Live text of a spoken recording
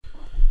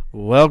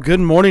Well, good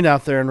morning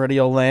out there in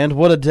Radio Land.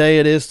 What a day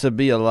it is to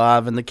be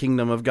alive in the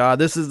kingdom of God.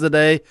 This is the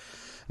day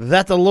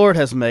that the Lord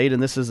has made,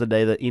 and this is the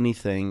day that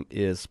anything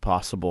is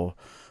possible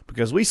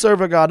because we serve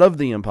a God of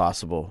the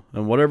impossible.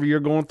 And whatever you're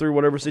going through,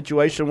 whatever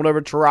situation, whatever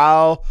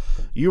trial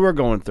you are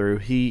going through,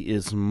 He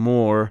is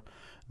more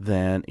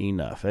than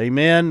enough.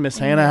 Amen. Miss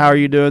Hannah, how are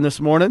you doing this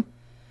morning?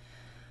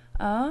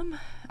 I'm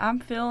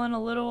feeling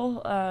a little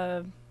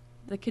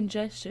the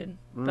congestion,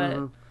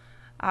 but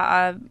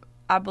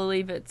I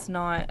believe it's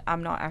not.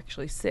 I'm not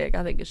actually sick.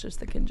 I think it's just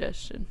the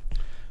congestion.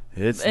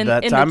 It's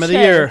that time of the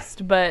year.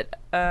 But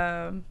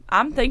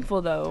I'm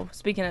thankful though.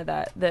 Speaking of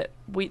that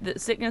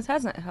sickness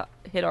hasn't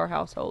hit our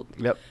household.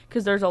 Yep.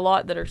 Because there's a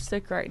lot that are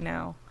sick right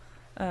now,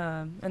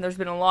 and there's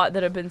been a lot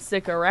that have been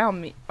sick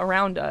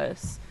around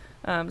us.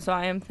 So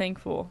I am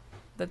thankful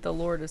that the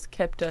Lord has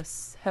kept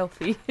us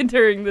healthy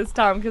during this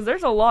time because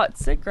there's a lot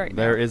sick right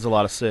now. There is a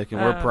lot of sick, and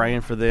we're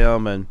praying for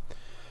them. And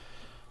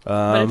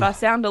but if I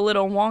sound a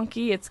little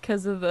wonky, it's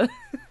because of the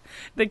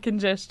the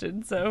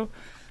congestion. So.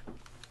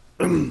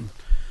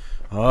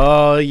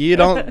 Oh, you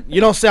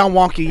don't sound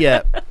wonky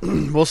yet.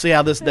 We'll see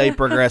how this day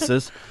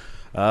progresses.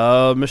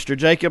 Mr.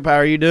 Jacob, how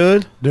are you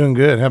doing? Doing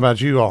good. How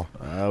about you all?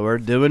 We're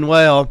doing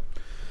well.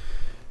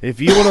 If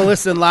you want to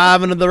listen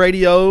live into the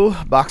radio,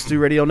 Box 2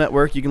 Radio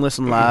Network, you can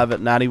listen live at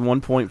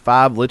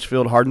 91.5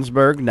 Litchfield,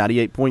 Hardensburg,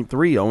 98.3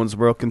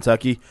 Owensboro,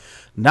 Kentucky,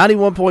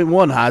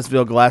 91.1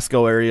 Highsville,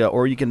 Glasgow area,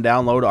 or you can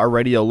download our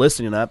radio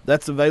listening app.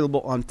 That's available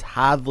on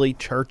Tithely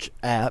Church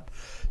app.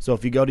 So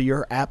if you go to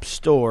your app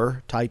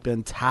store, type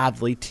in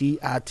Tithely, Tithe,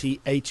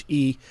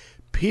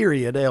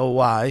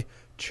 _Ly,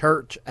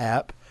 church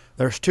app.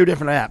 There's two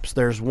different apps.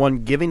 There's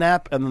one giving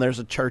app, and then there's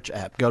a church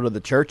app. Go to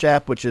the church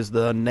app, which is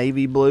the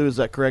navy blue. Is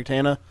that correct,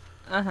 Hannah?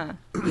 Uh-huh.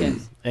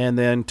 Yes. And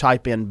then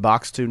type in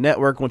Box 2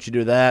 Network. Once you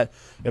do that,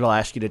 it'll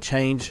ask you to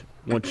change.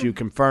 Once you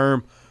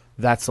confirm,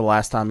 that's the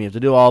last time you have to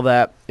do all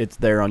that. It's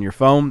there on your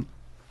phone,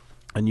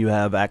 and you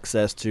have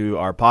access to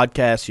our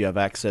podcast. You have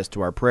access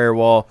to our prayer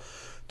wall,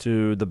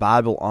 to the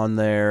Bible on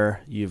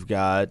there. You've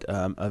got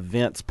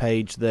events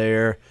page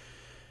there.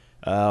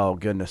 Oh,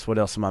 goodness. What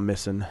else am I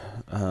missing?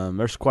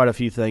 There's quite a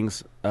few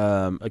things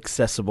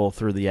accessible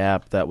through the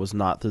app that was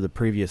not through the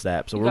previous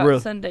app. So you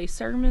got Sunday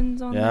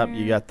sermons on there. Yep,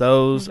 you got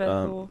those.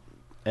 Cool.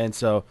 And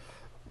so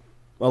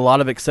a lot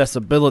of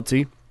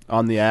accessibility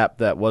on the app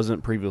that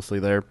wasn't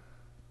previously there.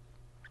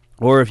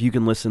 Or if you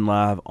can listen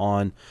live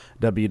on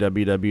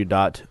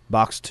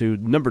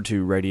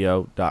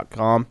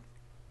www.box2radio.com.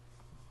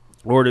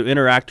 Or to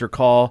interact or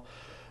call,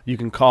 you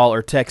can call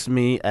or text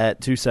me at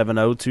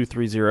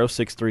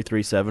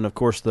 270-230-6337. Of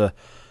course, the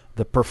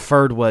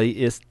preferred way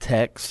is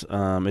text.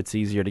 It's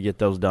easier to get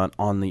those done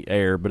on the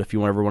air. But if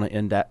you ever want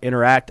to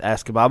interact,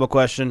 ask a Bible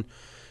question,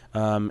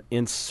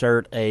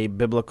 insert a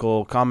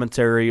biblical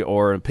commentary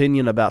or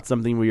opinion about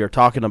something we are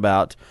talking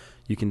about,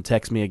 you can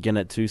text me again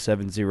at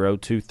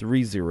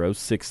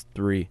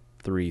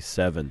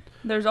 270-230-6337.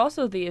 There's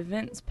also the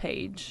events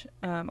page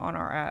on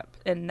our app,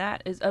 and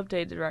that is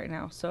updated right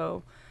now.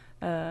 So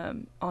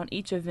on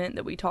each event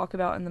that we talk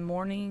about in the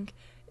morning,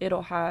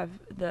 it'll have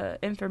the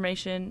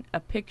information,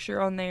 a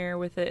picture on there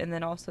with it, and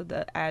then also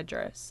the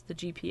address, the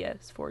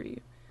GPS for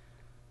you.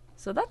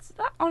 So that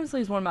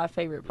honestly is one of my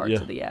favorite parts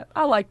of the app.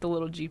 I like the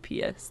little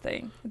GPS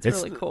thing. It's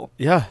really cool.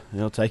 Yeah,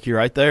 it'll take you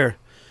right there.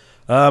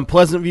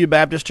 Pleasant View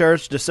Baptist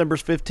Church, December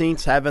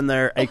 15th, having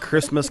a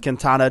Christmas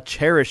cantata,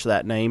 Cherish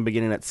That Name,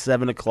 beginning at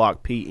 7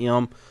 o'clock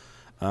p.m.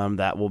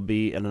 That will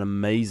be an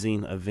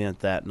amazing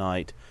event that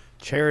night.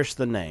 Cherish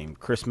the Name,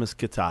 Christmas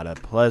cantata,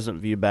 Pleasant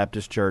View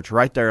Baptist Church,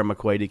 right there in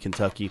McQuady,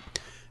 Kentucky.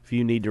 If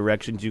you need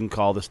directions, you can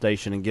call the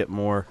station and get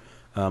more.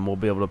 We'll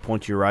be able to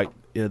point you right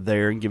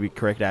there and give you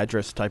correct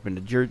address, type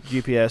into your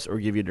GPS, or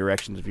give you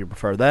directions if you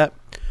prefer that.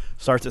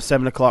 Starts at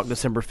 7 o'clock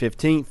December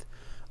 15th.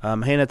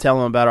 Hannah, tell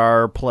them about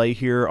our play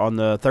here on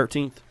the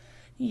 13th.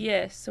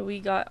 Yes, so we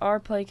got our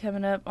play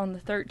coming up on the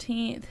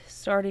 13th,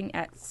 starting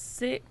at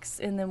 6,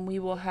 and then we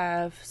will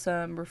have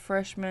some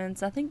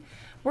refreshments. I think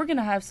we're going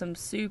to have some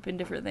soup and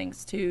different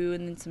things, too,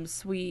 and then some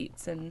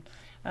sweets, and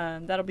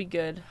that'll be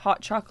good. Hot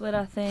chocolate,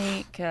 I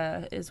think,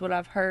 is what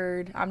I've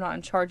heard. I'm not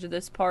in charge of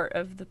this part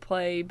of the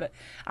play, but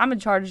I'm in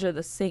charge of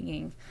the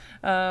singing.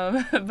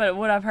 But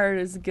what I've heard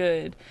is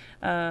good.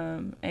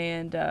 So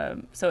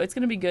it's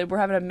going to be good. We're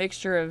having a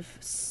mixture of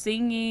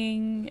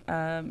singing,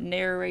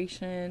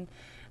 narration,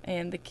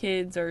 and the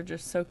kids are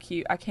just so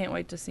cute. I can't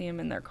wait to see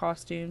them in their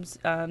costumes.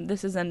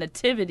 This is a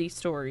nativity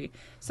story,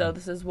 so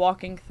this is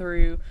walking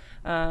through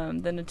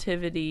the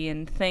nativity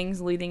and things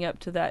leading up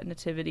to that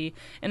nativity.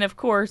 And of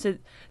course,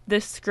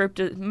 this script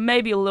is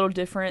maybe a little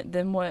different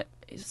than what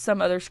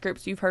some other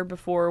scripts you've heard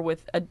before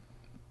with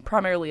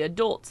primarily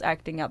adults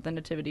acting out the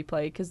nativity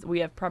play, because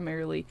we have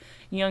primarily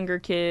younger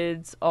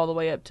kids all the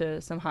way up to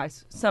some high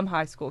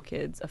school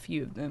kids, a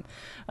few of them.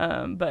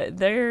 But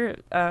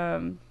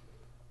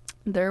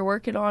they're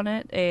working on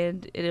it,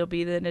 and it'll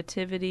be the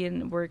nativity,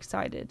 and we're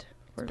excited.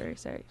 We're very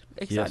excited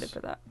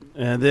for that.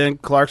 And then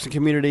Clarkson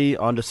Community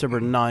on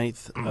December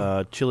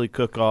 9th,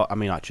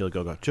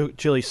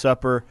 chili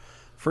supper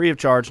free of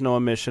charge, no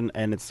admission,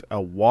 and it's a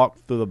walk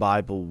through the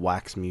Bible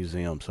wax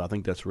museum. So I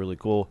think that's really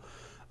cool.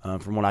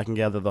 From what I can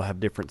gather, they'll have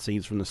different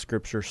scenes from the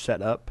scripture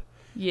set up.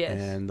 Yes.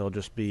 And they'll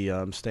just be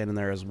standing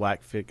there as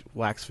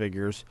wax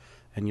figures,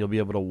 and you'll be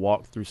able to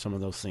walk through some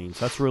of those scenes.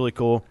 That's really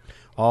cool.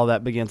 All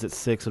that begins at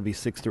 6. It'll be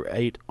 6 through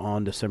 8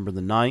 on December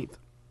the 9th.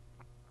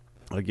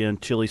 Again,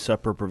 chili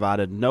supper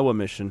provided, no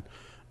admission,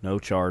 no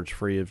charge,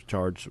 free of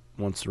charge,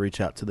 wants to reach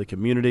out to the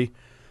community.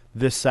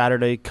 This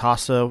Saturday,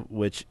 CASA,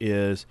 which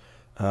is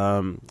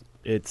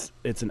it's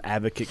an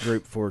advocate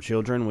group for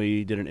children.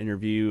 We did an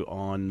interview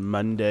on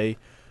Monday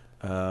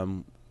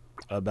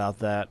about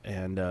that,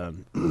 and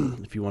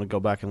if you want to go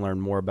back and learn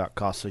more about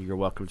CASA, you're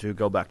welcome to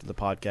go back to the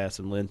podcast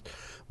and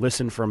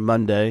listen from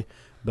Monday.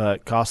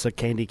 But CASA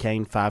Candy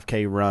Cane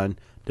 5K Run,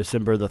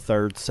 December the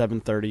 3rd,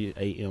 7:30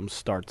 a.m.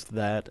 starts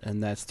that,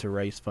 and that's to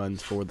raise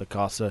funds for the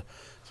CASA.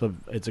 So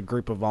it's a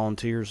group of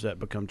volunteers that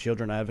become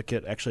children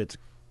advocate. Actually, it's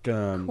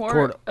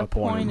court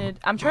appointed.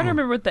 I'm trying to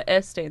remember what the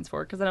S stands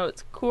for, because I know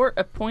it's court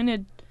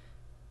appointed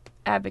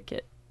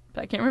advocate,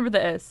 but I can't remember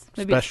the S.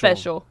 Maybe it's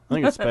special. I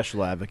think it's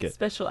special advocate.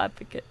 Special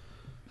advocate.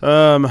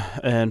 But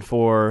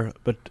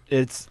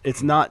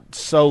it's not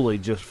solely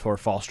just for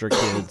foster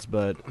kids,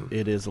 but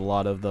it is a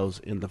lot of those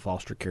in the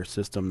foster care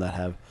system that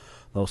have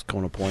those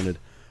court-appointed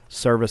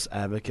service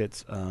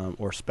advocates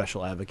or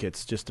special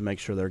advocates, just to make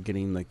sure they're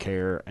getting the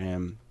care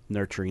and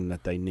nurturing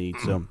that they need.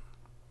 So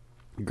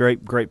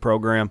great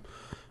program,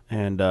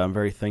 and I'm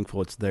very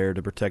thankful it's there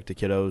to protect the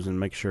kiddos and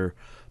make sure,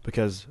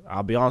 because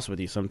I'll be honest with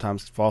you,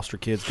 sometimes foster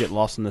kids get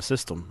lost in the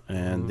system,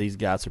 and these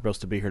guys are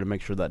supposed to be here to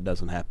make sure that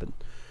doesn't happen.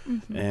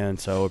 And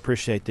so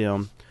appreciate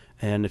them.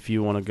 And if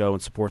you want to go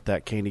and support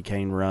that Candy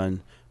Cane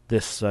Run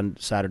this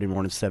Saturday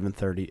morning,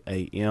 7:30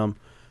 a.m.,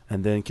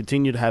 and then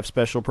continue to have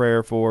special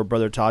prayer for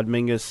Brother Todd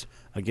Mingus,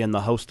 again,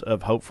 the host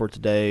of Hope for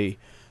Today.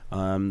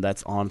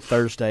 That's on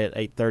Thursday at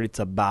 8:30. It's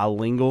a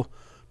bilingual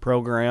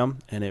program,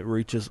 and it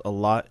reaches a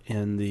lot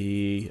in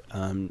the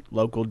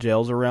local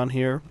jails around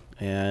here.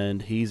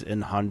 And he's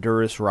in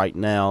Honduras right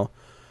now,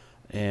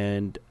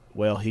 and,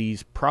 well,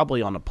 he's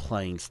probably on a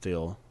plane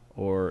still,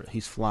 or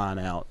he's flying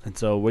out. And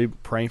so we're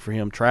praying for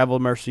him. Travel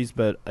mercies,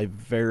 but a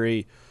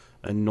very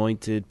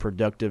anointed,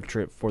 productive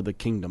trip for the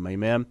kingdom.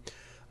 Amen.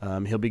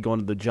 He'll be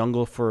going to the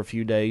jungle for a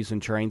few days and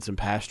train some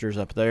pastors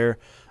up there.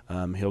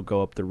 He'll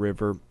go up the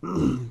river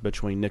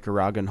between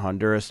Nicaragua and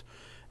Honduras,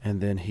 and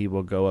then he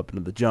will go up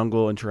into the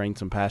jungle and train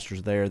some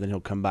pastors there. Then he'll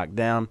come back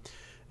down,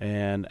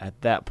 and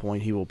at that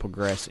point he will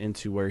progress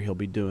into where he'll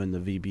be doing the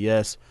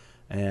VBS.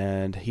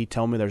 And he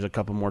told me there's a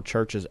couple more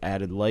churches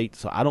added late,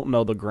 so I don't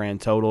know the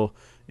grand total.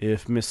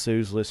 If Miss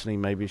Sue's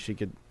listening, maybe she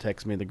could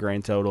text me the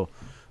grand total.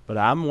 But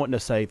I'm wanting to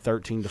say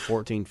 13 to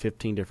 14,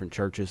 15 different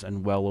churches,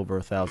 and well over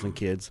 1,000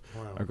 kids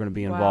are going to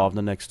be involved in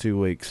the next 2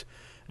 weeks.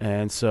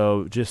 And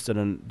so just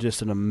an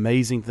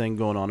amazing thing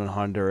going on in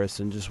Honduras.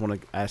 And just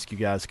want to ask you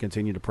guys to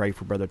continue to pray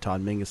for Brother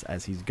Todd Mingus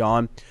as he's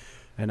gone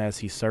and as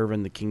he's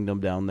serving the kingdom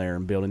down there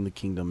and building the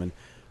kingdom. And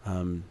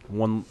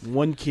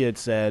one kid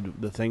said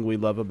the thing we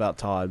love about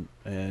Todd,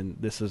 and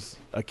this is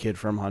a kid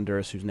from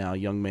Honduras who's now a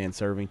young man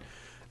serving,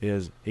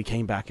 is he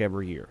came back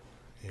every year.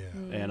 Yeah.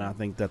 And I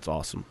think that's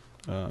awesome.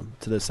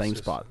 To the same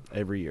spot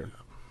every year.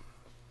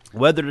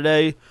 Weather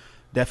today,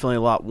 definitely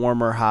a lot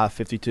warmer, high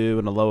 52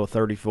 and a low of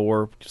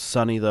 34.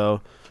 Sunny,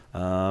 though.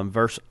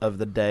 Verse of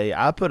the day,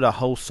 I put a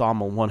whole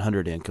Psalm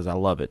 100 in because I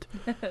love it.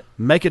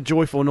 Make a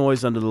joyful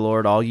noise unto the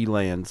Lord, all ye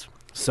lands.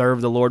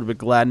 Serve the Lord with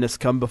gladness.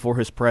 Come before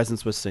his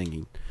presence with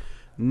singing.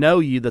 Know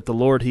ye that the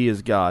Lord, he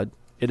is God.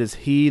 It is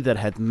he that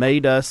hath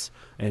made us,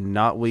 and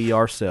not we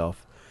ourselves.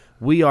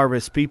 We are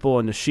his people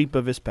and the sheep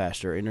of his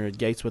pasture. Enter his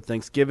gates with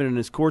thanksgiving and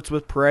his courts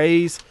with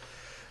praise.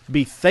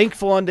 Be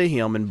thankful unto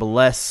him and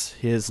bless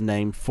his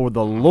name. For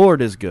the Lord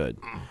is good,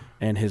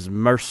 and his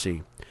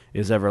mercy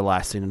is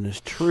everlasting, and his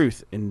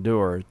truth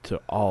endure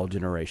to all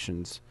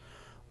generations.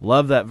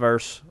 Love that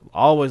verse.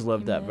 Always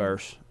loved that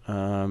verse.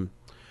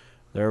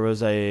 There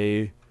was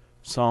a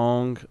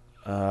song,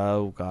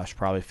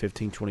 probably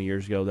 15, 20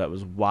 years ago that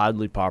was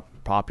widely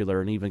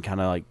popular and even kind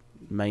of like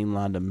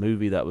mainlined a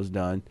movie that was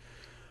done.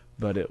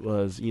 But it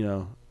was,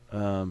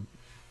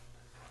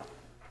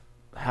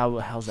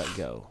 how's that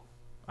go?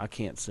 I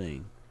can't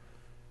sing.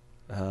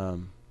 What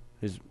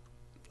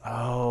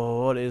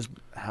is?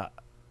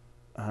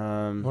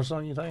 What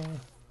song you thinking?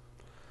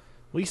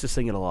 We used to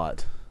sing it a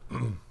lot.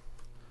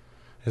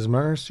 His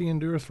mercy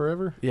endureth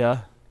forever? Yeah.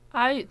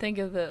 I think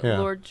of the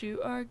Lord,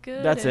 you are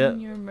good. That's and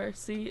it. Your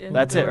mercy endureth.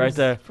 That's it right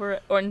there.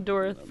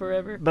 Endureth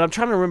forever. But I'm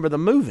trying to remember the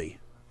movie.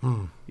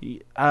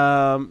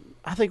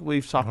 I think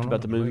we've talked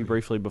about the movie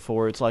briefly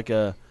before. It's like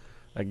a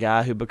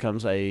guy who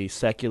becomes a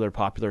secular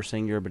popular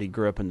singer, but he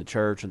grew up in the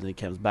church, and then he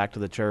comes back to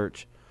the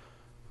church.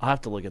 I'll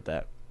have to look at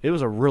that. It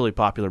was a really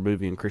popular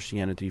movie in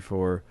Christianity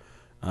for,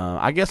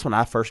 I guess when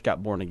I first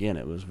got born again,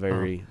 it was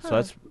very,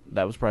 so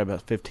that was probably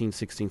about 15,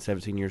 16,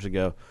 17 years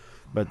ago.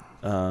 But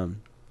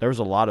there was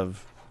a lot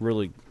of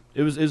really,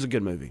 it was a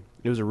good movie.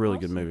 It was a really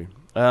good movie.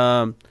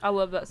 I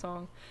love that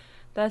song.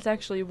 That's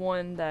actually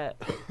one that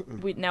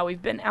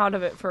we've been out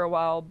of it for a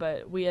while,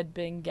 but we had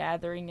been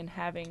gathering and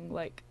having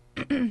like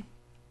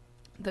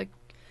the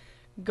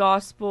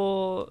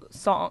gospel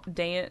song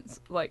dance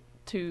like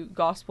to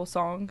gospel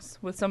songs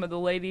with some of the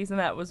ladies, and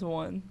that was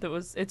one that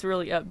was it's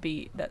really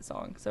upbeat, that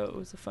song, so it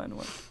was a fun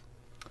one.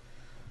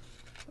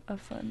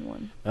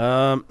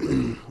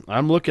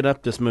 I'm looking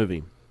up this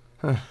movie.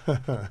 I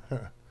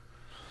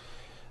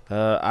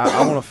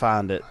want to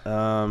find it.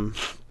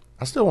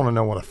 I still want to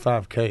know what a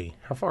 5K.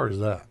 How far is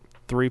that?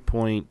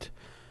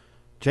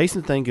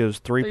 Jason think it was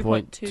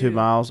 3.2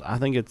 miles. I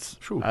think it's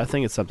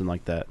something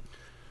like that.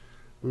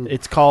 Ooh.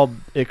 It's called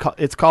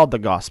the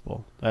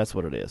gospel. That's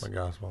what it is. The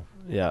gospel.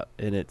 Yeah,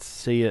 and it's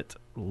see it,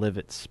 live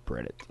it,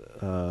 spread it.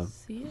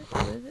 See it,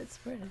 live it,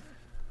 spread it.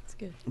 It's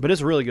good. But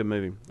it's a really good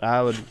movie.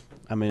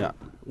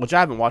 Which I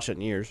haven't watched it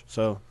in years,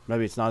 so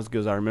maybe it's not as good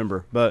as I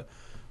remember. But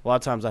a lot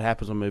of times that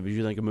happens with movies.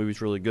 You think a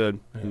movie's really good,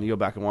 and you go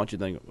back and watch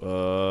it, and think,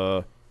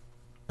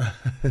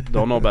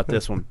 don't know about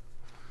this one.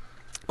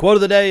 Quote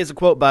of the day is a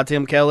quote by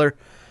Tim Keller.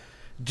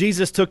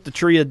 Jesus took the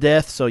tree of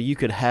death so you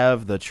could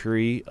have the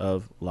tree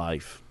of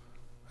life.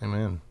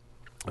 Amen.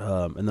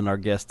 And then our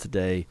guest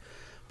today,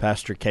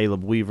 Pastor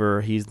Caleb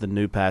Weaver. He's the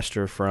new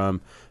pastor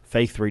from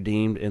Faith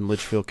Redeemed in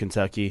Litchfield,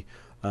 Kentucky.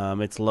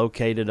 It's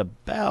located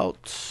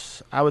about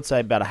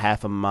a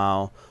half a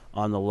mile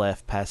on the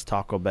left past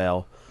Taco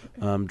Bell,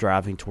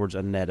 driving towards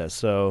Annetta.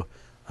 So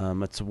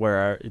it's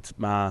where it's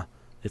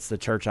the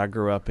church I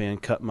grew up in,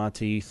 cut my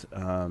teeth.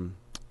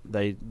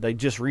 They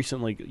just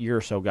recently, a year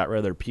or so, got rid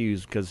of their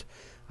pews because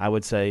I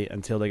would say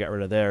until they got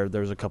rid of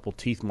there's a couple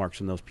teeth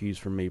marks in those pews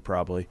for me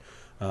probably.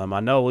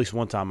 I know at least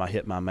one time I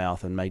hit my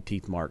mouth and made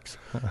teeth marks,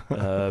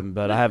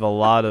 but I have a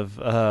lot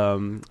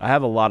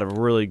of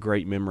really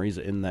great memories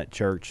in that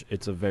church.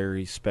 It's a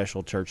very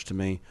special church to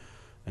me,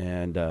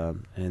 and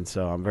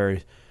so I'm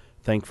very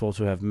thankful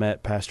to have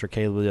met Pastor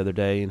Caleb the other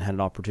day and had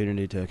an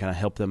opportunity to kind of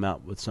help them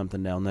out with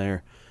something down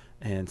there.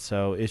 And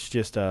so it's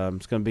just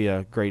it's going to be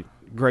a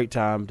great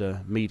time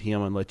to meet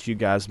him and let you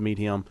guys meet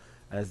him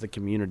as the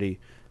community.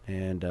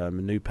 And a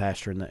new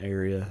pastor in the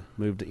area,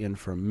 moved in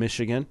from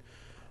Michigan.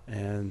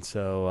 And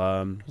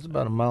so it's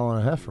about a mile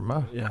and a half from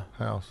my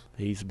house.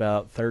 He's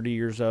about 30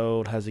 years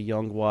old, has a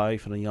young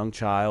wife and a young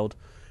child.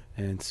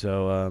 And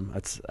so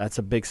that's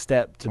a big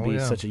step to be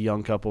such a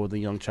young couple with a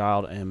young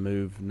child and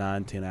move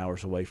 9-10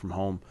 hours away from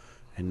home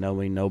and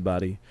knowing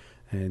nobody.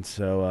 And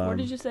so where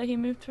did you say he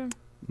moved from?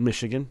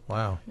 Michigan.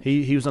 Wow.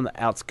 He was on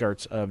the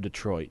outskirts of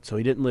Detroit. So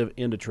he didn't live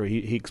in Detroit.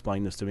 He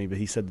explained this to me, but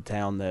he said the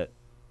town that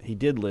he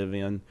did live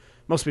in,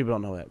 most people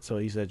don't know that. So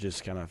he said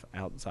just kind of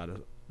outside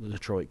of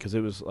Detroit because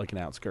it was like an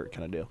outskirt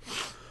kind of deal.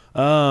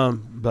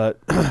 But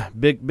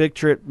big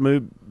trip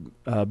move,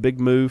 big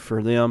move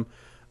for them.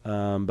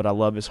 But I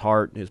love his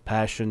heart, his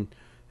passion.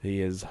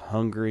 He is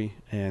hungry.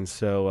 And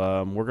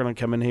so we're going to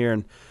come in here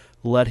and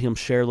let him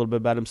share a little bit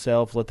about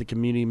himself, let the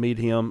community meet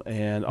him,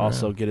 and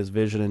also get his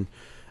vision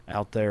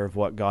out there of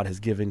what God has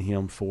given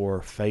him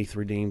for Faith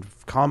Redeemed,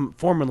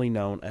 formerly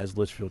known as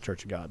Litchfield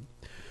Church of God.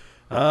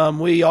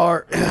 We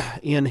are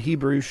in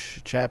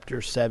Hebrews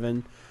chapter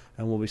 7,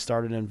 and we'll be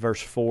starting in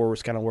verse 4.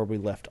 It's kind of where we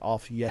left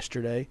off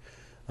yesterday.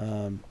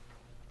 But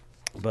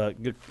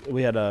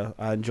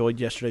I enjoyed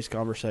yesterday's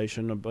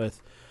conversation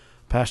with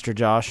Pastor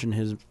Josh,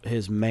 and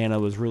his manna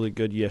was really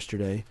good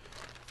yesterday.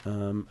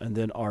 And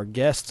then our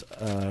guest,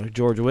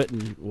 George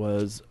Witten,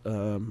 was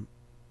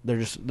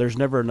there's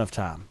never enough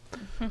time.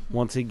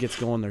 Once he gets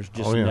going, there's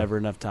just never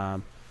enough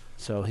time.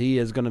 So he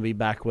is going to be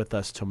back with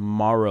us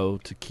tomorrow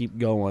to keep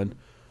going.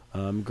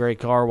 Greg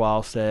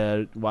Carwile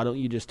said, "Why don't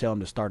you just tell him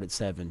to start at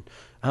 7?"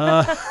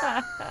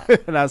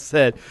 And I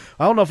said,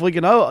 "I don't know if we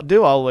can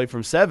do all the way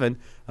from 7.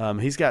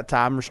 He's got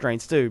time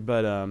restraints too,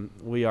 but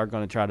we are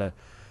going to try to.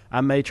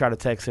 I may try to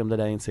text him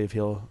today and see if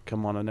he'll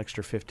come on an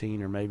extra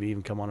 15, or maybe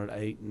even come on at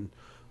 8, and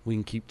we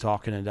can keep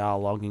talking and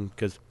dialoguing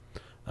because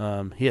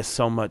he has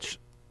so much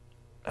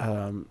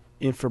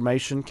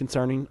information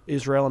concerning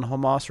Israel and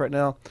Hamas right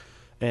now,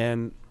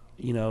 and."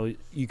 You know,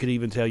 you could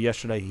even tell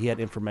yesterday he had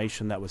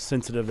information that was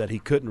sensitive that he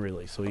couldn't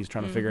release, so he's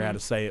trying to figure out how to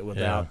say it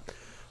without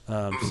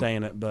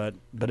saying it. But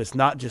it's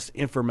not just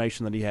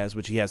information that he has,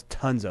 which he has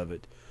tons of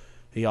it.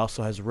 He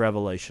also has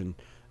revelation,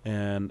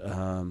 and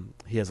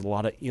he has a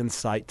lot of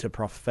insight to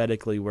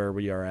prophetically where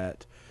we are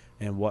at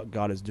and what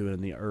God is doing in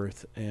the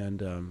earth.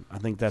 And I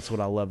think that's what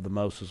I love the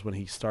most is when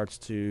he starts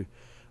to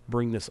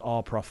bring this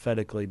all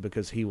prophetically,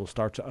 because he will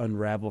start to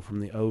unravel from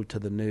the old to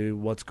the new,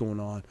 what's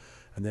going on,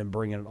 and then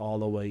bringing it all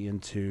the way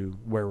into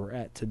where we're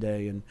at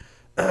today. And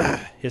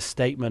his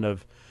statement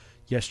of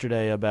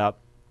yesterday about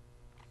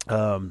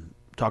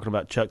talking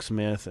about Chuck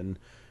Smith and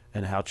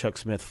how Chuck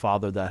Smith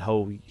fathered that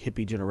whole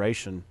hippie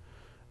generation,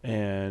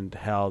 and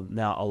how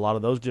now a lot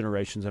of those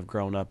generations have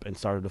grown up and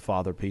started to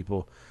father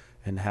people,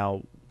 and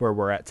how where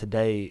we're at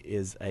today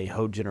is a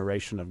whole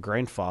generation of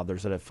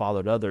grandfathers that have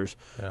fathered others,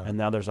 and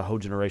now there's a whole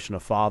generation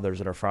of fathers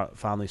that are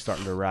finally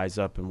starting to rise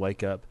up and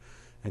wake up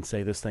and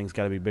say this thing's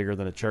got to be bigger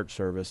than a church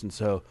service. And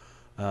so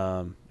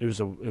it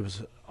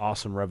was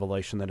awesome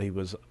revelation that he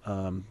was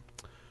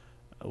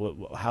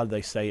how did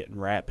they say it in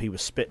rap? He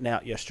was spitting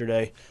out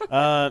yesterday.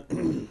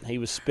 He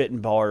was spitting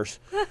bars,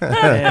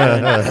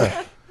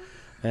 and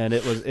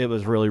it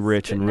was really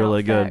rich Spitting and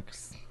really out good.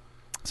 facts.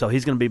 So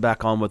he's going to be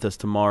back on with us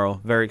tomorrow.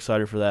 Very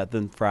excited for that.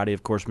 Then Friday,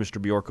 of course, Mr.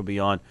 Bjork will be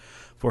on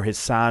for his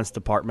science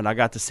department. I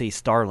got to see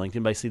Starlink.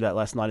 Anybody see that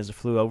last night as it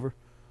flew over?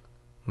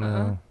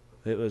 No.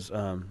 It was.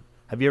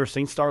 Have you ever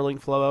seen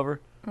Starlink flow over?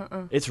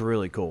 It's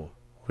really cool.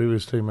 We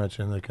was too much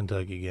in the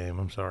Kentucky game.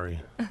 I'm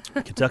sorry.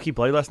 Kentucky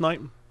played last night.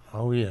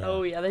 Oh, yeah.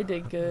 Oh yeah, they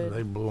did good.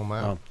 They blew them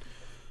out.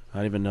 I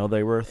didn't even know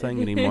they were a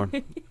thing anymore.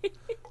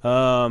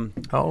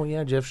 Oh,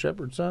 yeah. Jeff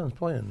Shepard's son's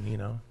playing,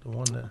 the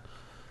one that.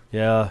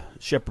 Yeah,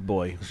 Shepherd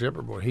Boy.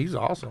 Shepherd boy. He's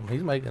awesome.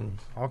 He's making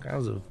all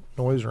kinds of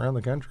noise around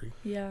the country.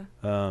 Yeah.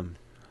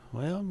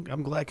 Well,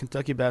 I'm glad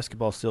Kentucky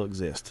basketball still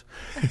exists.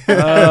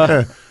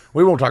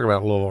 We won't talk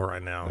about Louisville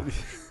right now.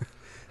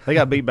 They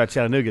got beat by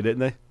Chattanooga, didn't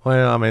they?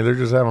 Well, I mean, they're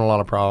just having a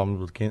lot of problems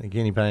with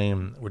Kenny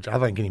Payne, which I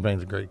think Kenny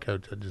Payne's a great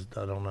coach. I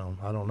don't know.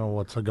 I don't know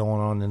what's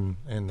going on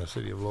in the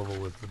city of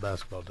Louisville with the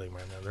basketball team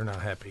right now. They're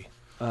not happy.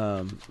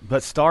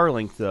 But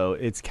Starlink, though,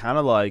 it's kind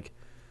of like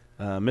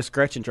Miss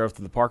Gretchen drove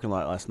through the parking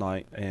lot last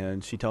night,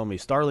 and she told me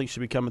Starlink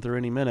should be coming through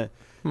any minute.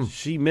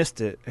 She missed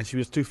it, and she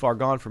was too far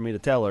gone for me to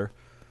tell her.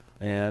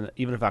 And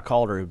even if I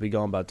called her, it would be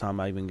gone by the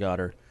time I even got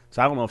her.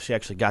 So I don't know if she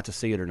actually got to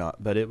see it or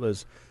not, but it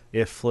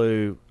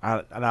flew.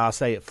 I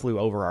say it flew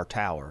over our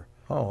tower.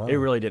 Oh, wow. It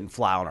really didn't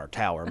fly on our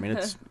tower. I mean,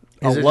 it's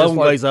a Is it long just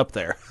like ways up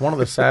there. one of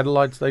the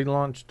satellites they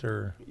launched,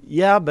 or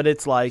Yeah, but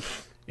it's like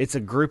it's a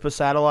group of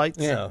satellites.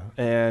 Yeah.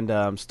 And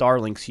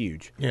Starlink's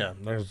huge. yeah,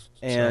 there's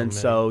And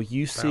some, so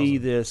you see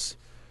thousand. this,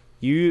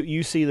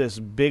 you see this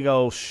big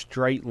old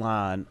straight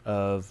line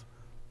of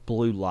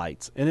blue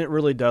lights, and it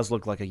really does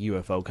look like a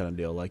UFO kind of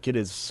deal. Like, it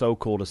is so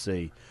cool to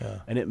see,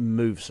 and it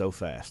moves so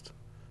fast.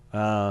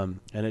 And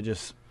it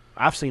just,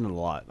 I've seen it a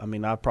lot. I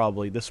mean, this is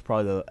probably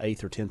the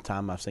 8th or 10th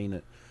time I've seen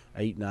it,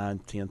 8,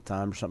 9, 10th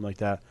time or something like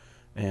that.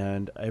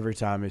 And every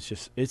time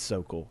it's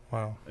so cool.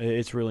 Wow.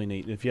 It's really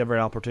neat. If you ever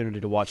have an opportunity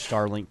to watch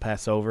Starlink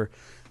pass over,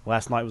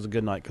 last night was a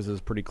good night because it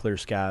was pretty clear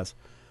skies.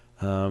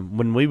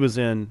 When we was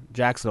in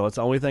Jacksonville, it's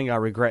the only thing I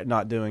regret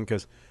not doing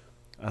because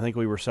I think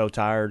we were so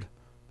tired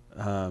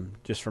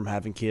just from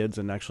having kids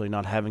and actually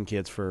not having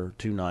kids for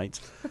 2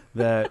 nights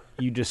that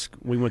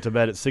we went to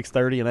bed at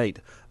 6:30 and 8.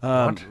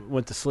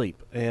 Went to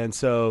sleep. And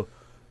so,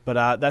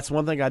 but that's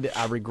one thing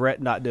I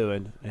regret not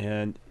doing,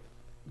 and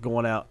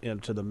going out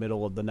into the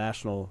middle of the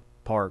national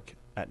park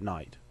at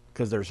night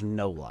because there's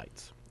no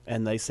lights.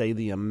 And they say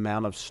the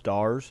amount of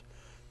stars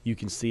you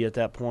can see at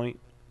that point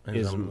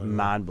is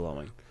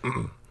mind-blowing.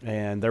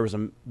 And there was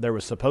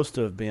supposed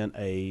to have been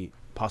a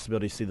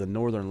possibility to see the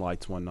northern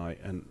lights one night,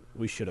 and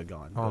we should have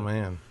gone. Oh,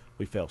 man.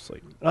 We fell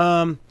asleep.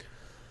 But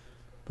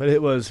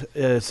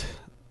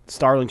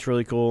Starlink's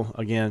really cool.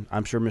 Again,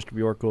 I'm sure Mr.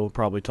 Bjork will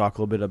probably talk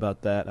a little bit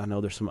about that. I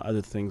know there's some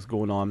other things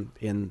going on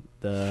in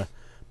the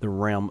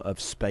realm of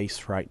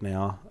space right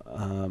now.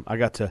 I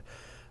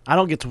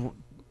don't get to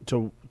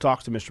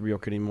talk to Mr.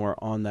 Bjork anymore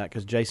on that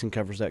because Jason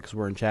covers that because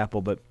we're in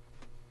chapel. But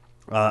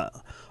I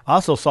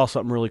also saw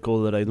something really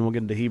cool today. Then we'll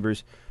get into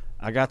Hebrews.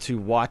 I got to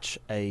watch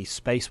a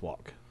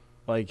spacewalk.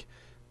 Like,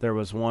 there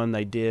was one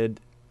they did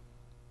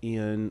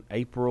in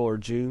April or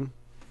June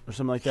or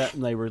something like that,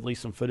 and they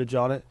released some footage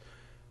on it,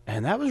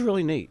 and that was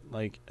really neat.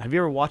 Like, have you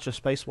ever watched a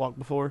spacewalk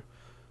before?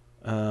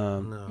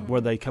 No.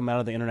 Where they come out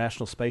of the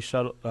International Space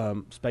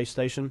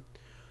Station,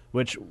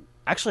 which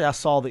actually I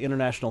saw the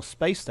International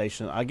Space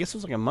Station. I guess it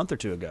was like a month or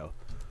two ago.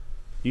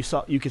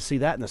 You could see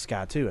that in the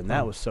sky too, and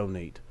that was so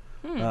neat.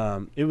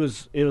 It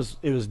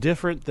was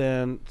different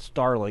than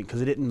Starlink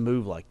because it didn't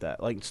move like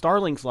that. Like,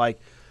 Starlink's like,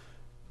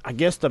 I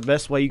guess the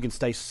best way you can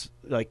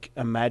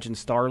imagine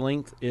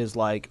Starlink is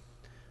like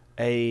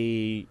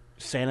a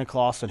Santa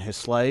Claus and his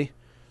sleigh,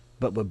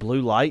 but with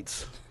blue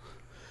lights.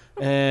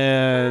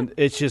 And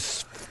it's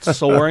just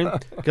soaring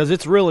because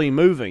it's really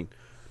moving.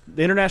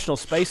 The International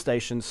Space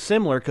Station's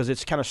similar because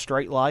it's kind of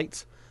straight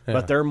lights,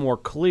 but they're more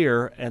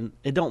clear and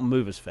it don't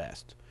move as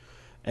fast.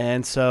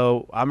 And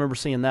so I remember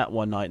seeing that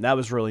one night, and that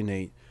was really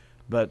neat.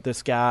 But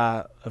this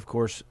guy, of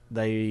course,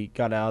 they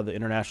got out of the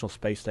International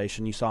Space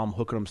Station. You saw him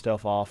hooking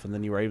himself off, and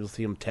then you were able to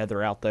see him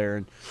tether out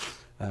there,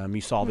 and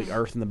you saw the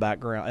Earth in the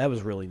background. That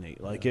was really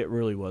neat. Like, it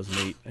really was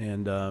neat,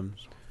 and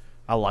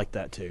I like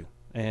that too.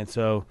 And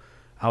so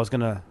I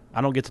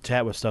don't get to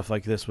chat with stuff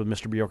like this with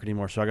Mr. Bjork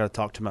anymore, so I got to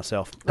talk to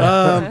myself.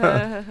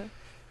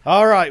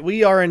 All right,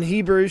 we are in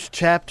Hebrews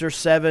chapter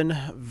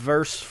 7,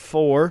 verse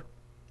 4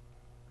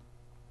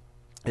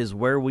 is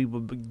where we will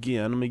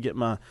begin. Let me get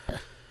my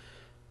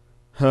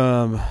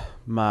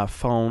my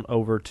phone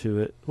over to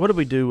it. What do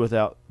we do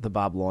without the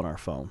Bible on our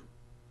phone?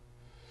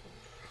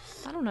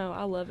 I don't know.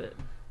 I love it.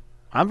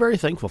 I'm very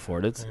thankful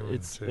for it.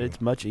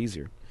 It's much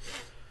easier.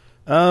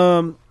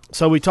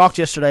 So we talked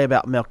yesterday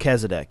about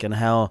Melchizedek and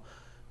how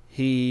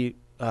he,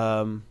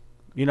 it'll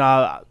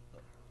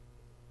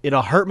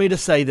hurt me to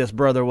say this,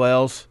 Brother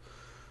Wells.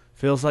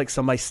 Feels like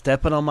somebody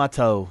stepping on my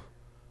toe.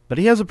 But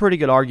he has a pretty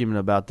good argument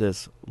about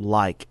this,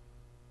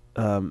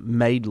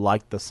 made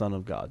like the Son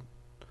of God.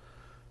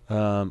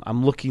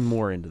 I'm looking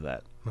more into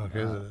that.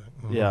 Melchizedek.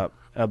 Yeah,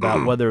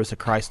 about whether it's a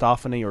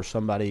Christophany or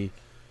somebody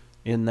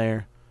in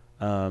there.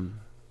 And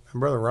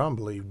Brother Ron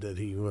believed that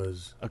he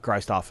was A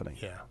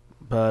Christophany. Yeah.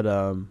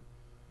 But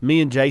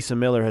me and Jason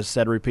Miller has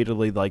said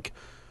repeatedly, like,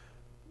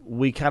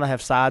 we kind of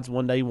have sides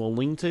one day we'll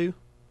lean to,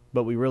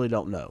 but we really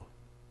don't know.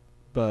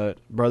 But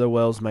Brother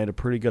Wells made a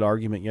pretty good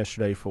argument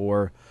yesterday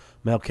for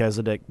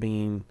Melchizedek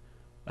being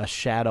a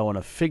shadow and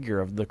a figure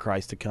of the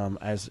Christ to come,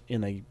 as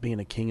in being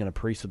a king and a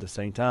priest at the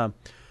same time.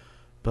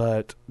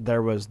 But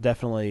there was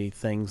definitely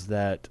things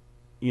that,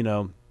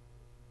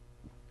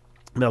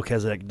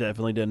 Melchizedek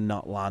definitely did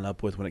not line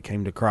up with when it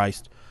came to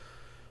Christ.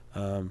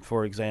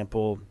 For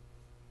example,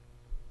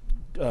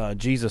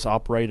 Jesus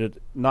operated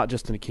not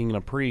just in a king and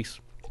a priest,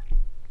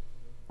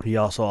 he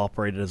also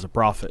operated as a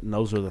prophet, and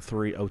those are the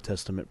three Old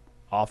Testament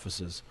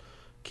offices: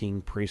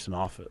 king, priest,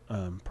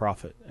 and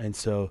prophet. And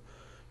so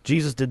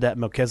Jesus did that.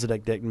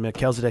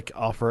 Melchizedek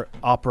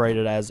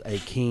operated as a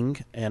king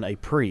and a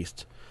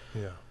priest.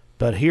 Yeah.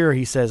 But here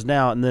he says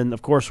now, and then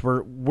of course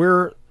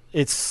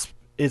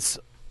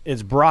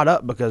it's brought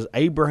up because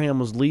Abraham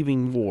was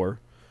leaving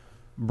war,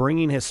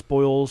 bringing his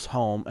spoils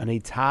home, and he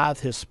tithed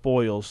his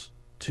spoils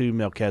to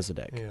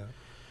Melchizedek. Yeah.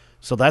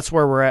 So that's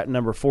where we're at,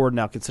 number 4.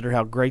 Now consider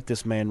how great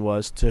this man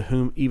was, to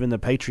whom even the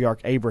patriarch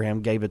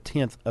Abraham gave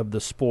 1/10 of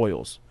the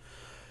spoils.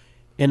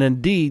 And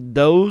indeed,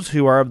 those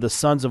who are of the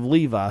sons of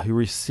Levi, who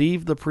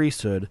receive the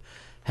priesthood,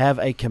 have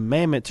a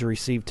commandment to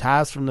receive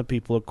tithes from the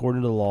people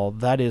according to the law,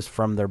 that is,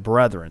 from their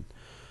brethren,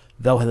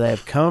 though they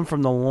have come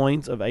from the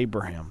loins of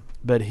Abraham.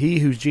 But he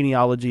whose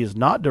genealogy is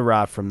not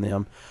derived from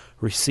them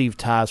received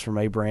tithes from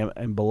Abraham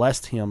and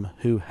blessed him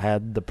who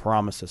had the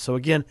promises. So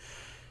again,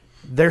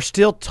 they're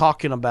still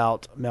talking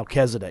about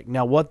Melchizedek.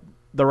 Now, what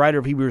the writer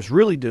of Hebrews is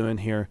really doing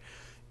here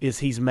is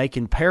he's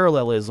making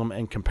parallelism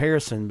and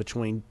comparison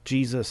between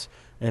Jesus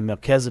and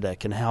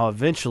Melchizedek, and how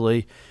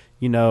eventually,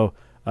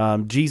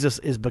 Jesus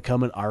is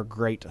becoming our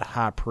great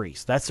high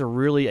priest. That's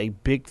really a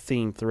big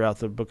theme throughout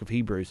the book of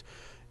Hebrews,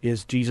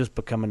 is Jesus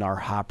becoming our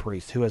high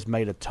priest, who has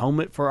made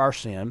atonement for our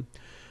sin,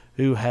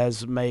 who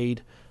has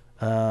made,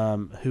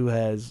 for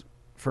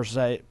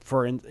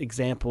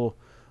example,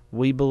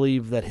 we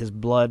believe that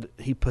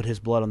he put his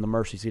blood on the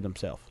mercy seat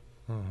himself.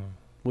 Mm-hmm.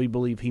 We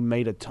believe he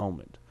made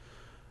atonement.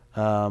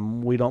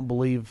 We don't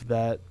believe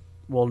that,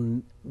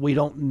 we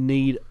don't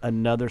need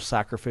another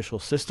sacrificial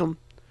system.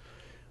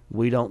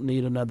 We don't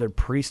need another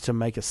priest to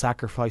make a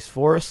sacrifice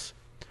for us.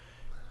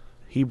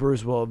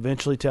 Hebrews will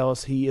eventually tell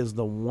us he is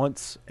the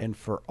once and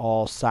for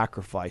all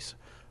sacrifice.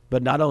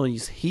 But not only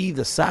is he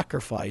the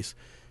sacrifice,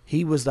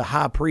 he was the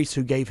high priest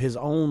who gave his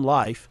own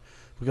life,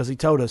 because he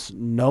told us,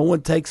 no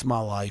one takes my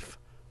life,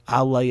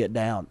 I lay it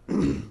down.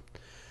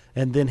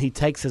 And then he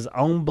takes his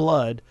own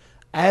blood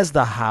as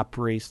the high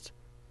priest,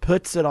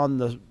 puts it on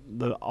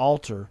the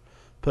altar,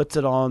 puts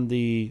it on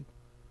the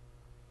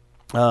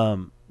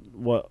help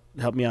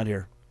me out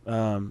here.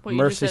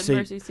 Mercy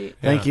seat.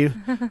 Thank you.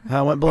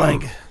 I went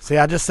blank. See,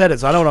 I just said it,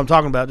 so I know what I'm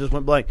talking about. Just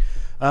went blank.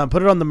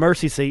 Put it on the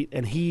mercy seat,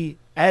 and he,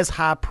 as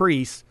high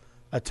priest,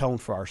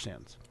 atoned for our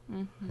sins.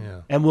 Mm-hmm.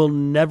 Yeah. And we'll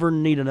never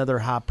need another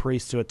high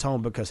priest to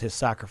atone, because his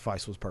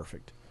sacrifice was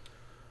perfect,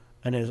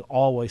 and it is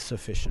always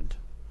sufficient.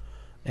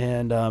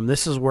 And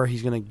this is where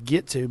he's going to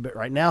get to. But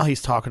right now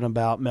he's talking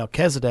about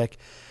Melchizedek,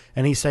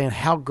 and he's saying,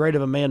 how great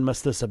of a man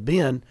must this have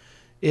been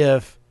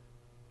if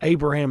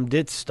Abraham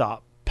did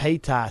pay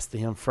tithes to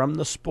him from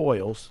the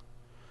spoils,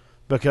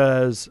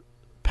 because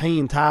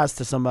paying tithes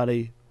to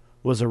somebody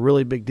was a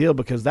really big deal,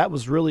 because that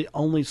was really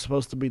only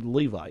supposed to be the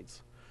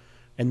Levites.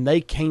 And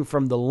they came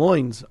from the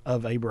loins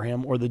of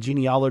Abraham, or the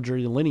genealogy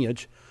or the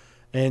lineage.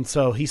 And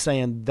so he's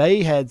saying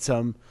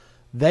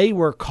they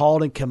were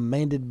called and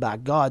commanded by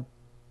God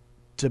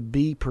to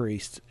be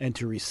priests and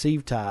to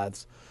receive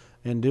tithes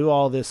and do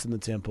all this in the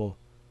temple.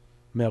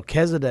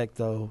 Melchizedek,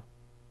 though,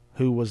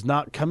 who was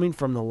not coming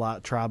from the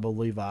tribe of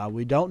Levi,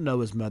 we don't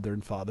know his mother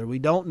and father. We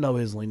don't know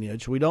his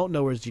lineage. We don't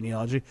know his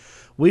genealogy.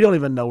 We don't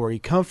even know where he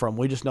come from.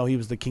 We just know he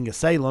was the king of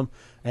Salem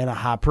and a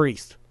high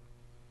priest.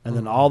 And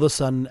then all of a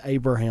sudden,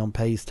 Abraham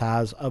pays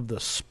tithes of the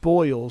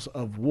spoils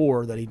of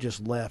war that he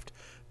just left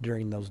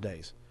during those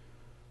days.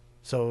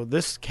 So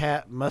this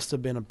cat must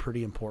have been a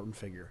pretty important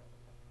figure.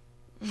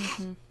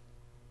 Mm-hmm.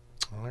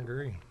 I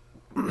agree.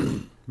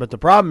 But the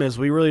problem is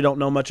we really don't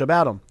know much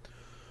about him,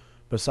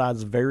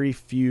 besides very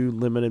few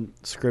limited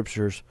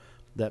scriptures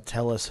that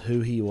tell us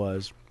who he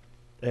was.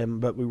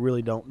 But we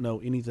really don't know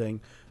anything.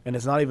 And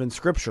it's not even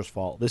Scripture's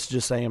fault. This is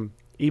just saying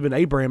even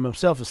Abraham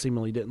himself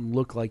seemingly didn't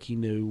look like he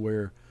knew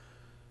where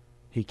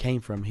he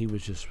came from. He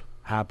was just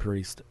high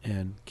priest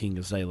and king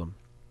of Salem.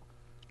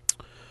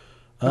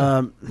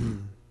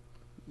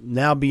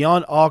 Now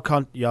beyond all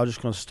y'all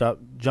just going to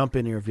jump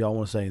in here if y'all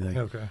want to say anything.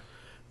 Okay.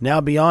 Now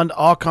beyond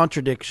all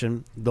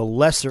contradiction, the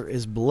lesser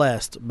is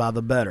blessed by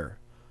the better.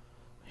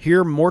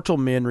 Here mortal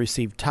men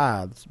receive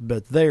tithes,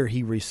 but there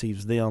he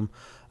receives them,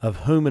 of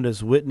whom it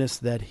is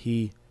witnessed that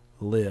he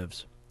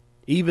lives.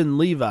 Even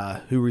Levi,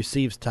 who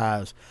receives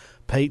tithes,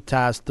 paid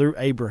tithes through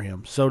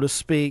Abraham, so to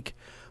speak,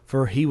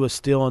 for he was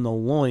still in the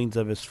loins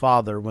of his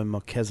father when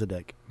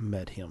Melchizedek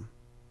met him.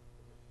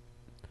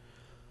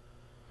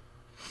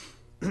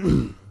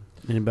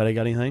 Anybody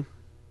got anything?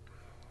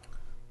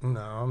 No,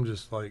 I'm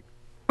just like,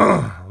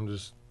 I'm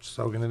just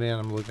soaking it in.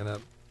 I'm looking up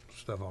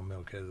stuff on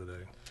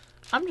Melchizedek.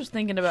 I'm just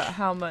thinking about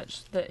how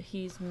much that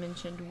he's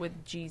mentioned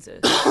with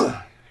Jesus.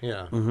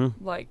 Yeah.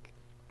 Mm-hmm. Like,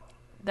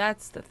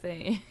 that's the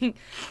thing.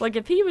 Like,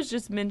 if he was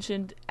just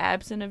mentioned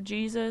absent of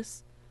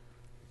Jesus,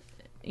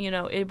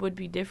 it would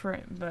be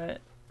different,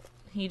 but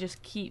he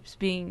just keeps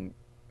being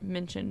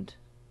mentioned.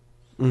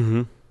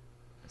 Mm-hmm.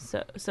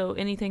 So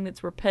anything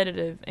that's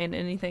repetitive and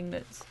anything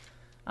that's,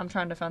 I'm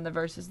trying to find the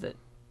verses that,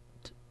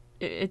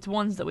 it's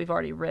ones that we've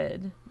already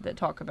read that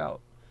talk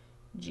about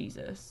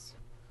Jesus.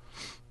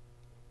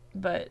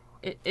 But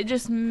it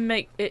just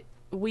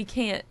we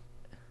can't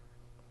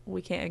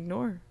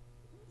ignore.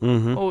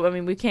 Mm-hmm. Oh, I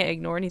mean, we can't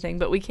ignore anything,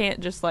 but we can't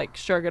just like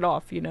shrug it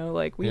off,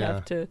 like we Yeah.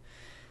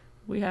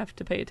 have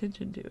to pay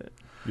attention to it.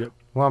 Yep.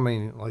 Well, I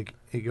mean, like,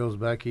 it goes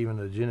back even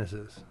to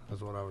Genesis.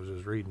 That's what I was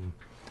just reading.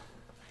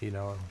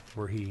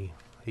 Where he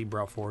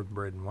brought forth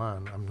bread and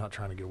wine. I'm not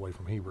trying to get away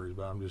from Hebrews,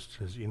 but I'm just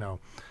I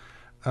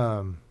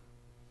don't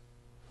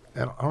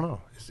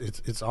know.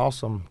 It's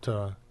awesome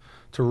to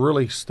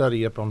really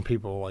study up on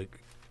people like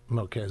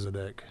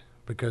Melchizedek,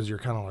 because you're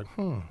kind of like,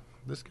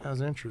 this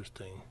guy's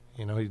interesting.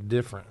 He's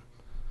different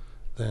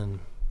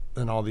than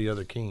all the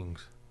other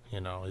kings.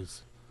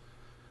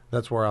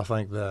 That's where I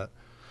think that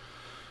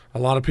a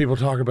lot of people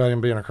talk about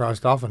him being a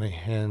Christophany,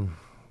 and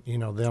I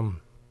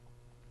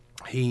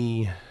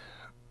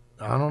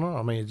don't know.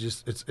 I mean,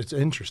 it's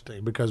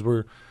interesting because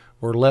we're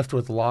left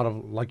with a lot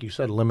of, like you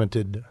said,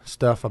 limited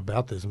stuff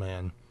about this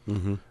man.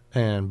 Mm-hmm.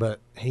 But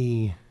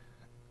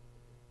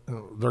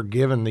they're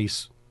given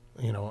these,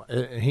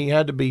 he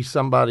had to be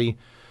somebody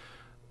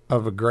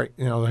of a great,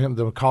 him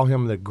to call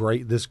him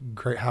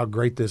how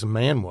great this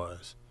man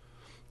was.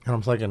 And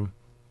I'm thinking,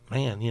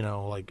 man,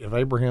 like, if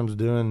Abraham's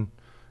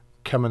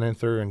coming in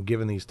through and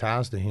giving these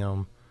ties to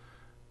him,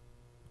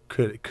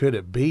 could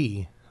it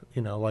be,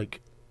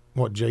 like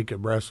what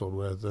Jacob wrestled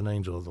with, an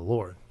angel of the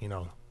Lord,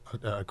 a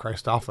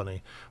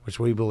Christophany, which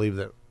we believe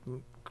that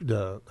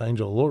the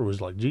angel of the Lord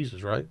was like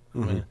Jesus, right?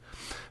 Mm-hmm. I mean,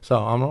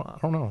 so I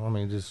don't know. I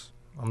mean,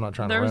 I'm not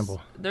trying to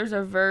ramble. There's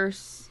a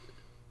verse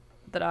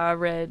that I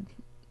read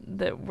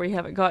that we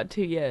haven't got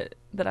to yet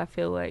that I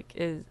feel like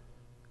is,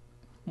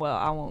 well,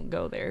 I won't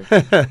go there,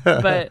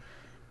 but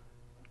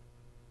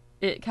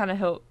it kind of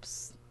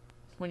helps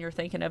when you're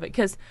thinking of it,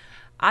 because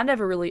I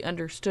never really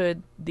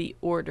understood the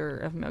order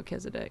of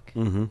Melchizedek,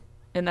 Mm-hmm.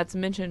 and that's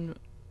mentioned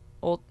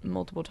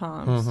multiple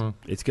times.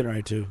 Mm-hmm. It's getting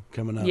ready to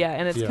coming up. Yeah,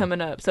 and it's Yeah.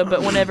 coming up. So,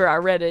 but whenever I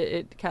read it,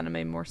 it kind of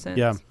made more sense.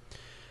 Yeah.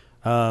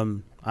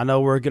 I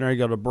know we're getting ready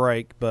to go to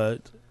break,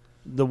 but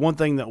the one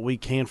thing that we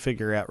can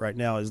figure out right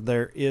now is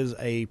there is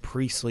a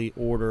priestly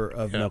order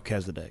of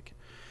Melchizedek,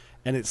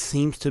 and it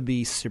seems to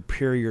be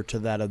superior to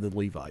that of the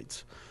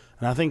Levites.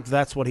 And I think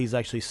that's what he's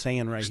actually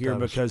saying right here,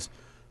 because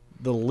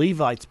the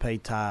Levites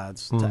paid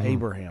tithes to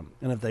Abraham.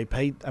 And if they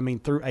paid,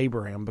 through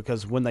Abraham,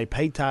 because when they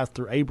paid tithes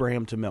through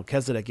Abraham to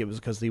Melchizedek, it was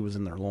because he was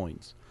in their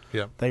loins.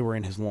 Yeah. They were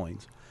in his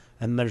loins.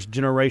 And there's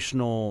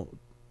generational,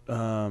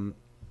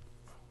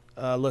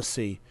 let's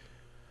see.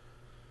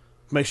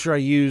 I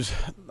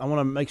want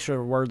to make sure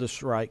I word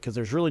this right, because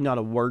there's really not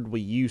a word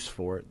we use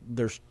for it.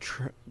 There's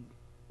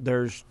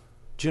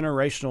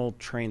generational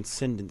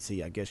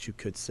transcendency, I guess you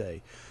could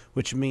say,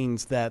 which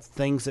means that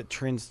things that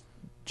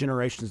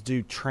generations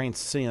do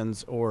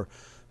transcends or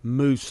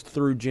moves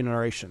through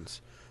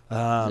generations.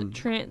 Is it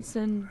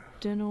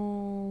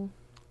transcendental?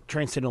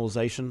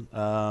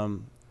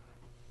 Transcendentalization.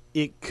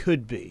 It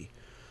could be.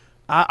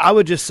 I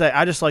would just say,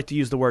 I just like to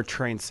use the word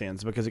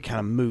transcends because it kind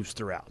of moves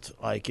throughout.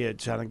 Like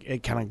it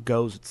kind of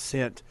goes, it's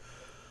sent.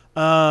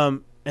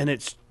 And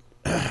it's,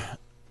 it's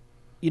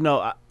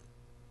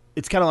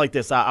kind of like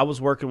this. I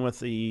was working with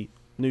the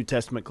New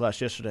Testament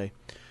class yesterday,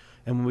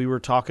 and we were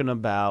talking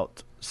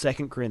about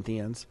 2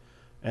 Corinthians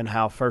and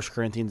how 1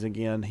 Corinthians,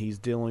 again, he's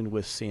dealing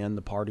with sin,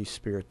 the party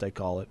spirit, they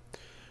call it.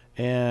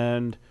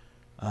 And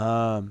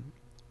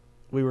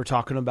we were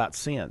talking about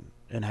sin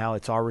and how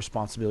it's our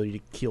responsibility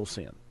to kill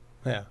sin.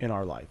 Yeah. In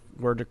our life,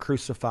 we're to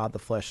crucify the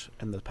flesh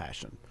and the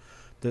passion,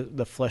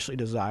 the fleshly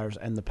desires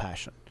and the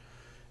passion.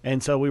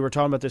 And so we were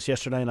talking about this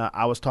yesterday, and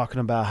I was talking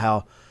about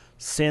how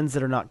sins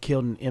that are not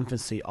killed in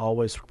infancy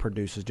always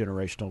produces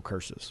generational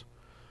curses.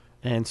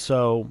 And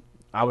so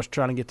I was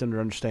trying to get them to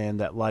understand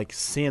that, like,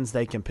 sins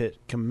they can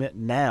commit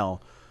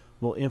now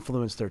will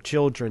influence their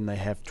children they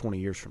have 20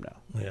 years from now.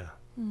 Yeah.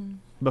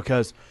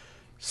 Because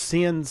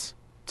sins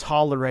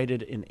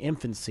tolerated in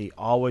infancy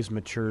always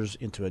matures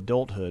into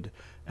adulthood,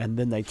 and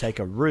then they take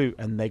a root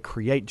and they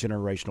create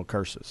generational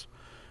curses.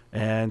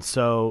 And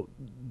so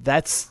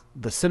that's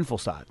the sinful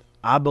side.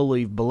 I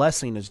believe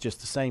blessing is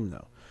just the same,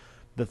 though.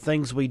 The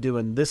things we do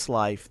in this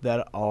life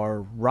that are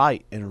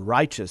right and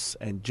righteous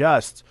and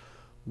just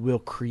will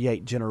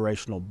create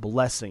generational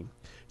blessing.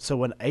 So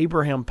when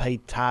Abraham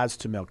paid tithes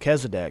to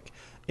Melchizedek,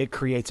 it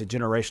creates a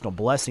generational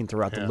blessing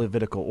throughout the Yeah.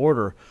 Levitical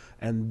order.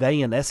 And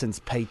they, in essence,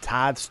 pay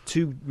tithes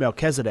to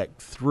Melchizedek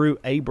through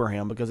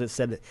Abraham because it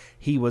said that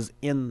he was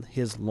in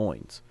his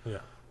loins, Yeah.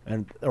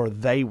 or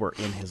they were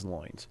in his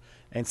loins.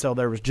 And so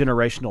there was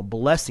generational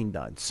blessing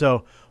done.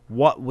 So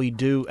what we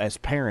do as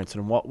parents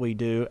and what we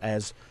do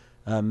as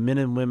men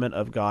and women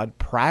of God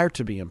prior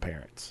to being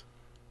parents,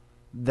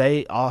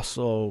 they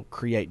also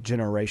create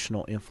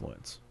generational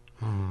influence.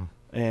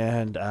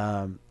 And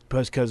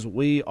because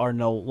we are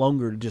no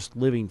longer just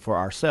living for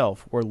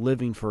ourselves, we're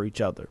living for each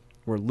other.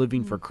 We're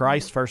living for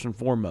Christ first and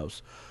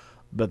foremost,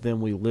 but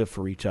then we live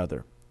for each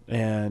other.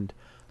 And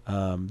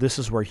this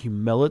is where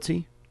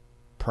humility,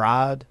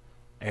 pride,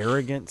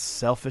 arrogance,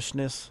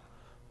 selfishness,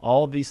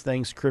 all of these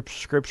things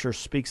Scripture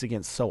speaks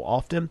against so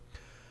often.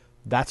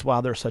 That's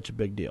why they're such a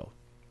big deal.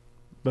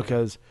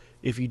 Because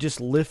if you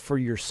just live for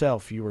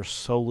yourself, you are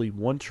solely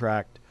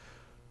one-tracked,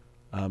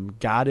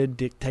 guided,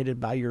 dictated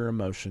by your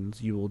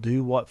emotions. You will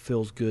do what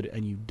feels good,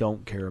 and you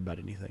don't care about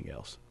anything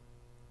else.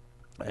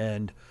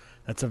 And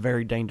that's a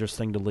very dangerous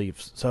thing to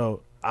leave.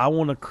 So I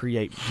want to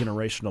create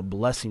generational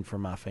blessing for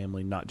my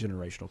family, not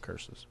generational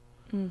curses.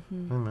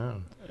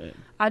 Amen.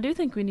 I do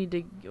think we need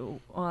to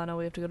well, I know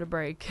we have to go to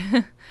break,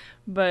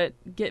 but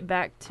get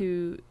back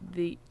to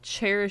the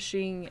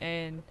cherishing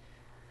and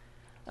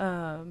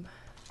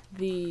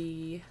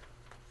the,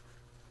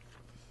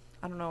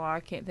 I don't know why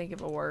I can't think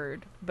of a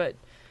word, but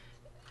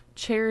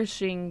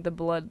cherishing the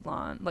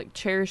bloodline, like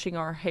cherishing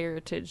our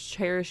heritage,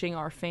 cherishing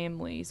our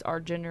families, our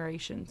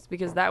generations,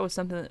 because that was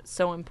something that's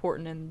so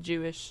important in the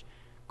Jewish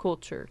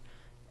culture,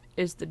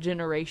 is the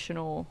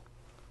generational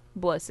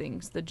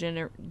blessings, the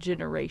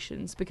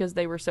generations, because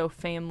they were so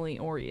family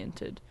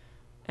oriented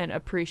and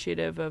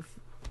appreciative of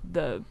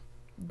the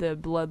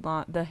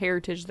bloodline, the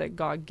heritage that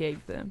God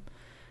gave them.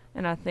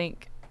 And I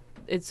think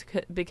it's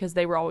because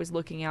they were always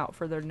looking out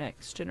for their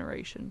next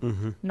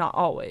generation. Not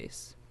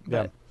always,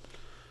 but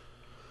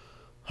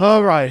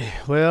All right.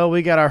 Well,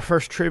 we got our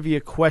first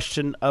trivia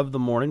question of the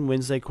morning.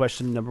 Wednesday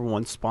question number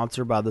 1,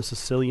 sponsored by the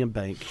Sicilian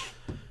Bank.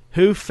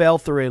 Who fell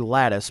through a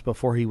lattice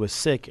before he was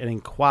sick and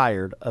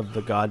inquired of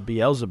the god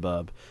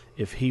Beelzebub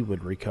if he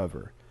would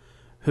recover?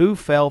 Who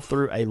fell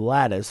through a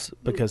lattice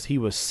because he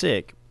was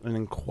sick and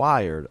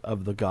inquired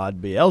of the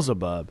god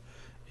Beelzebub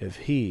if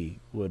he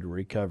would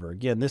recover?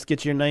 Again, this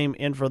gets your name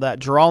in for that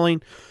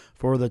drawing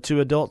for the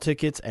 2 adult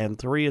tickets and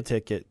 3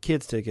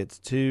 kids tickets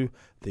to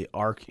the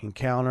Ark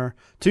Encounter.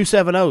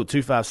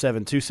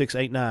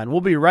 270-257-2689.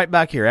 We'll be right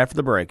back here after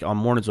the break on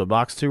Mornings with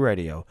Box 2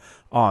 Radio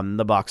on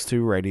the Box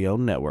 2 Radio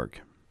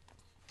Network.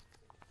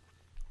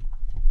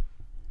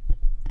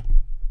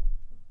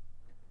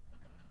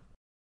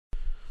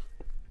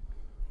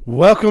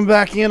 Welcome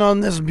back in on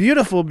this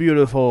beautiful,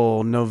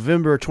 beautiful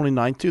November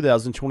 29th,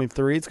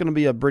 2023. It's going to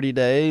be a pretty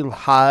day,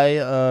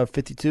 high of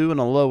 52 and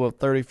a low of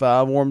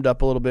 35, warmed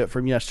up a little bit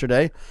from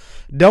yesterday.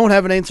 Don't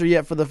have an answer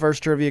yet for the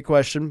first trivia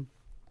question.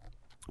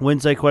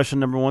 Wednesday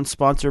question number 1,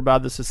 sponsored by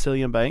the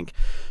Sicilian Bank.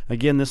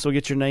 Again, this will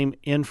get your name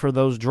in for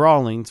those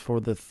drawings for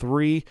the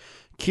 3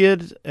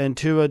 kid and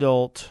 2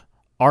 adult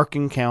Ark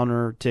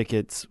Encounter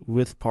tickets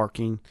with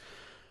parking.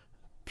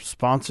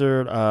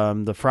 Sponsored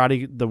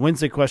the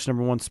Wednesday question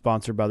number 1,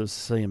 sponsored by the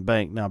Sicilian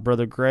Bank. Now,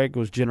 Brother Greg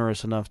was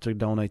generous enough to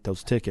donate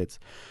those tickets,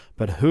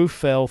 but who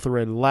fell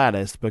through a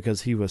lattice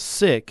because he was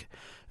sick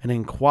and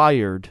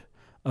inquired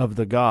of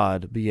the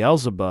god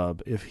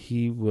Beelzebub if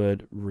he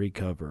would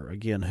recover?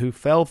 Again, who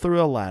fell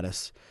through a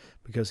lattice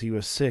because he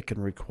was sick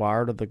and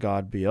required of the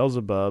god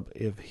Beelzebub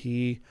if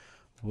he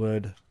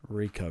would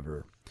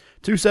recover?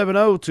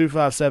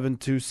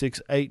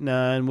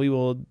 270-257-2689. We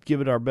will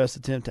give it our best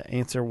attempt to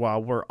answer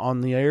while we're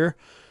on the air.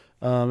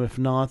 If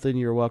not, then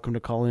you're welcome to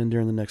call in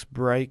during the next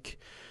break.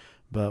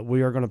 But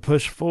we are going to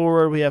push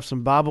forward. We have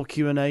some Bible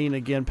Q&A. And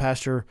again,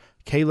 Pastor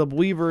Caleb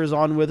Weaver is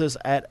on with us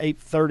at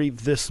 8:30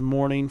 this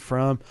morning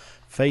from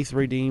Faith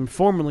Redeemed,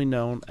 formerly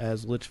known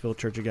as Litchfield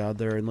Church of God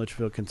there in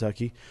Litchfield,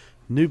 Kentucky.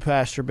 New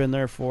pastor, been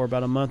there for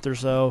about a month or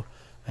so,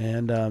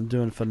 and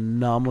doing a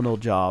phenomenal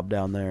job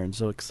down there. And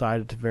so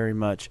excited to very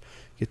much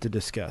get to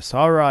discuss.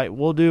 All right,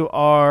 we'll do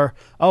our...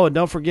 Oh, and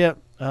don't forget,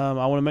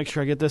 I want to make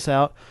sure I get this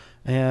out.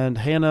 And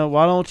Hannah,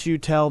 why don't you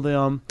tell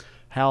them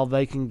how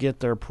they can get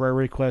their prayer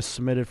requests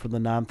submitted for the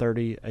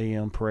 9:30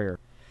 a.m. prayer?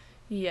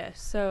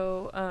 yes.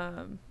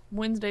 So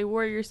Wednesday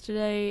Warriors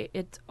today,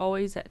 it's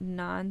always at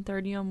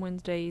 9:30 on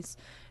Wednesdays,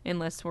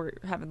 unless we're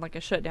having like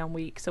a shutdown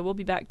week. So we'll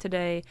be back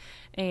today,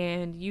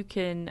 and you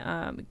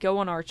can go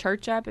on our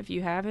church app if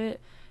you have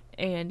it,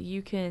 and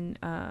you can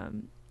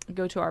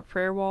go to our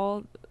prayer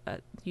wall.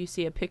 You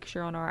see a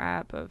picture on our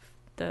app of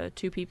the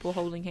 2 people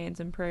holding hands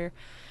in prayer,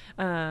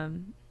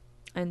 and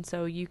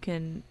so you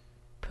can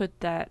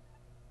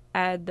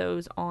add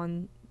those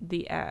on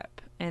the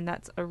app, and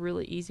that's a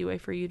really easy way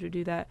for you to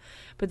do that.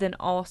 But then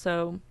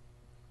also,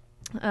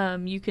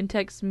 you can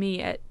text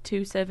me at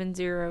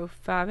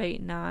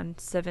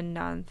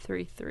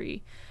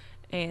 270-589-7933,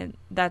 and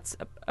that's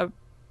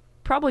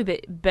probably the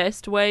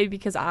best way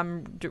because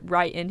I'm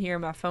right in here,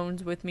 my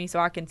phone's with me, so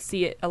I can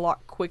see it a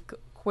lot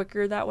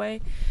quicker that way.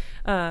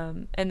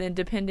 And then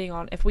depending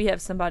on if we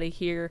have somebody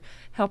here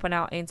helping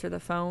out answer the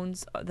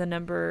phones, the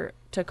number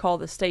to call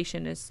the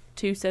station is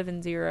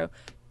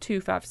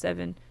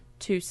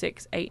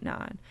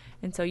 270-257-2689.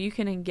 And so you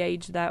can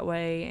engage that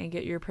way and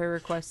get your prayer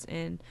requests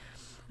in.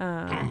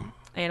 And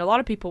a lot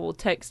of people will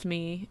text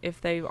me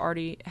if they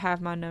already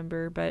have my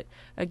number. But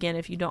again,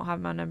 if you don't have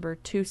my number,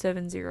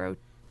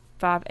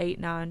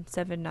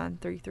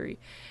 270-589-7933.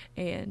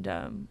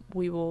 And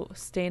we will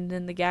stand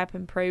in the gap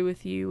and pray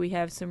with you. We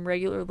have some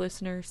regular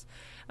listeners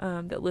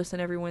that listen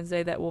every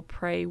Wednesday that will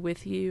pray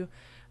with you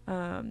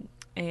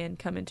and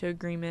come into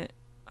agreement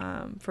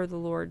for the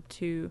Lord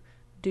to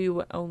do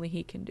what only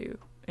He can do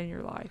in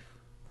your life.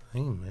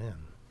 Amen.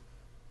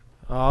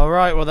 All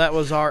right. Well, that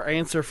was our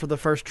answer for the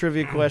first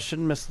trivia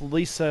question. Miss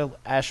Lisa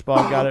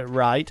Ashbaugh got it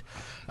right.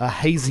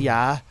 Hazy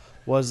Eye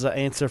was the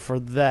answer for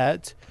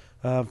that.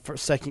 For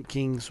 2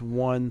 Kings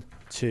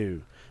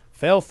 1:2.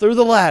 Fell through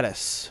the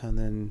lattice and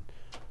then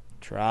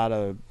try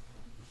to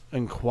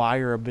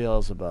inquire of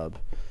Beelzebub.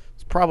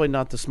 It's probably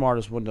not the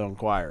smartest one to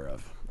inquire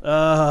of.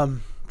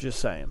 Just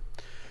saying.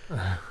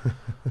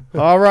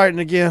 All right, and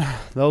again,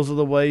 those are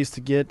the ways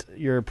to get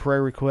your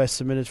prayer requests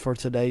submitted for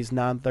today's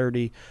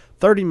 9:30,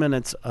 30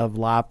 minutes of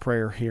live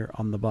prayer here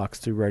on the Box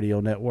 2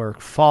 Radio Network,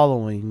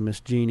 following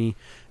Miss Jeannie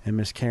and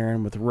Miss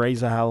Karen with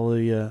Raise a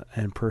Hallelujah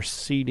and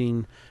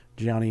preceding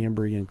Johnny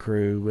Embry and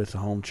crew with the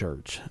home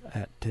church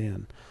at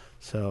 10.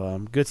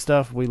 So good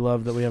stuff. We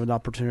love that we have an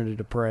opportunity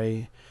to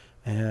pray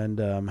and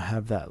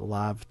have that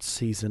live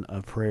season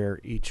of prayer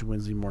each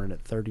Wednesday morning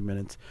at 30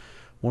 minutes.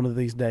 One of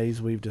these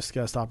days we've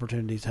discussed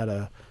opportunities how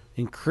to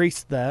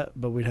increase that,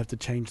 but we'd have to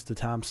change the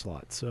time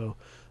slot. So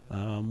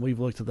we've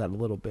looked at that a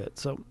little bit.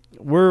 So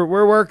we're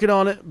working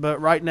on it, but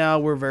right now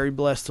we're very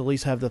blessed to at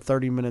least have the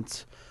 30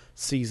 minutes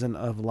season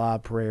of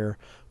live prayer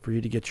for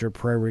you to get your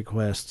prayer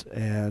requests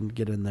and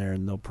get in there,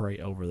 and they'll pray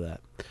over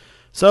that.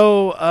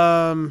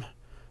 So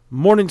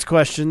morning's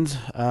questions.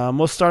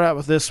 We'll start out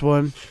with this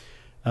one.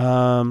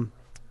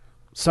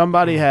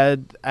 Somebody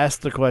had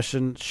asked the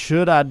question,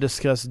 should I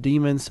discuss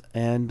demons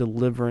and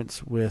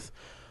deliverance with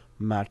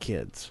my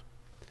kids?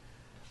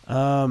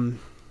 Does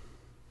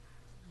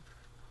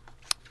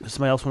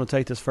somebody else want to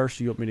take this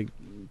first? Or you want me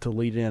to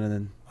lead in and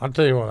then? I'll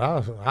tell you what.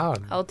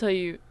 I'll tell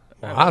you.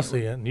 I see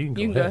it, and you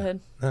can go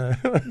ahead.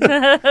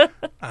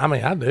 I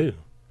mean, I do.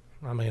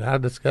 I mean, I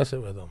discuss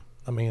it with them.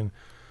 I mean,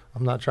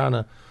 I'm not trying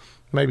to,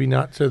 maybe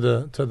not to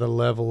the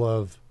level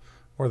of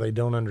where they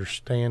don't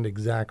understand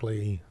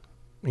exactly,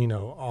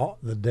 all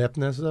the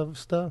depthness of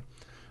stuff,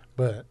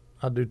 but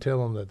I do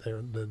tell them that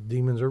the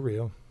demons are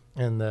real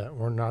and that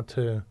we're not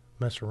to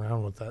mess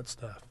around with that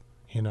stuff.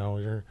 They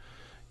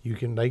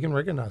can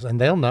recognize, and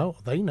they'll know.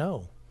 They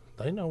know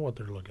what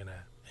they're looking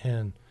at.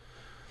 And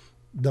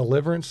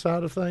deliverance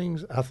side of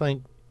things, I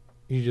think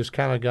you just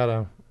kind of got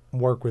to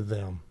work with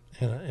them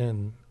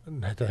and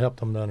to help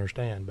them to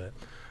understand. But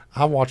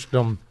I watched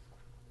them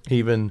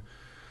I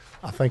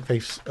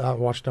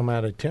watched them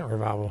at a tent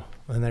revival,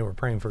 and they were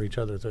praying for each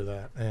other through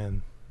that.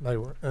 And they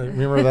were,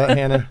 remember that,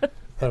 Hannah?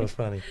 That was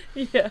funny.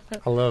 Yeah.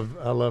 I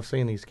love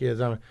seeing these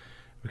kids.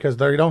 Because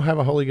they don't have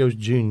a Holy Ghost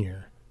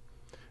Junior.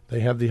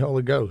 They have the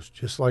Holy Ghost,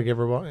 just like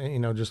everybody,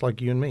 just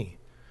like you and me.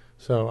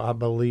 So I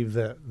believe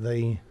that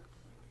they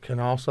can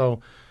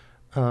also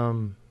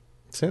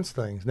sense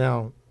things.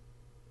 Now,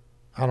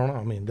 I don't know.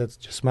 I mean, that's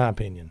just my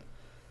opinion.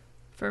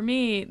 For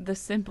me, the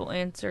simple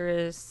answer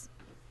is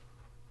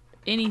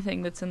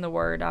anything that's in the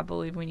Word, I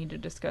believe we need to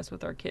discuss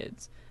with our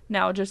kids.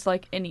 Now, just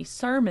like any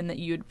sermon that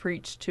you would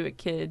preach to a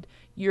kid,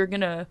 you're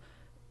going to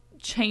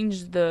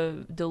change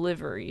the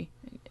delivery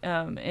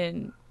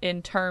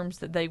in terms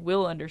that they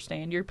will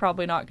understand. You're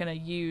probably not going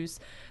to use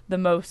the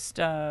most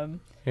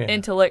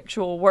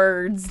intellectual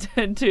words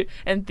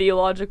and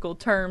theological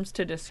terms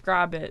to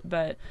describe it,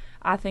 but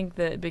I think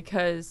that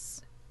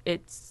because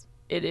it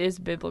is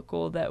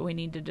biblical that we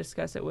need to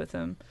discuss it with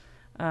them,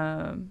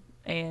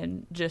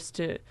 and just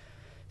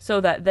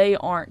so that they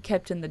aren't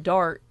kept in the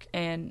dark.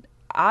 And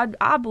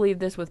I believe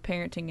this with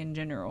parenting in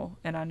general,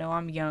 and I know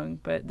I'm young,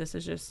 but this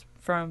is just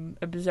from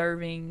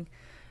observing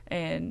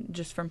and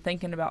just from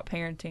thinking about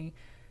parenting.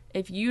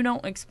 If you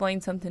don't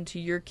explain something to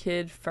your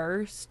kid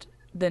first,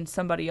 then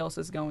somebody else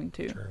is going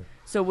to. True.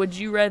 So would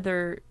you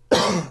rather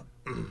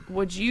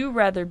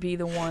be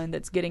the one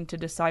that's getting to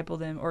disciple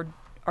them, or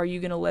are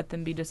you going to let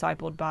them be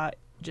discipled by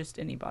just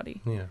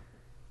anybody? Yeah.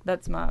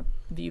 That's my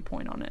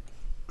viewpoint on it.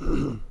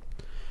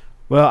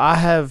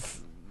 Well,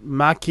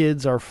 my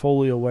kids are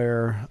fully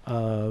aware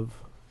of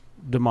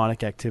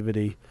demonic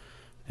activity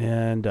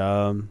and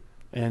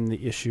the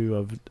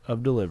issue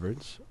of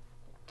deliverance.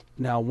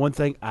 Now, one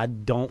thing I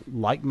don't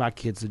like my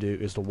kids to do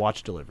is to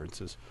watch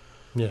deliverances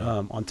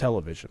on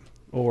television,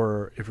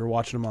 or if you're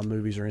watching them on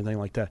movies or anything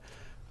like that.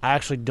 I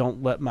actually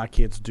don't let my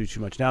kids do too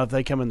much. Now, if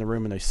they come in the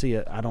room and they see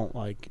it, I don't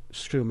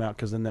screw them out,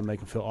 because then that make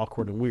them feel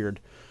awkward and weird.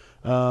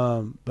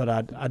 But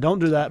I don't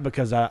do that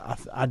because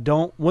I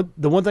don't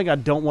want, the one thing I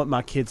don't want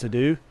my kids to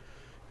do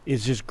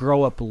is just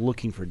grow up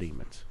looking for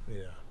demons.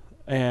 Yeah.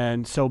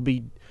 And so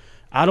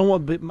I don't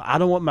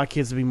want my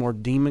kids to be more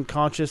demon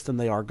conscious than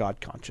they are God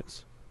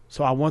conscious.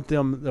 So I want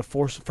them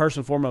first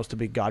and foremost to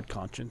be God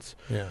conscious.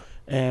 Yeah.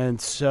 And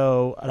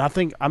I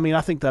think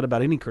that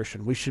about any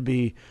Christian. We should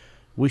be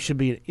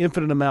an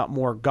infinite amount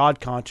more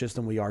God conscious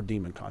than we are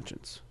demon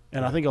conscious.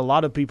 And I think a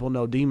lot of people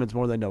know demons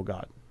more than they know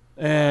God.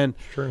 And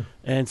True.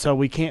 And so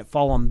we can't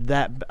fall on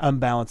that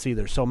unbalance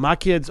either. So my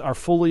kids are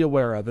fully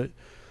aware of it.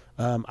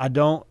 I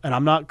don't, and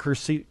I'm not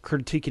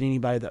critiquing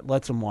anybody that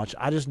lets them watch.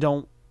 I just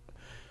don't.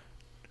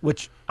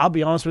 Which I'll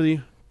be honest with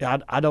you,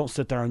 I don't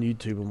sit there on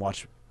YouTube and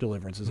watch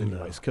deliverances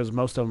anyways, because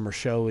most of them are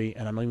showy,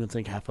 and I don't even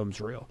think half of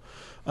them's real.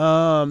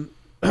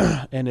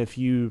 And if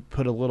you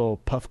put a little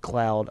puff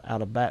cloud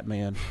out of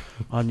Batman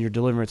on your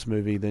deliverance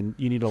movie, then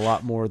you need a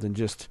lot more than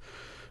just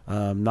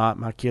not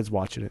my kids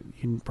watching it.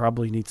 You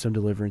probably need some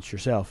deliverance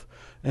yourself.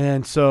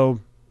 And so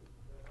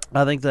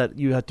I think that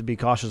you have to be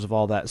cautious of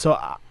all that. So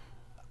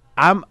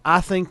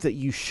I think that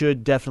you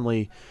should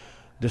definitely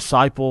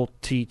disciple,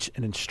 teach,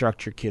 and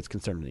instruct your kids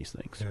concerning these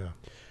things. Yeah.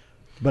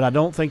 But I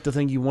don't think the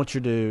thing you want you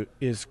to do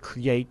is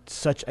create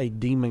such a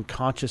demon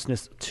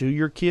consciousness to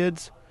your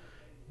kids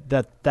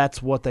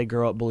that's what they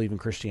grow up believing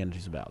Christianity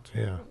is about.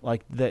 Yeah.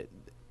 Like that.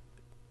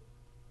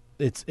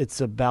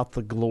 It's about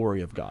the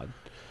glory of God.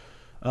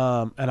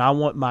 And I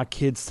want my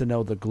kids to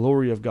know the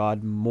glory of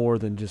God more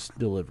than just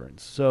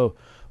deliverance. So,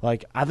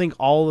 like, I think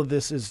all of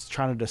this is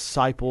trying to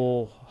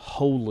disciple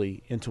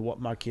wholly into what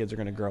my kids are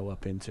going to grow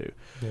up into.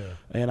 Yeah.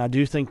 And I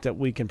do think that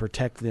we can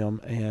protect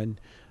them. And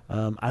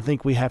I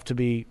think we have to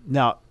be –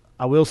 now,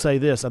 I will say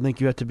this. I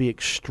think you have to be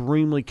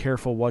extremely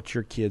careful what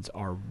your kids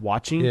are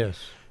watching Yes.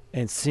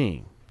 and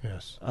seeing.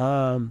 Yes.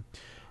 And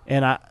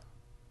I'm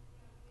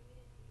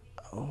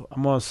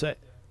going to say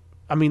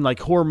 – I mean, like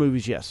horror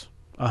movies, yes,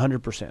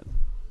 100%.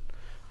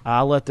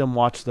 I let them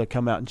watch the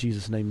Come Out in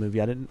Jesus' Name movie.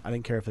 I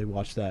didn't care if they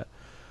watched that.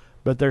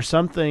 But there's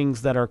some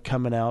things that are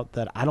coming out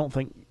that I don't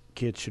think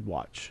kids should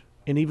watch,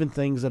 and even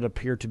things that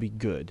appear to be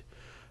good.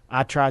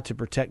 I try to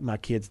protect my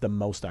kids the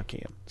most I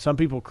can. Some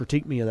people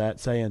critique me of that,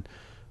 saying,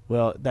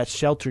 well, that's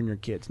sheltering your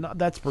kids. No,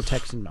 that's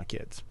protecting my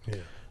kids.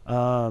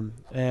 Yeah.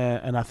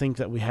 And I think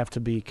that we have to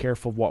be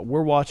careful of what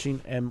we're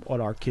watching and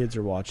what our kids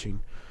are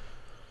watching.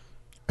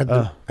 At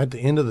the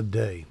end of the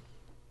day,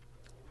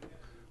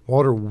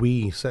 what are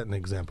we setting an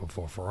example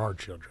for our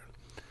children?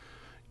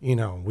 You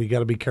know, we got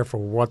to be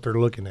careful what they're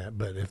looking at.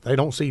 But if they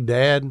don't see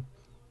dad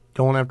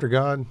going after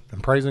God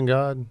and praising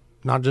God,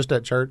 not just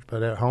at church,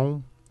 but at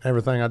home,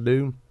 everything I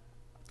do,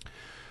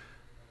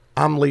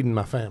 I'm leading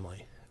my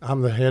family.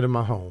 I'm the head of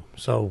my home.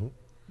 So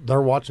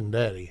they're watching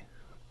daddy.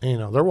 You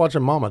know, they're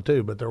watching mama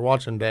too, but they're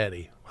watching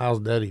daddy. How's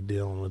daddy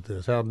dealing with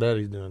this? How's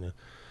daddy doing it?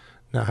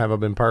 Now, have I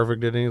been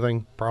perfect at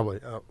anything? Probably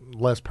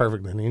less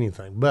perfect than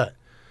anything. But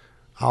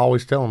I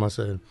always tell them, I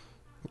said,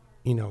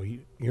 you know,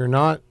 you're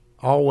not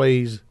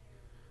always,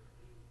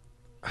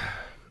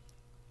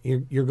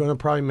 you're going to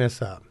probably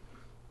mess up.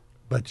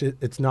 But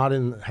it's not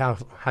in how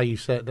you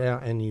sat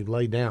down and you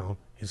lay down.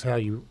 It's how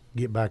you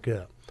get back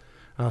up.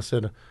 And I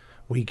said,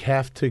 we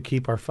have to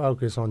keep our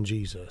focus on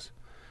Jesus.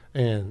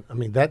 And, I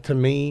mean, that to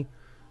me,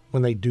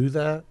 when they do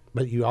that,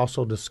 but you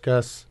also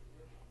discuss,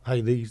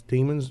 hey, these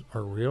demons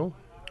are real.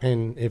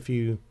 And if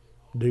you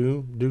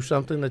do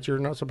something that you're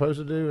not supposed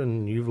to do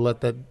and you've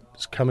let that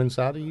come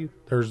inside of you,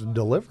 there's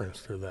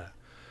deliverance through that.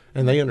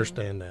 And they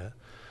understand that.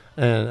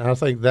 And I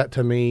think that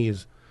to me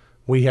is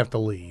we have to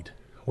lead.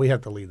 We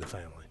have to lead the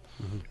family.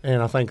 Mm-hmm.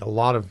 And I think a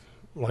lot of,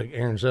 like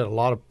Aaron said, a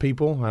lot of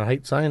people, I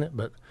hate saying it,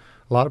 but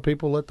a lot of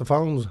people let the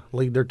phones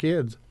lead their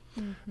kids.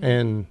 Mm-hmm.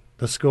 And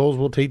the schools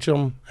will teach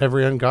them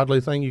every ungodly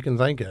thing you can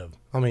think of.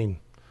 I mean,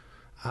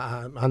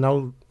 I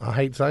know I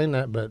hate saying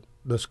that, but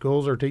the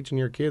schools are teaching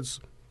your kids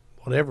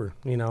whatever,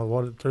 you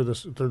know, through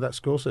that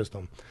school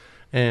system.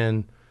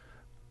 And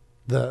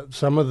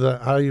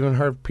I even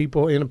heard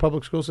people in the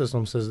public school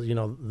system says, you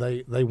know,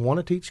 they want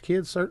to teach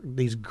kids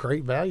these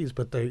great values,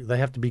 but they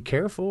have to be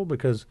careful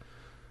because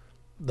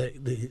they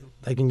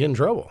can get in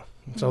trouble.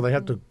 So they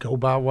have to go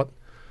by what,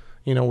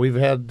 you know, we've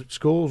had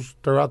schools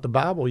throughout the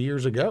Bible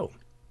years ago.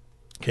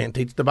 Can't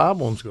teach the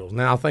Bible in schools.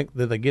 Now I think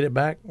that they get it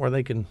back where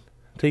they can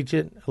teach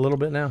it a little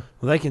bit now.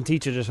 Well, they can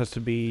teach it, just has to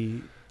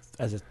be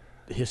as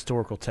a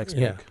historical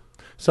textbook. Yeah.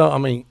 So, I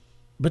mean,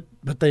 but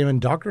they've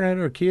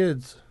indoctrinated our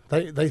kids.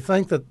 They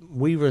think that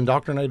we've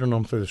indoctrinated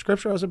them through the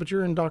scripture. I said, but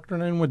you're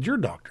indoctrinating with your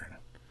doctrine.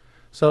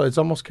 So it's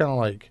almost kind of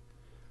like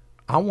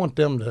I want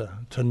them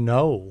to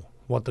know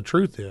what the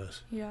truth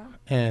is, yeah,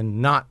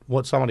 and not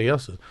what somebody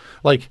else is.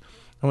 Like,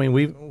 I mean,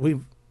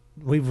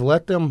 we've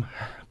let them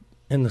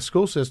in the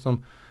school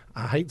system.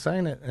 I hate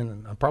saying it,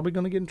 and I'm probably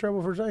going to get in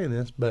trouble for saying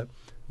this, but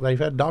they've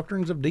had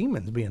doctrines of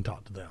demons being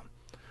taught to them.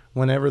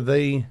 Whenever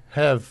they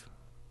have,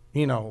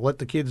 you know, let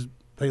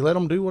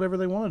them do whatever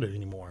they want to do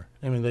anymore.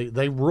 I mean,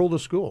 they rule the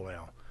school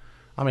now.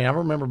 I mean, I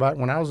remember back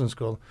when I was in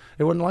school,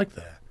 it wasn't like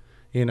that.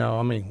 You know,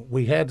 I mean,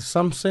 we had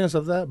some sense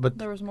of that, but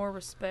there was more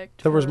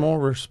respect. There was more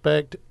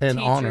respect and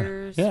teachers,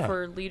 honor. Yeah.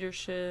 For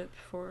leadership,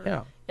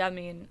 yeah. I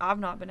mean, I've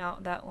not been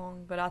out that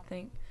long, but I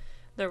think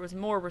there was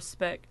more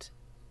respect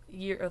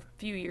a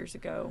few years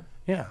ago.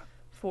 Yeah.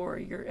 for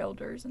your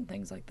elders and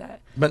things like that.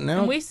 But now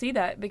And we see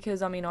that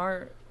because, I mean,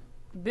 our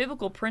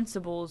biblical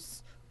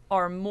principles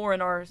are more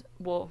in our,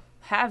 well,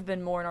 have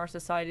been more in our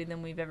society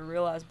than we've ever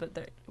realized,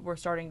 but we're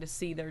starting to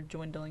see they're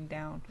dwindling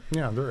down.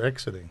 yeah, they're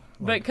exiting.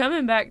 But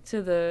coming back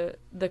to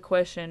the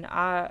question,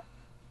 I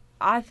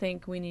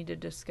think we need to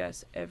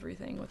discuss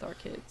everything with our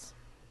kids.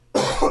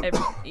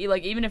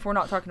 Like, even if we're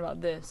not talking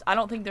about this, I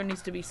don't think there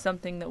needs to be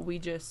something that we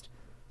just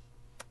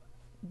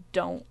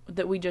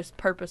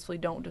purposefully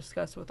don't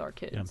discuss with our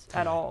kids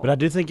at all. But I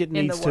do think it in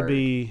the needs to Word.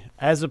 be,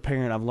 as a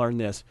parent, I've learned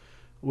this.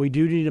 We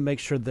do need to make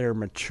sure they're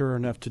mature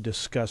enough to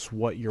discuss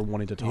what you're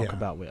wanting to talk Yeah.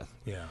 about with.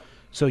 Yeah,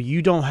 So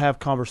you don't have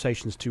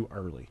conversations too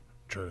early,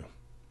 true.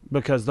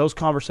 because those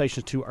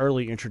conversations too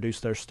early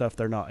introduce their stuff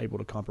they're not able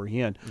to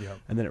comprehend, Yep.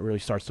 and then it really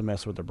starts to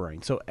mess with their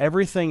brain. So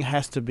everything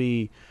has to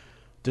be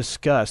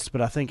discussed,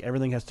 but I think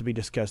everything has to be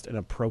discussed in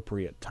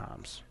appropriate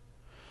times.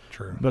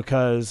 True.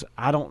 Because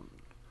I don't,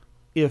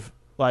 if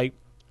like,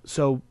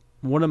 so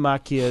one of my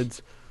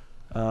kids,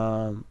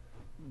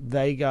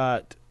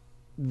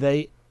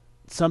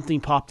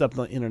 something popped up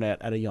on the internet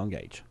at a young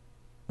age.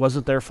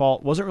 Wasn't their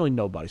fault. Wasn't really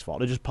nobody's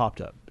fault. It just popped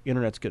up.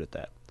 Internet's good at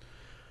that.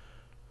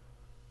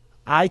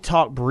 I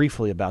talked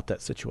briefly about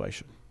that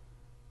situation.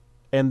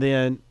 And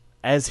then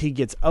as he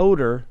gets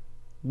older,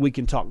 we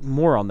can talk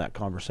more on that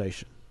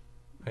conversation.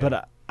 Yeah.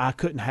 But I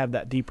couldn't have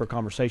that deeper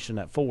conversation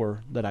at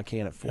 4 that I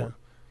can at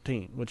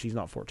 14, which he's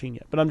not 14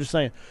 yet. But I'm just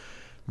saying,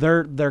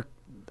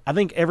 I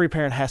think every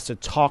parent has to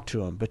talk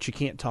to them, but you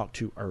can't talk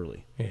too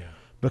early. Yeah.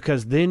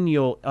 Because then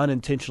you'll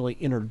unintentionally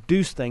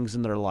introduce things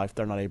in their life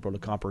they're not able to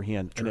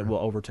comprehend, and it will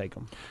overtake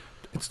them.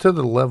 It's to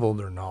the level of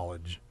their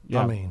knowledge.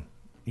 Yeah. I mean,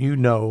 you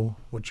know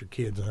what your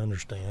kids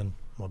understand,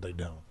 what they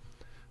don't.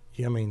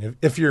 I mean,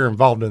 if you're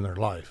involved in their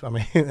life, I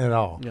mean, at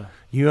all. Yeah.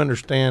 You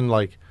understand,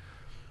 like,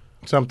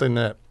 something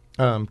that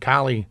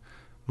Kylie,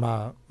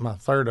 my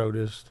third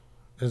oldest,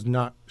 is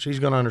not, she's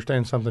going to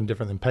understand something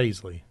different than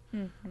Paisley.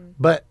 Mm-hmm.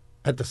 But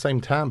at the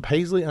same time,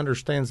 Paisley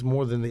understands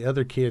more than the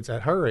other kids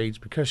at her age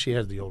because she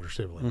has the older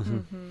siblings.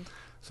 Mm-hmm.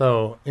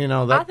 So, you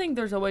know, that. I think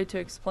there's a way to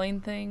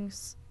explain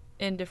things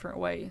in different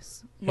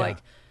ways. Yeah. Like,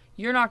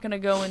 you're not going to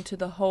go into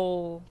the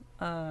whole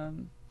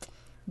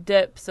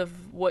depths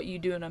of what you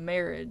do in a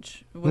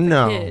marriage with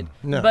No, a kid,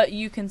 no. but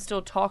you can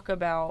still talk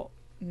about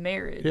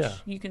marriage. Yeah.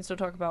 You can still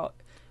talk about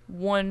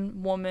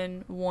one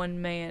woman,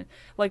 one man.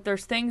 Like,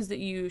 there's things that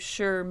you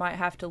sure might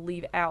have to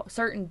leave out,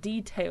 certain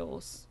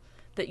details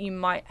that you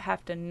might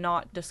have to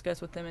not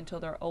discuss with them until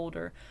they're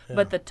older. Yeah.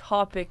 But the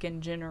topic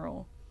in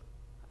general,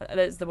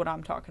 that's what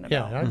I'm talking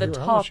Yeah, about. I The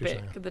agree. I know what you're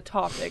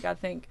topic, saying. I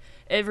think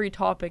every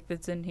topic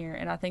that's in here,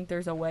 and I think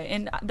there's a way.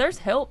 And there's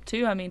help,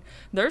 too. I mean,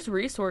 there's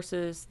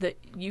resources that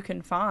you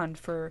can find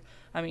for,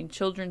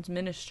 children's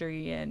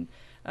ministry and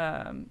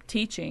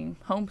teaching,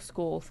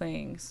 homeschool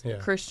things, Yeah.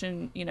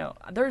 Christian,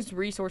 there's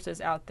resources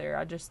out there.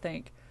 I just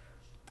think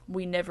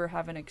we never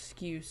have an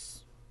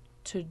excuse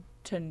to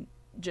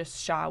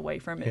just shy away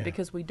from it Yeah.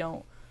 because we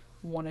don't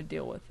want to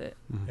deal with it,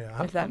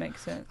 Yeah, if that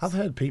makes sense. I've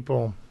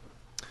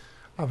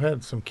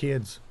had some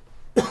kids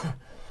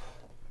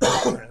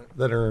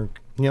that are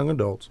young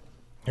adults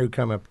who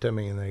come up to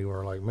me and they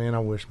were like, man, I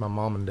wish my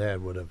mom and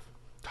dad would have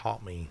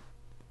taught me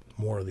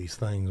more of these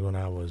things when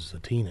I was a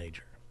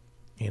teenager.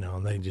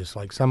 And they just,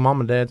 like, some mom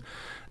and dads,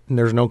 and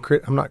there's no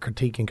I'm not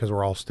critiquing because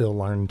we're all still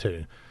learning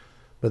too,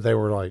 but they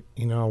were like,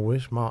 I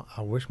wish my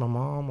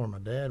mom or my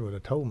dad would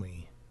have told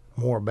me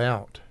more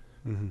about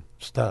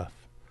stuff.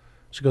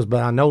 She goes,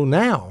 but I know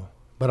now,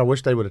 but I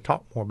wish they would have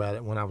talked more about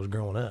it when I was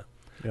growing up.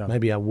 Yeah.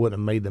 Maybe I wouldn't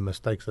have made the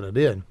mistakes that I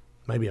did.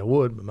 Maybe I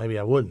would, but maybe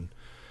I wouldn't.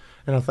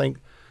 And I think,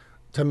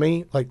 to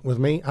me, like with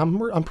me,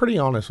 I'm pretty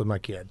honest with my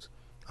kids.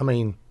 I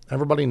mean,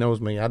 everybody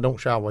knows me. I don't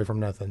shy away from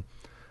nothing.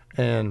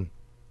 And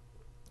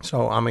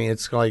so,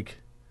 it's like,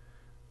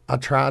 I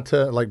try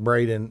to, like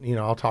Braden,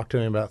 I'll talk to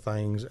him about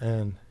things,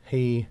 and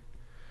he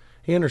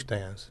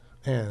understands.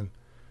 And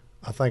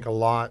I think a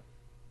lot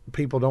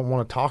people don't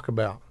want to talk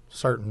about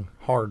certain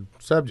hard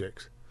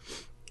subjects.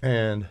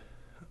 And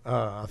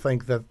I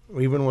think that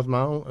even with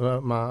my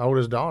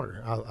oldest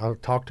daughter, I'll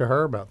talk to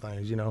her about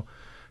things,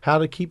 how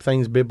to keep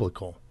things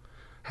biblical,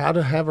 how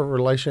to have a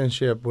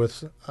relationship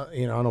with, I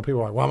know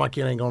people are like, well, my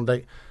kid ain't going to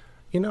date.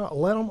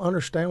 Let them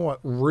understand what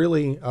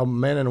really a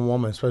man and a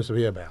woman is supposed to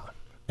be about.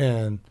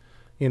 And,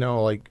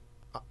 like,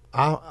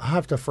 I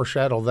have to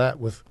foreshadow that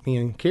with me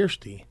and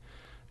Kirsty.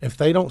 If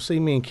they don't see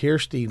me and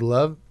Kirsty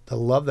love the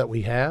love that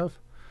we have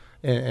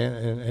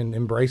and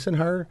embracing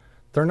her,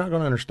 they're not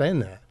going to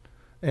understand that.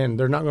 And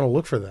they're not going to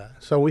look for that.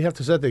 So we have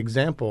to set the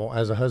example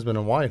as a husband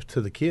and wife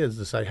to the kids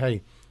to say,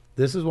 hey,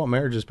 this is what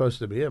marriage is supposed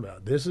to be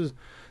about. This is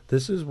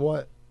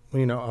what, a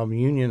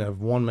union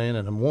of one man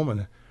and a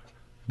woman,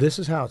 this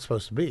is how it's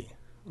supposed to be.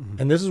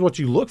 Mm-hmm. And this is what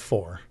you look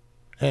for.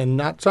 And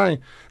not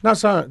trying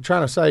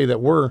to say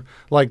that we're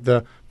like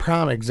the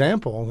prime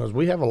example, because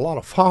we have a lot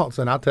of faults.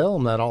 And I tell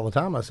them that all the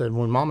time. I said,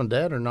 when mom and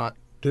dad are not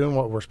doing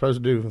what we're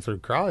supposed to do through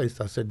Christ,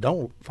 I said,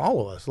 don't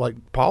follow us. Like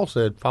Paul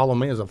said, follow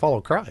me as I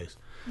follow Christ.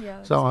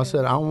 Yeah, so I that's good.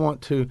 said, I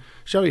want to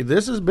show you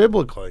this is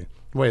biblically.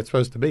 the way it's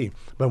supposed to be.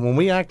 But when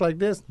we act like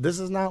this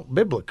is not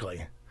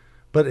biblically.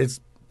 But it's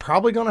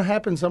probably going to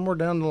happen somewhere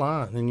down the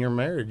line in your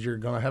marriage. You're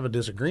going to have a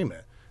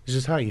disagreement. It's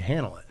just how you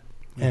handle it.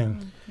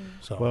 And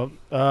so, Well,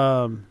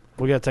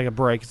 we got to take a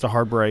break. It's a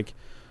hard break.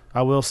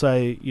 I will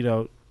say,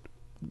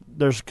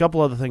 there's a couple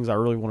other things I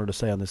really wanted to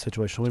say on this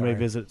situation. We may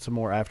visit some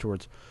more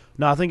afterwards.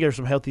 No, I think there's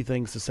some healthy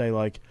things to say,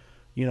 like,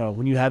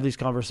 when you have these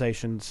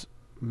conversations,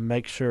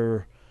 make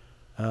sure,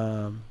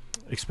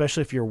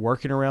 especially if you're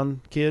working around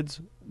kids,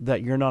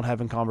 that you're not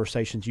having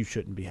conversations you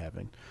shouldn't be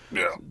having.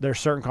 Yeah. There's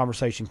certain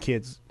conversations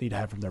kids need to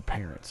have from their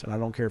parents. And I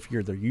don't care if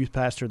you're their youth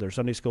pastor, their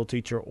Sunday school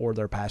teacher, or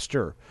their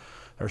pastor.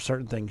 There are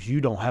certain things you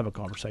don't have a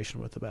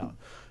conversation with about.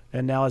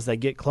 And now as they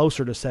get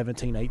closer to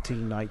 17,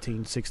 18,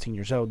 19, 16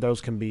 years old,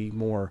 those can be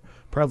more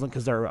prevalent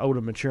because they're old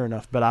and mature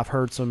enough. But I've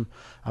heard some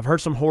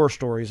horror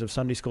stories of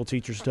Sunday school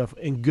teachers stuff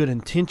in good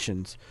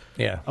intentions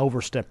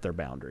overstep their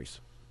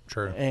boundaries.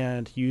 True.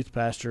 And youth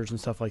pastors and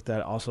stuff like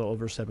that also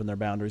overstepping their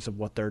boundaries of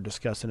what they're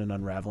discussing and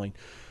unraveling.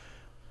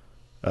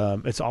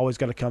 It's always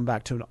got to come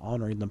back to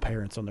honoring the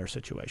parents on their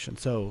situation.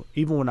 So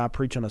even when I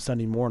preach on a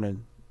Sunday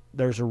morning,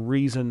 there's a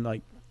reason,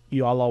 like,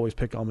 you all always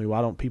pick on me,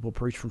 why don't people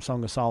preach from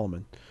Song of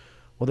Solomon?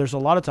 Well, there's a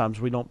lot of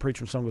times we don't preach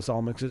from Song of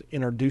Solomon because it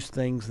introduce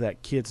things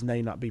that kids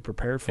may not be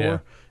prepared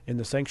for in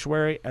the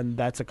sanctuary, and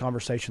that's a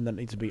conversation that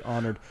needs to be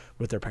honored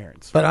with their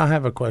parents. But I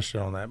have a question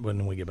on that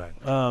when we get back.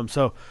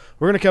 So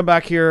we're going to come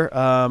back here.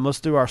 Let's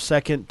do our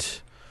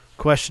second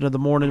question of the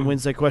morning,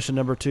 Wednesday question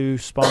number 2,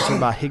 sponsored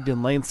by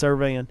Higdon Land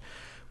Surveying.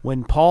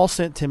 When Paul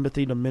sent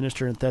Timothy to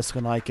minister in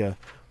Thessalonica,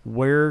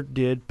 where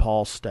did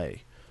Paul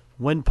stay?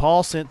 When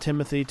Paul sent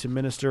Timothy to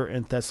minister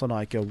in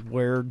Thessalonica,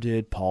 where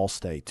did Paul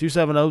stay?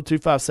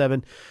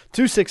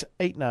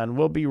 270-257-2689.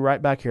 We'll be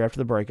right back here after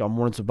the break on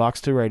Mornings of Box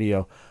 2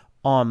 Radio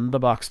on the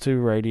Box 2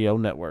 Radio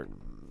Network.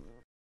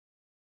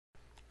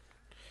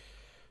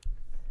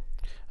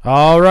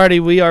 All righty,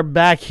 we are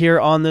back here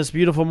on this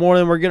beautiful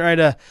morning. We're getting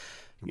ready to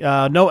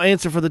no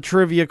answer for the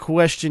trivia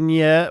question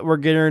yet. We're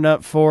getting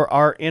up for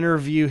our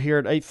interview here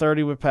at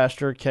 8:30 with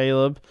Pastor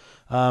Caleb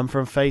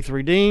from Faith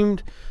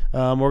Redeemed.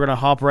 We're going to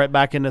hop right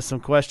back into some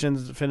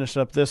questions to finish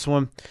up this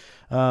one.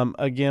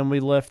 Again, we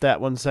left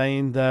that one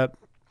saying that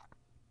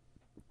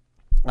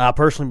I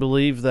personally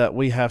believe that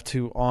we have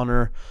to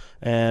honor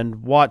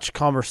and watch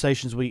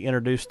conversations we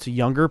introduce to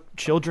younger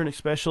children,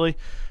 especially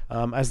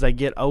as they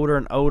get older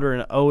and older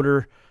and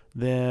older.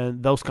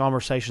 Then those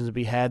conversations will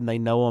be had and they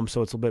know them,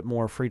 so it's a bit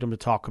more freedom to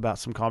talk about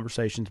some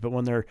conversations. But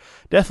when they're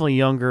definitely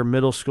younger,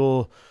 middle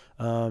school,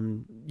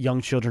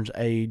 young children's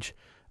age,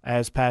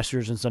 as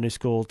pastors and Sunday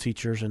school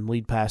teachers and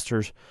lead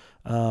pastors,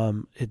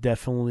 it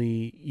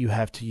definitely, you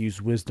have to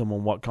use wisdom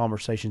on what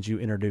conversations you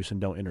introduce and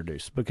don't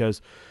introduce, because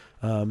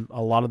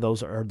a lot of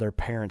those are their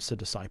parents to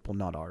disciple,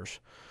 not ours.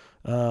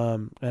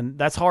 And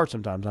that's hard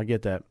sometimes. I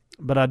get that.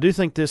 But I do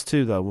think this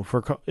too, though.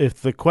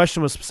 If the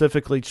question was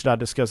specifically, should I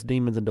discuss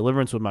demons and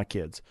deliverance with my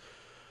kids?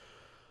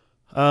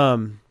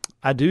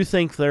 I do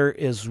think there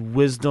is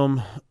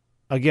wisdom.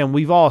 Again,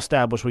 we've all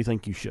established we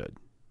think you should.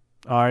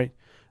 All right.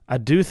 I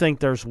do think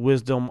there's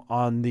wisdom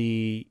on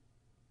the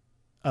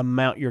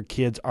amount your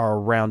kids are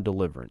around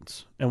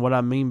deliverance. And what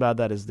I mean by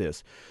that is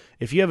this.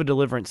 If you have a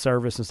deliverance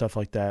service and stuff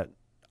like that,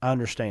 I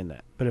understand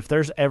that. But if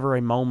there's ever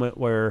a moment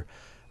where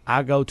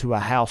I go to a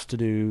house to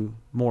do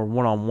more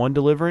one-on-one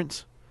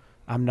deliverance,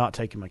 I'm not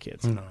taking my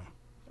kids. No.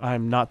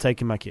 I'm not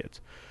taking my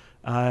kids.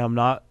 I'm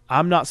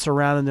not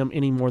surrounding them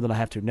any more than I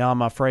have to. Now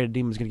I'm afraid a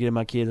demon's going to get in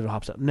my kids and it'll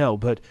hop out. No,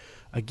 but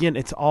again,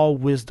 it's all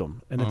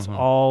wisdom and it's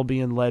all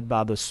being led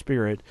by the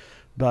Spirit.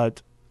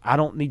 But I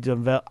don't need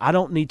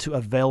to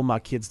avail my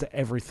kids to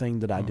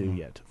everything that I do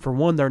yet. For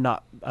one, they're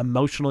not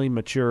emotionally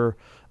mature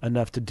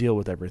enough to deal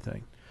with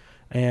everything.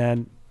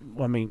 And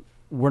I mean,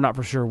 we're not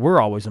for sure we're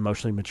always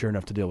emotionally mature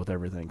enough to deal with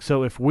everything.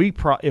 So if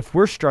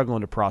we're struggling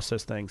to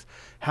process things,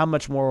 how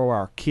much more will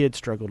our kids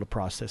struggle to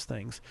process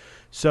things?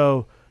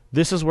 So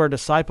this is where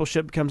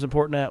discipleship becomes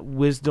important, at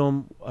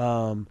wisdom.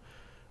 And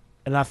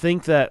I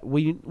think that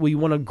we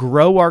want to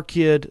grow our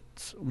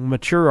kids,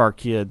 mature our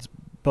kids,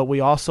 but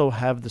we also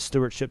have the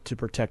stewardship to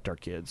protect our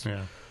kids.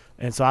 Yeah.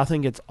 And so I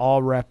think it's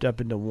all wrapped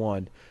up into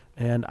one.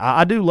 And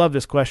I do love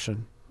this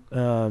question.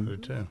 I do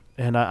too.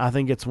 And I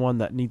think it's one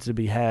that needs to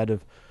be had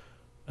of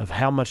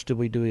how much do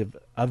we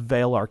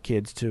avail our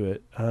kids to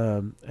it,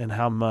 and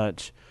how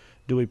much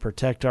do we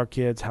protect our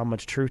kids, how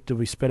much truth do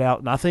we spit out.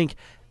 And I think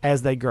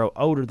as they grow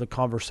older, the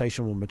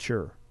conversation will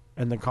mature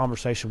and the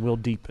conversation will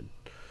deepen.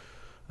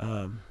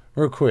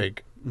 Real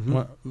quick,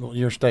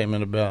 your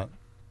statement about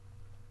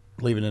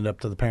leaving it up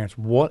to the parents.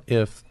 What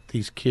if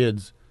these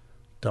kids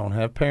don't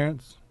have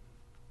parents,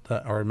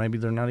 or maybe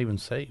they're not even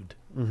saved,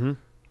 and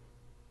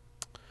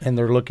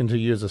they're looking to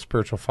you as a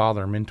spiritual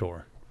father or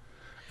mentor?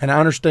 And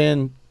I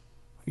understand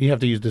you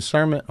have to use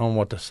discernment on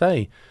what to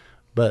say,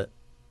 but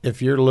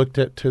if you're looked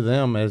at to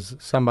them as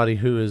somebody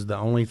who is the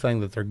only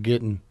thing that they're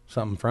getting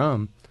something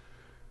from,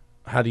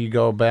 how do you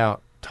go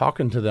about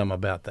talking to them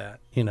about that?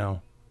 You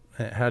know,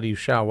 how do you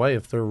shy away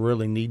if they're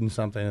really needing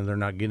something and they're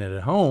not getting it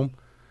at home?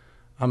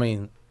 I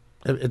mean,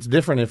 it's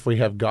different if we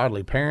have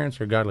godly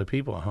parents or godly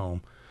people at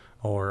home,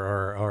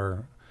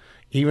 or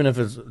even if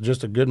it's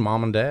just a good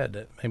mom and dad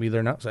that maybe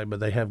they're not saved, but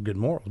they have good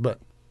morals. But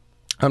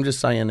I'm just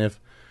saying, if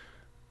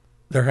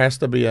there has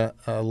to be a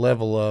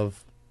level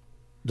of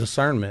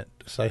discernment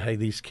to say, hey,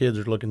 these kids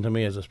are looking to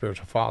me as a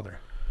spiritual father.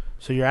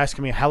 So you're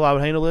asking me how I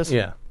would handle this?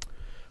 Yeah.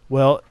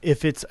 Well,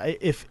 if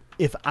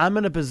I'm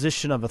in a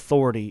position of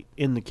authority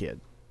in the kid,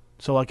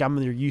 so like I'm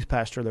their youth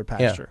pastor, their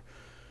pastor.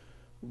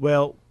 Yeah.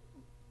 Well,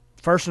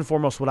 first and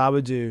foremost, what I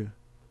would do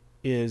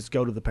is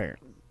go to the parent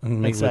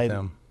And meet say, with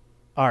them.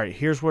 all right,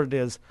 here's what it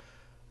is.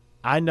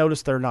 I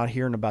noticed they're not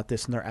hearing about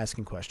this and they're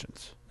asking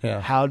questions. Yeah.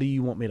 How do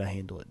you want me to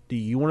handle it? Do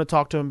you want to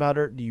talk to them about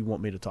it, or do you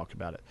want me to talk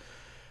about it?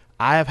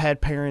 I have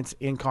had parents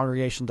in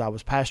congregations I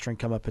was pastoring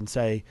come up and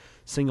say,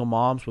 single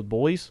moms with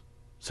boys,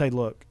 say,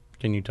 look,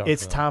 Can you talk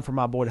it's to them? time for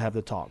my boy to have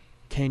the talk.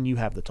 Can you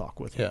have the talk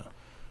with him? Yeah.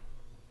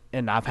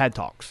 And I've had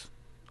talks.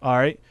 All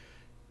right.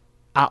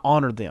 I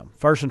honored them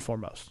first and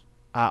foremost.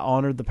 I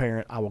honored the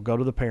parent. I will go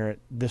to the parent.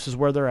 This is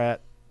where they're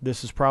at.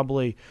 This is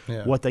probably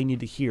Yeah. what they need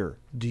to hear.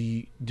 Do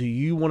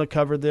you want to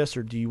cover this,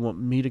 or do you want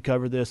me to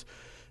cover this?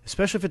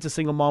 Especially if it's a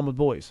single mom with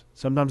boys.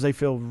 Sometimes they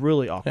feel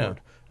really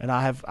awkward, and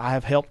I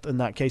have helped in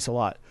that case a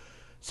lot.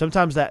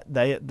 Sometimes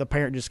the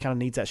parent just kind of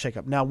needs that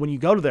shakeup. Now, when you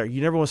go to there,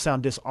 you never want to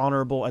sound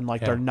dishonorable and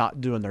like they're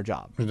not doing their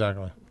job.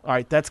 Exactly. All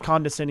right, that's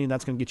condescending.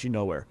 That's going to get you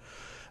nowhere.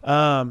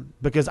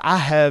 Because I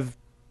have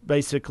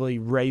basically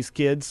raised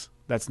kids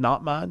that's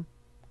not mine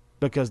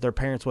because their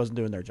parents wasn't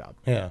doing their job.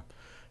 Yeah.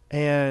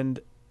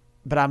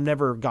 But I've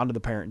never gone to the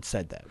parent and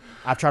said that.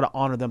 I try to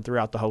honor them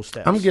throughout the whole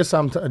steps. I'm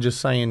just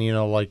saying,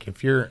 like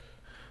if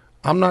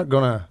I'm not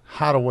going to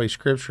hide away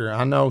Scripture.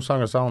 I know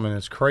Song of Solomon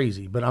is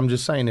crazy, but I'm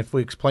just saying if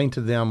we explain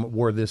to them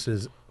where this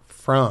is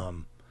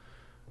from,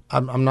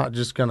 I'm not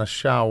just going to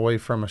shy away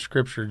from a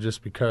Scripture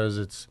just because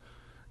it's,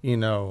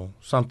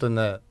 something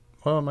that,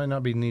 well, it might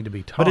not need to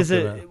be taught. But is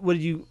about.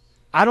 it?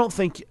 I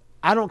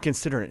don't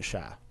consider it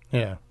shy.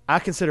 Yeah. I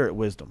consider it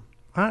wisdom.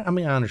 I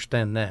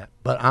understand that,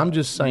 but I'm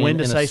just saying When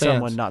to in say a sense,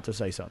 something, when not to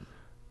say something.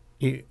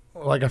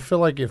 I feel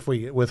like if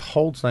we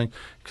withhold things,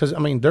 because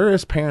there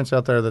is parents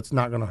out there that's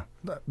not gonna,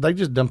 they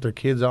just dump their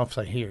kids off,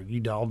 say, here,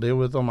 you all deal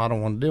with them, I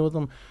don't want to deal with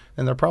them,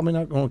 and they're probably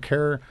not going to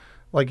care.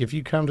 Like if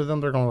you come to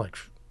them, they're going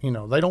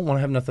to they don't want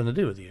to have nothing to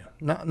do with you.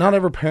 Not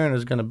every parent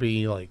is going to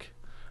be like,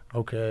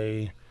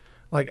 okay,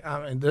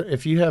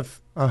 if you have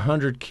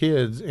 100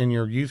 kids in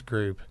your youth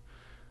group,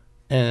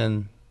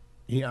 and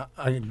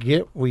I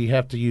get we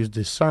have to use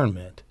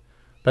discernment,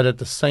 but at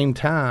the same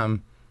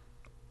time,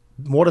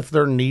 what if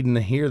they're needing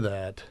to hear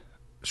that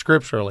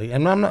scripturally?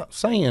 And I'm not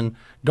saying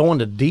go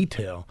into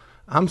detail.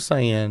 I'm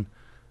saying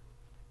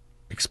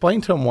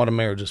explain to them what a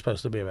marriage is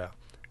supposed to be about.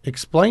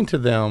 Explain to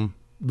them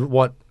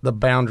what the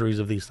boundaries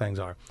of these things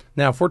are.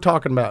 Now, if we're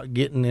talking about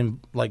getting in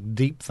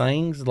deep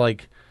things,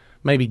 like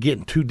maybe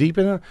getting too deep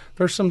in it,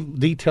 there's some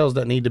details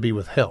that need to be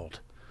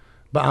withheld.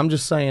 But I'm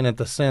just saying at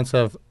the sense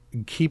of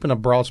keeping a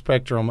broad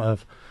spectrum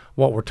of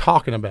what we're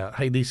talking about.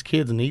 Hey, these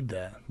kids need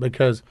that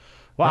because...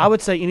 Well, I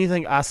would say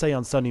anything I say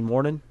on Sunday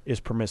morning is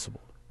permissible.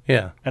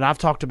 Yeah. And I've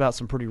talked about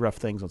some pretty rough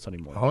things on Sunday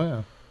morning. Oh,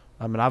 yeah.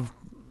 I mean,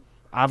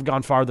 I've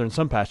gone farther than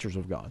some pastors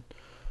have gone.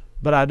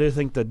 But I do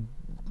think the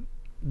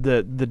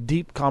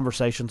deep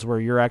conversations where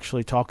you're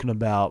actually talking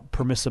about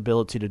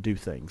permissibility to do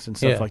things and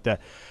stuff like that,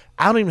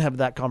 I don't even have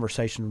that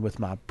conversation with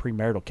my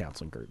premarital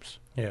counseling groups.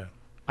 Yeah.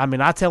 I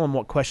mean, I tell them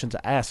what questions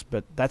to ask,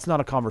 but that's not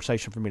a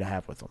conversation for me to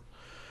have with them.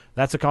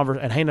 That's a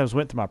conversation. And Hannah's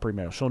went to my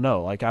premarital. She'll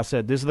know. Like I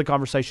said, these are the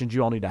conversations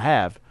you all need to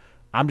have.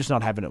 I'm just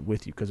not having it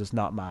with you because it's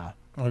not my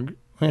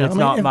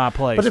my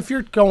place. But if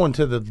you're going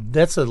to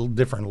that's a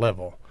different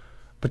level.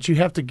 But you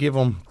have to give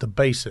them the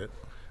basic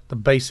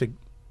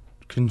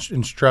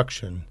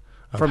instruction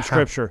from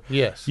Scripture.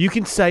 Yes. You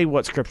can say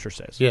what Scripture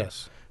says.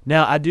 Yes.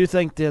 Now, I do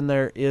think then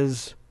there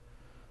is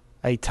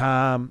a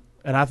time,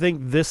 and I think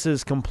this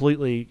is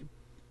completely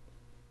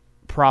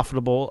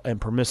profitable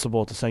and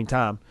permissible at the same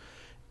time,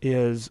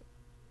 is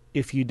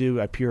if you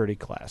do a purity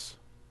class.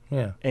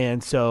 Yeah.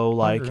 And so,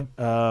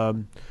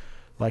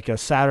 like a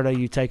Saturday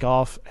you take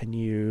off and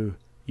you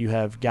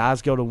have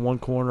guys go to one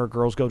corner,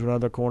 girls go to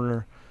another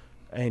corner,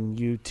 and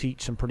you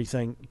teach some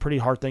pretty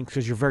hard things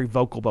because you're very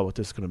vocal about what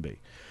this is going to be.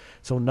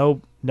 So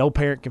no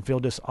parent can feel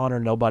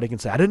dishonored. Nobody can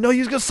say, I didn't know you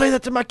was going to say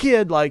that to my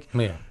kid.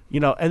 And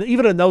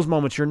even in those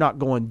moments, you're not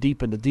going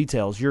deep into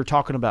details. You're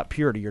talking about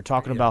purity. You're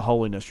talking about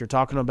holiness. You're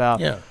talking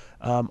about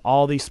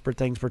all these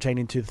things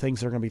pertaining to the things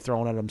that are going to be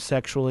thrown at them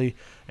sexually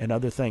and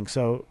other things.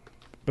 So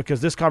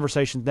because this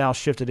conversation now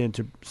shifted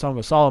into Song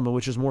of Solomon,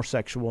 which is more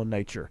sexual in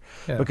nature,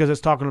 because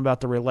it's talking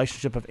about the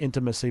relationship of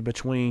intimacy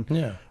between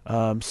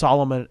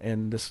Solomon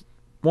and this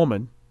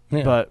woman.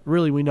 Yeah. But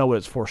really, we know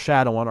it's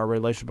foreshadowing our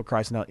relationship with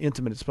Christ and how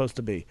intimate it's supposed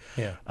to be.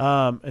 Yeah.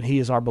 And He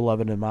is our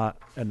beloved, and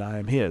I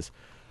am His.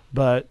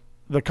 But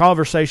the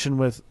conversation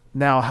with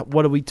now,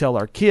 what do we tell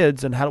our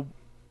kids, and how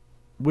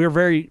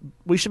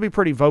we should be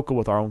pretty vocal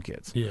with our own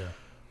kids. Yeah.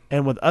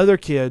 And with other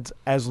kids,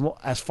 as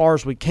far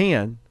as we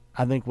can,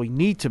 I think we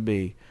need to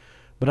be.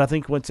 But I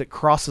think once it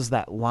crosses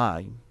that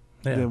line,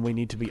 Yeah. then we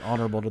need to be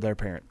honorable to their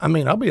parent. I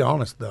mean, I'll be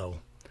honest though.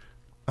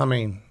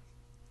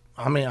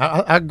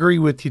 I agree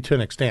with you to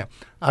an extent.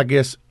 I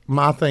guess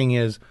my thing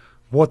is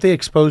what they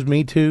exposed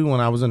me to when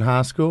I was in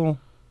high school.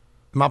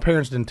 My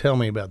parents didn't tell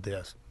me about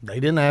this. They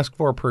didn't ask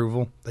for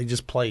approval. They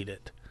just played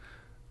it.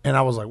 And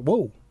I was like,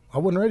 whoa, I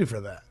wasn't ready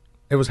for that.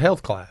 It was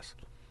health class.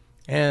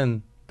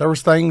 And there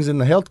was things in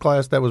the health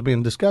class that was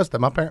being discussed that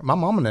my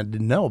mom and dad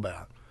didn't know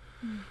about.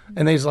 Mm-hmm.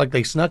 And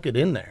they snuck it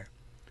in there.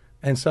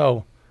 And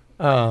so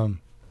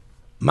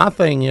my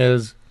thing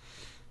is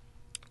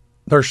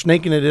they're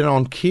sneaking it in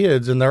on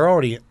kids, and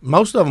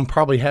most of them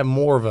probably have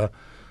more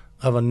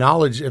of a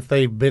knowledge if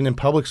they've been in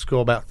public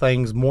school about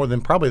things more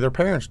than probably their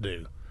parents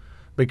do,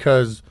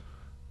 because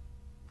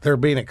they're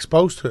being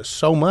exposed to it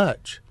so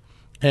much.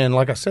 And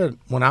like I said,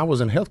 when I was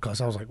in health class,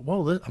 I was like,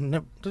 whoa,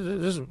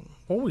 this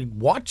what are we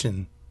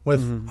watching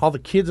with all the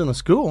kids in the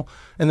school?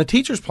 And the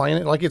teacher's playing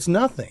it like it's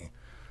nothing.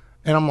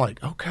 And I'm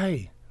like,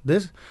 okay,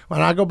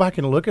 when I go back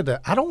and look at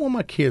that, I don't want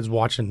my kids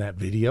watching that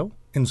video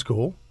in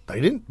school. They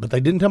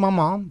didn't tell my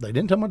mom. They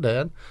didn't tell my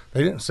dad.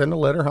 They didn't send a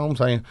letter home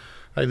saying,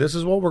 hey, this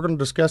is what we're going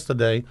to discuss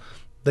today.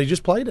 They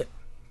just played it.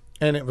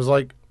 And it was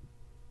like,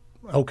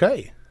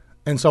 okay.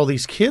 And so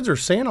these kids are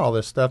seeing all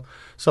this stuff.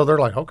 So they're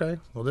like, okay,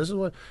 well, this is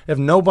what, if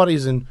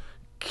nobody's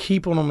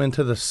keeping them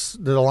into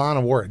the line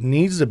of where it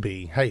needs to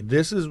be, hey,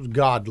 this is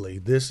godly.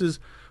 This is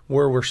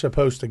where we're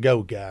supposed to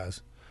go,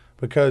 guys,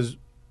 because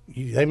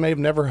they may have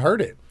never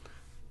heard it.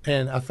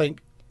 And I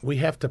think we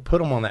have to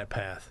put them on that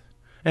path.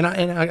 And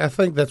I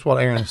think that's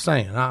what Aaron is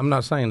saying. I'm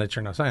not saying that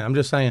you're not saying. I'm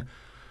just saying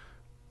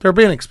they're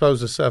being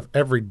exposed to stuff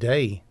every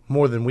day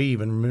more than we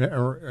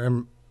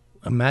even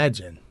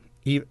imagine.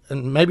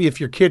 And maybe if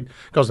your kid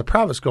goes to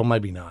private school,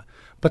 maybe not.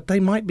 But they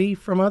might be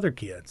from other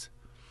kids.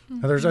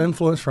 Mm-hmm. There's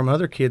influence from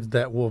other kids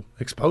that will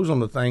expose them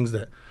to things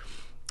that,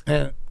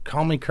 and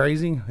call me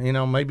crazy,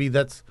 maybe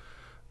that's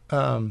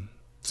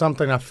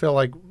something I feel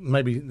like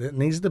maybe that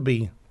needs to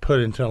be put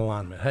into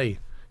alignment. Hey,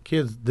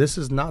 kids, this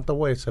is not the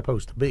way it's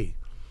supposed to be.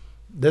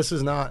 This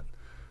is not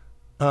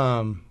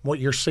what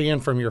you're seeing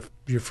from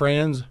your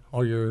friends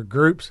or your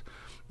groups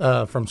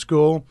from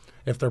school.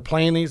 If they're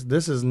playing these,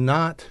 this is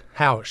not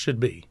how it should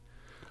be.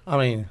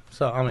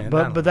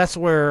 But that's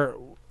where,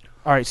 all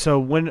right. So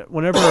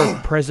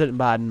whenever President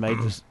Biden made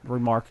this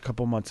remark a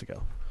couple months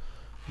ago,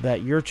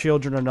 that your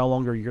children are no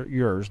longer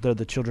yours, they're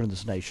the children of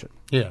this nation.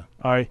 Yeah.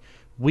 All right.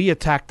 We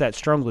attacked that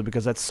strongly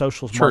because that's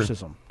socialist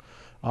Marxism.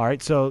 All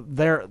right. So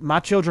my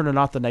children are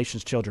not the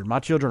nation's children.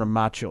 My children are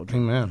my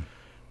children. Amen.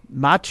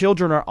 My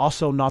children are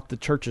also not the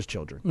church's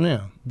children.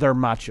 Yeah. They're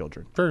my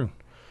children. True.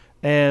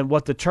 And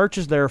what the church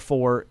is there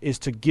for is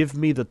to give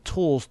me the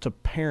tools to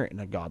parent in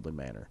a godly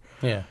manner.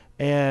 Yeah.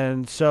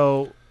 And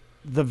so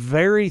the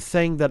very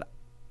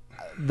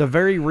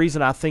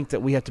reason I think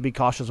that we have to be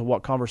cautious of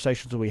what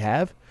conversations we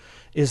have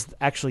is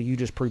actually, you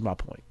just proved my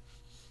point.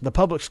 The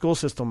public school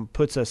system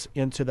puts us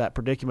into that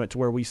predicament to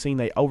where we've seen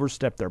they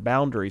overstep their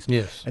boundaries.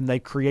 Yes. And they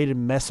created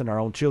mess in our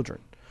own children.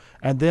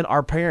 And then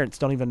our parents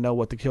don't even know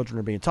what the children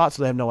are being taught,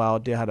 so they have no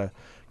idea how to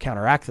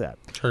counteract that.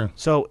 True.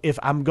 So if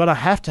I'm going to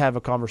have a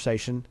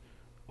conversation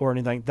or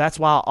anything, that's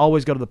why I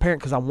always go to the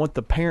parent, because I want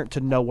the parent to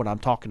know what I'm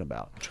talking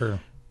about. True.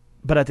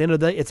 But at the end of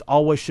the day, it's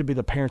always should be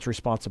the parent's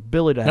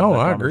responsibility to have that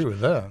I conversation. agree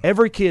with that.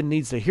 Every kid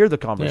needs to hear the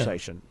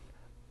conversation.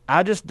 Yeah.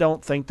 I just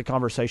don't think the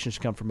conversation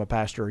should come from a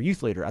pastor or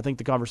youth leader. I think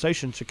the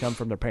conversation should come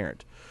from their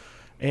parent.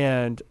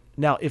 And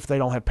now if they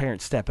don't have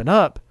parents stepping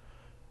up,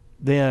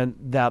 then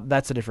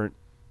that's a different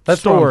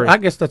story. I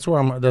guess that's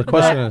where the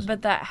question is.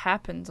 But that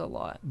happens a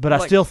lot. But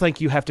I still think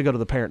you have to go to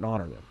the parent and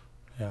honor them.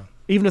 Yeah.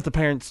 Even if the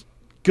parent's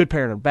good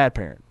parent or bad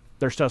parent,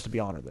 they're supposed to be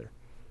honored there.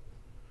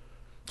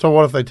 So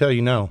what if they tell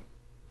you no?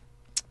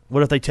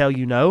 What if they tell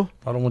you no?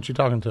 I don't want you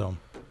talking to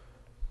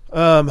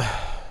them.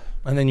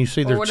 And then you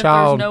see or their what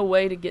child. If there's no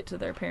way to get to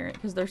their parent,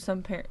 because there's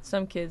some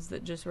kids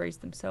that just raise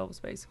themselves,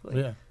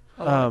 basically. Yeah.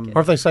 Or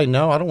if they say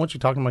no, I don't want you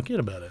talking to my kid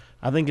about it.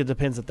 I think it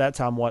depends at that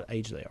time what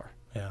age they are.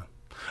 Yeah.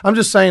 I'm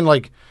just saying,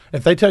 like,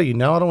 if they tell you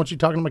no, I don't want you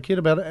talking to my kid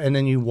about it, and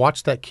then you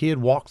watch that kid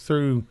walk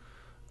through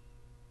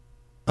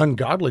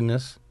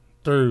ungodliness,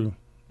 through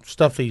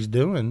stuff he's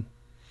doing,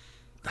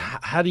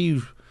 how do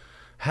you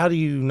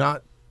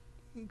not,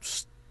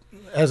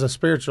 as a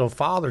spiritual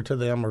father to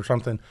them or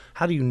something,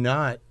 how do you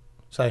not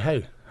say,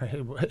 hey,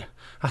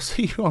 I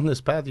see you on this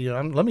path.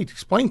 Let me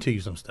explain to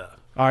you some stuff.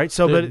 All right.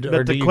 So, but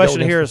the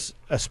question here is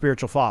a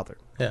spiritual father.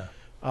 Yeah.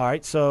 All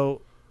right.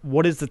 So,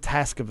 what is the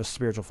task of a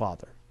spiritual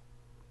father?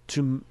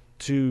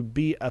 To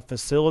be a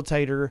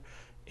facilitator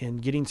in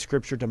getting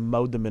Scripture to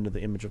mold them into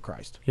the image of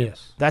Christ.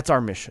 Yes. That's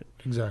our mission.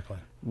 Exactly.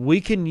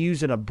 We can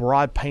use in a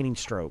broad painting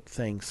stroke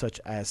things such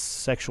as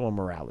sexual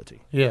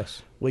immorality.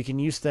 Yes. We can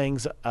use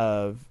things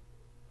of,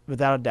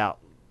 without a doubt,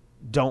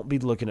 don't be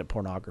looking at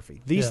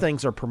pornography. These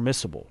things are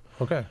permissible.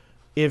 Okay.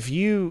 If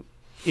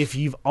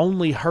you've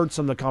only heard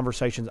some of the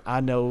conversations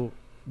I know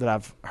that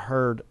I've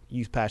heard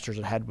youth pastors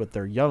have had with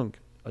their young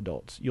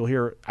adults, you'll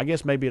hear, I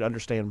guess maybe you'd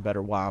understand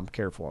better why I'm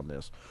careful on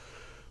this,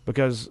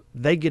 because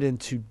they get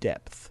into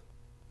depth.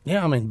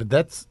 Yeah, I mean, but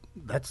that's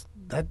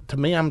that to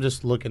me. I'm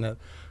just looking at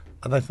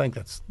they think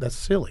that's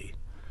silly.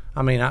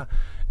 I mean,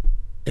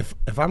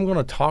 if I'm going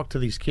to talk to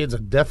these kids, I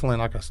definitely,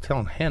 like I was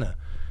telling Hannah,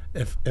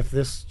 if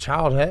this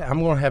child, I'm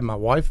going to have my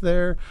wife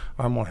there,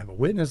 or I'm going to have a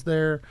witness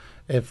there.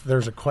 If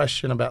there's a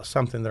question about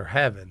something they're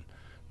having,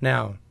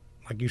 now,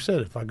 like you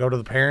said, if I go to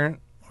the parent,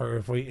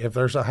 or if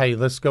there's a, hey,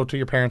 let's go to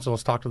your parents and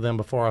let's talk to them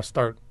before I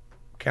start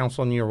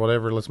counseling you or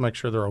whatever. Let's make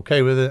sure they're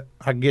okay with it.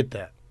 I get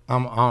that.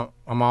 I'm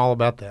all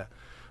about that.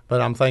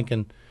 But I'm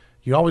thinking,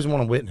 you always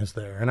want a witness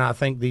there, and I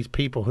think these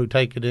people who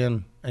take it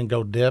in and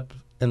go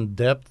in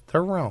depth,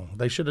 they're wrong.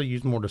 They should have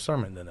used more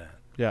discernment than that.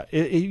 Yeah,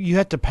 you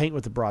have to paint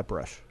with a broad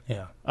brush.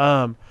 Yeah.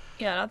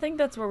 Yeah, and I think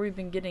that's where we've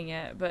been getting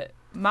at. But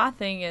my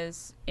thing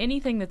is,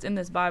 anything that's in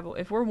this Bible,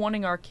 if we're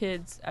wanting our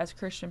kids as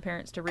Christian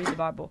parents to read the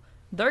Bible,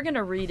 they're going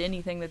to read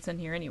anything that's in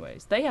here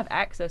anyways. They have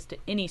access to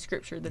any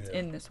scripture that's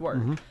in this word.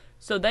 Mm-hmm.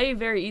 So they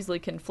very easily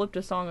can flip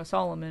to Song of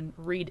Solomon,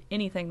 read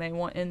anything they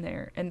want in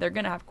there, and they're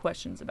going to have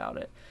questions about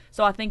it.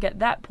 So I think at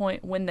that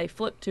point, when they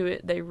flip to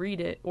it, they read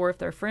it, or if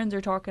their friends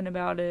are talking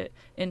about it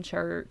in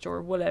church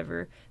or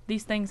whatever,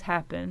 these things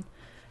happen,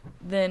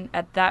 then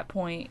at that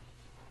point,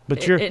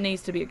 it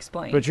needs to be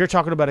explained. But you're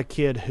talking about a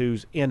kid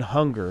who's in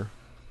hunger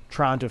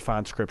trying to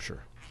find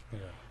scripture. Yeah.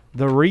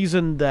 The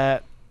reason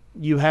that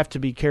you have to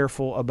be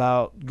careful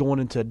about going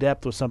into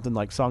depth with something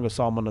like Song of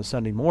Solomon on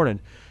Sunday morning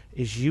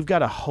is you've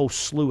got a whole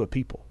slew of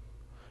people.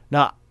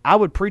 Now, I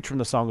would preach from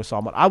the Song of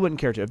Solomon. I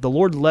wouldn't care to. If the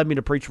Lord led me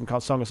to preach from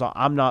Song of Solomon,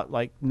 I'm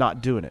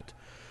not doing it.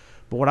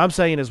 But what I'm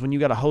saying is when you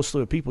got a whole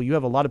slew of people, you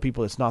have a lot of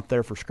people that's not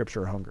there for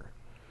scripture or hunger.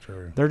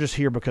 Sure. They're just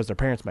here because their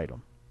parents made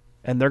them.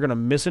 And they're going to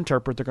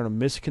misinterpret, they're going to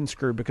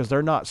misconstrue because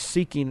they're not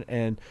seeking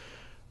and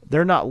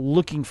they're not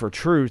looking for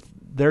truth.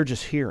 They're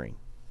just hearing.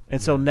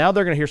 And so now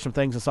they're going to hear some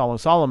things in Song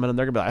of Solomon, and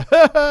they're going to be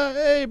like,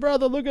 hey,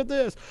 brother, look at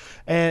this.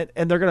 And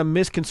they're going to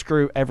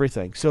misconstrue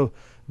everything. So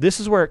this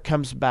is where it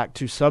comes back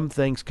to some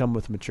things come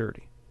with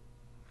maturity.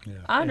 Yeah.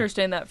 I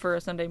understand that for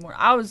a Sunday morning.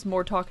 I was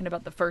more talking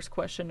about the first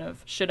question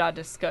of, should I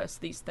discuss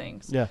these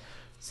things? Yeah.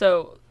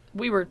 So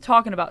we were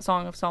talking about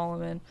Song of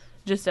Solomon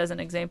just as an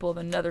example of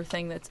another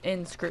thing that's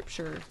in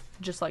Scripture,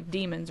 just like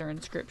demons are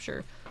in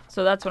Scripture.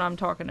 So that's what I'm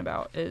talking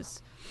about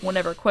is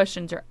whenever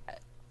questions are,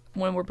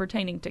 when we're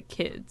pertaining to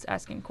kids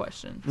asking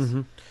questions.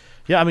 Mm-hmm.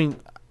 Yeah,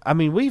 I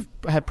mean, we've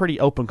had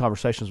pretty open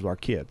conversations with our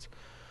kids.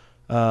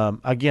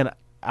 Again,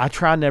 I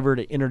try never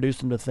to introduce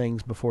them to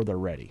things before they're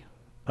ready.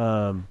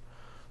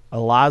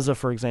 Eliza,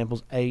 for example,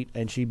 is 8,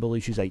 and she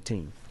believes she's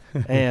 18.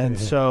 And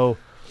so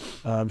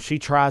she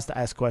tries to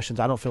ask questions.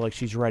 I don't feel like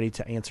she's ready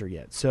to answer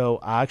yet. So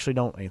I actually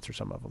don't answer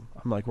some of them.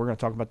 I'm like, we're going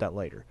to talk about that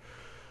later.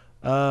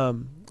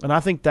 And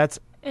I think that's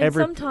And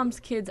sometimes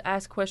kids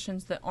ask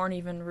questions that aren't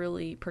even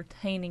really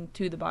pertaining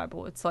to the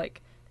Bible. It's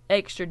like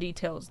extra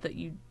details that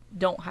you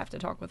don't have to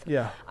talk with them.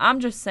 Yeah. I'm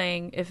just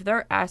saying if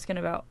they're asking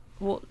about,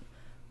 well,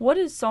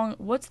 what's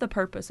the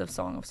purpose of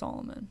Song of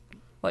Solomon?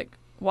 Like,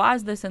 why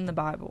is this in the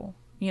Bible?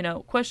 You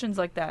know, questions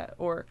like that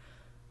or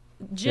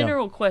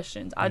general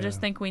questions. I just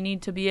think we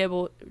need to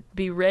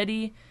be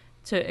ready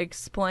to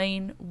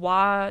explain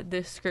why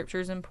this scripture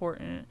is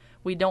important.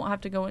 We don't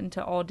have to go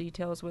into all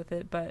details with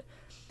it, but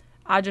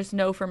I just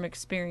know from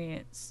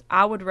experience,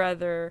 I would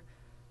rather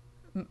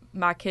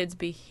my kids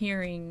be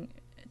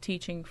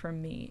teaching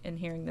from me and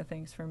hearing the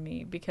things from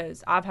me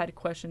because I've had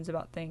questions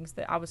about things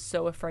that I was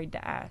so afraid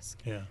to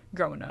ask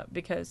growing up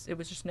because it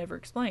was just never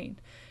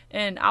explained.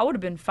 And I would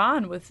have been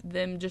fine with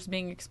them just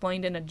being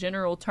explained in a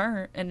general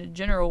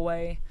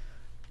way.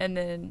 And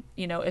then,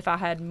 you know, if I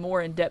had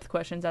more in-depth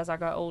questions as I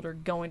got older,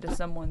 going to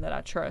someone that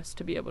I trust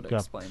to be able to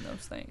explain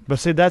those things. But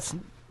see,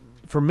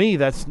 for me,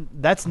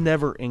 that's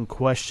never in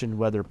question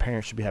whether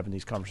parents should be having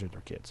these conversations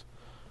with their kids.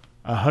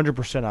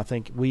 100%, I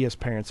think we as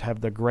parents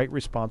have the great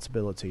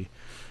responsibility.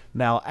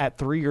 Now, at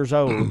 3 years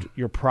old,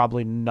 you're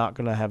probably not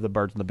going to have the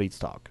birds and the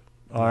beanstalk.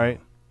 All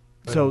right?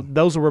 So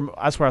that's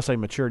where I say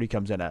maturity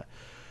comes in at.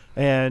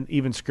 And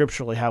even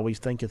scripturally, how we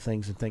think of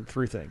things and think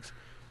through things.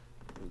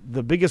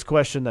 The biggest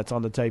question that's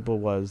on the table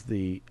was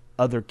the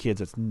other kids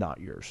that's not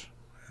yours.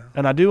 Yeah.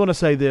 And I do want to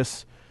say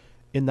this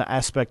in the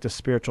aspect of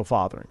spiritual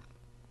fathering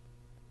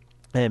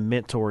and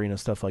mentoring and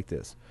stuff like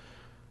this.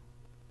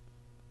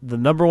 The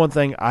number one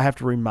thing I have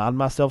to remind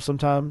myself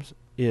sometimes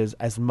is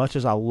as much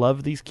as I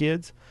love these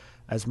kids,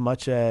 as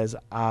much as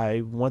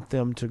I want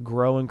them to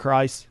grow in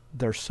Christ,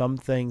 there's some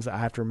things I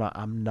have to remind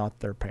I'm not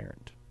their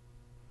parent.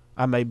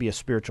 I may be a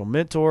spiritual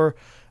mentor,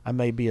 I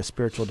may be a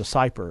spiritual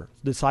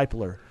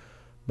discipler,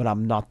 but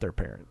I'm not their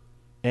parent.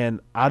 And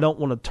I don't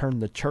want to turn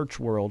the church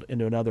world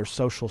into another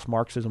socialist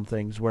Marxism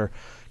things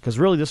because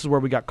really this is where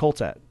we got cults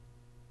at.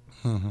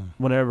 Mm-hmm.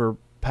 Whenever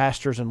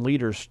pastors and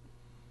leaders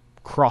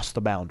cross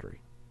the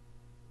boundary.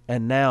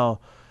 And now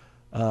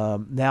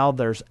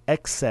there's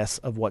excess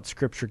of what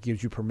Scripture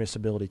gives you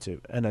permissibility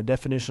to. And a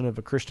definition of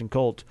a Christian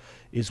cult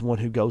is one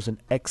who goes in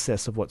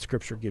excess of what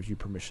Scripture gives you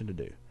permission to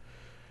do.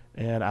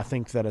 And I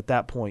think that at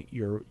that point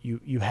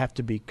you have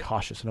to be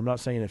cautious. And I'm not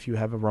saying if you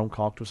have a wrong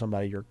talk with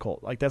somebody, you're a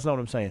cult. Like that's not what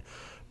I'm saying.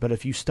 But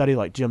if you study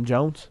like Jim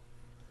Jones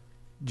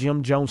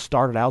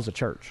started out as a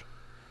church.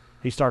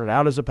 He started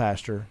out as a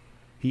pastor.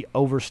 He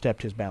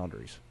overstepped his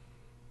boundaries.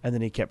 And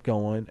then he kept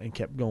going and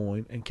kept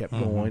going and kept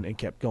going and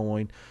kept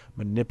going.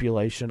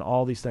 Manipulation,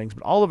 all these things.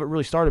 But all of it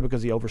really started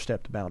because he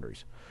overstepped the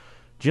boundaries.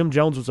 Jim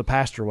Jones was a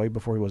pastor way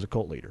before he was a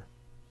cult leader.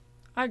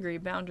 I agree.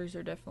 Boundaries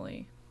are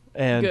definitely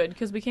And good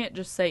because we can't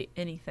just say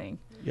anything.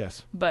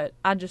 yes. But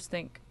I just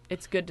think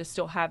it's good to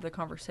still have the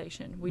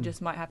conversation. We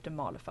just might have to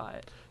modify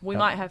it. We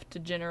might have to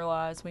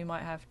generalize. We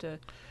might have to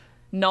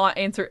not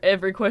answer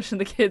every question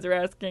the kids are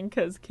asking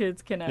because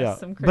kids can ask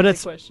some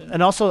crazy questions.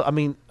 And also, I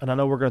mean, and I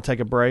know we're going to take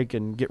a break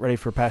and get ready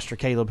for Pastor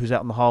Caleb, who's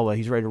out in the hallway.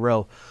 He's ready to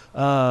roll.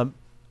 And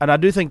I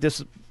do think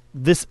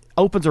this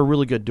opens a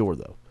really good door,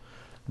 though,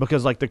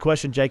 because like the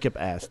question Jacob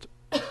asked,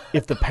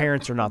 if the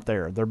parents are not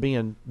there,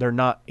 they're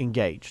not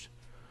engaged.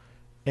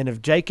 And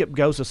if Jacob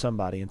goes to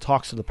somebody and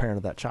talks to the parent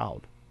of that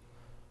child,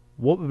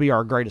 what would be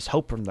our greatest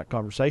hope from that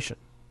conversation?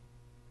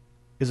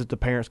 Is it the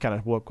parents kind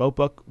of woke up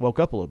a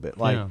little bit,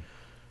 like,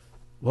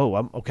 whoa,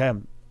 I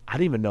didn't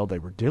even know they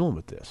were dealing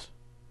with this.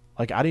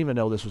 Like, I didn't even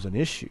know this was an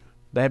issue.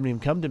 They haven't even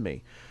come to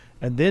me.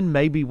 And then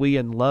maybe we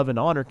in love and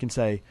honor can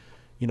say,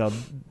 you know,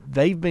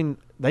 they've been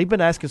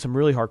asking some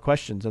really hard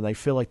questions and they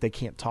feel like they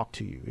can't talk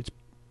to you.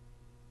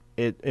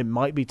 It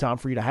might be time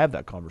for you to have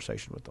that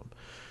conversation with them.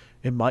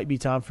 It might be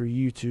time for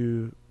you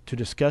to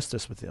discuss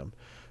this with them.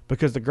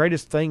 Because the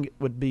greatest thing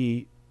would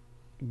be,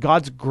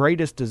 God's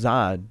greatest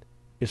design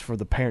is for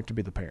the parent to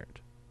be the parent.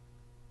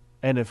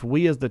 And if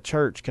we as the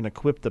church can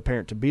equip the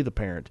parent to be the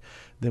parent,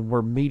 then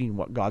we're meeting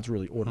what God's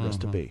really ordered us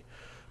to be.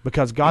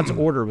 Because God's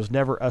order was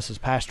never us as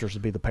pastors to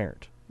be the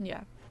parent.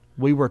 Yeah.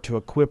 We were to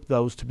equip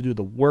those to do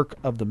the work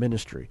of the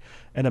ministry.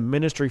 And a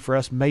ministry for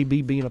us may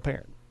be being a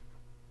parent.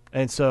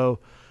 And so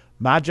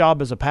my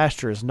job as a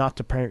pastor is not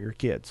to parent your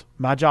kids.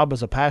 My job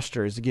as a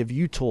pastor is to give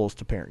you tools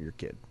to parent your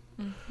kid.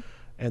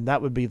 And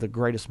that would be the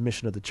greatest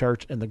mission of the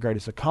church and the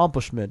greatest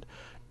accomplishment.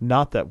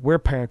 Not that we're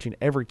parenting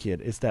every kid.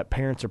 It's that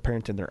parents are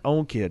parenting their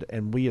own kid,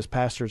 and we as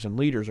pastors and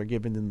leaders are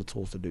giving them the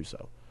tools to do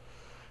so.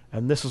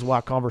 And this is why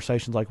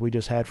conversations like we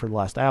just had for the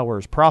last hour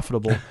is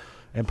profitable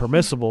and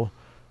permissible,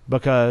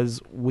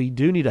 because we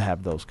do need to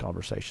have those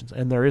conversations.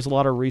 And there is a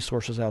lot of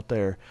resources out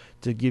there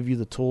to give you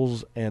the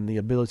tools and the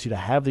ability to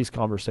have these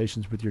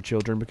conversations with your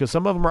children, because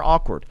some of them are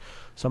awkward.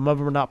 Some of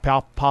them are not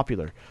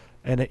popular.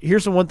 And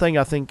here's the one thing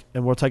I think,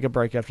 and we'll take a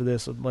break after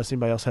this, unless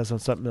anybody else has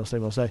something else they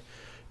want to say,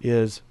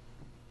 is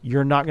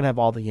you're not going to have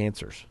all the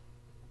answers.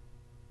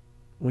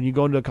 When you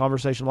go into a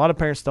conversation, a lot of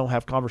parents don't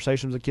have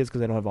conversations with kids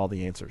because they don't have all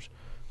the answers.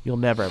 You'll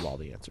never have all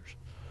the answers.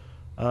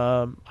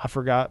 I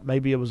forgot,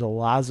 maybe it was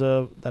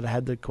Eliza that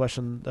had the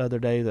question the other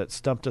day that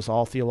stumped us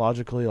all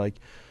theologically. Like,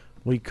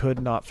 we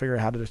could not figure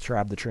out how to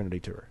describe the Trinity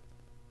to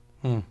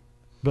her.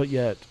 But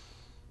yet,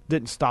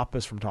 didn't stop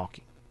us from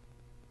talking.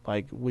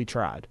 Like, we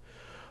tried.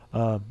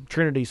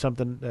 Trinity is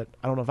something that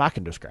I don't know if I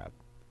can describe.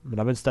 I mean,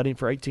 I've been studying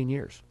for 18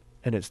 years,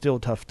 and it's still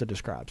tough to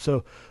describe.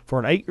 So for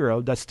an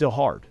 8-year-old, that's still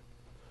hard.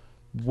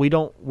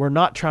 We're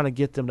not trying to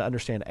get them to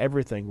understand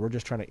everything. We're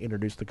just trying to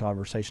introduce the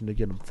conversation to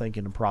get them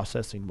thinking and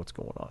processing what's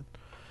going on.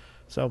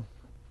 So,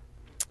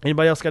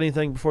 anybody else got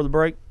anything before the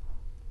break?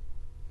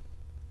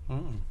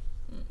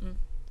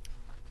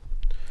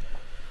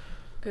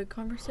 Good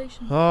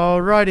conversation.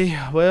 All righty.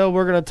 Well,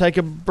 we're going to take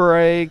a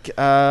break. We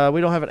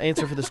don't have an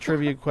answer for this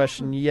trivia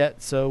question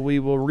yet, so we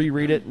will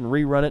reread it and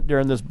rerun it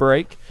during this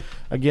break.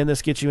 Again,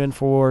 this gets you in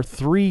for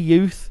 3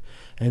 youth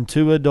and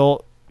 2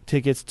 adult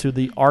tickets to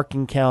the Ark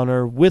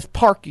Encounter with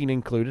parking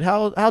included.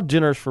 How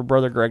generous for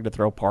Brother Greg to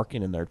throw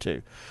parking in there,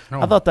 too.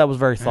 I thought that was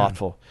very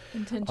thoughtful.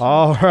 Intentional.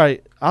 All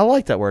right. I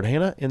like that word,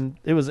 Hannah. And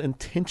it was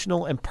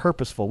intentional and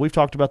purposeful. We've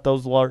talked about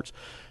those words.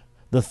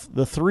 The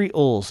 3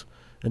 U's.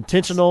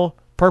 Intentional,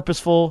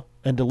 purposeful,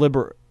 and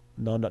deliberate.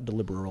 No, not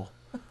deliberal.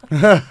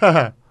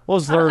 What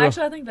was the third?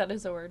 Actually, I think that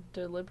is a word.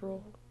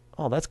 Deliberal.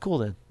 Oh, that's cool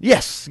then.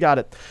 Yes, got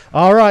it.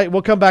 All right,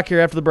 we'll come back here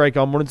after the break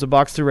on Mornings of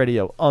Box 2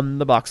 Radio on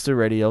the Box 2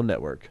 Radio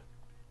Network.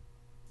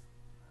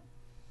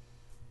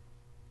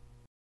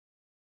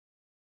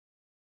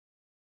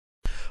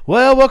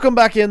 Well, welcome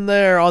back in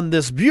there on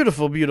this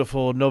beautiful,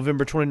 beautiful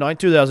November 29,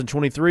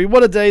 2023.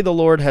 What a day the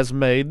Lord has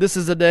made. This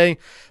is a day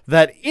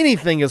that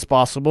anything is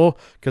possible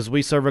because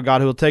we serve a God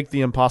who will take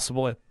the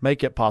impossible and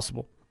make it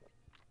possible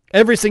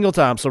every single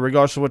time. So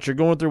regardless of what you're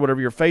going through,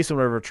 whatever you're facing,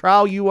 whatever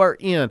trial you are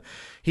in,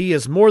 He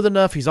is more than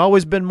enough. He's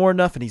always been more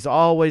than enough, and He's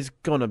always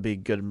going to be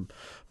good,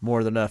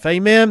 more than enough.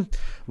 Amen.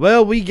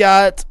 Well, we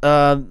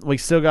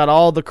still got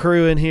all the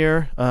crew in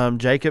here.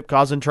 Jacob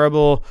causing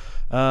trouble.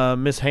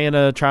 Miss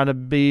Hannah trying to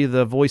be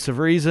the voice of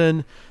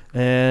reason,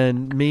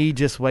 and me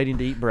just waiting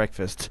to eat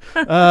breakfast.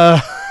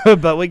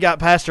 But we got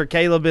Pastor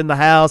Caleb in the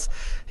house.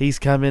 He's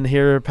come in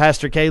here.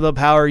 Pastor Caleb,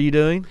 how are you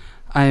doing?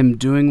 I am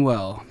doing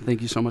well.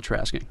 Thank you so much for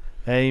asking.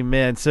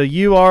 Amen. So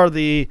you are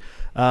you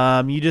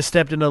just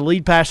stepped into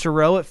lead pastor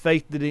row at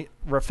Faith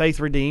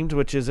Redeemed,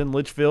 which is in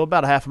Litchfield,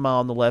 about a half a mile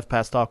on the left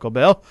past Taco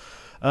Bell.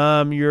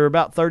 You're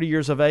about 30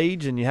 years of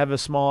age, and you have a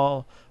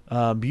small,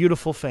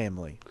 beautiful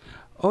family.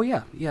 Oh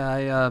yeah,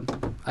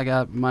 I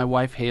got my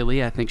wife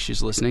Haley. I think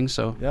she's listening.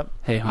 So Yep.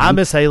 hey, hon. I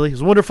miss Haley. It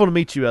was wonderful to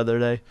meet you the other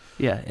day.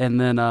 Yeah, and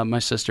then my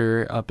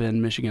sister up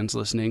in Michigan's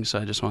listening. So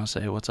I just want to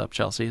say, what's up,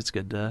 Chelsea? It's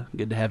good to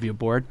have you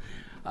aboard.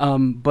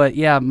 But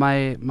yeah,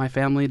 my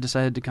family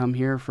decided to come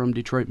here from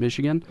Detroit,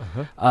 Michigan.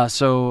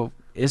 So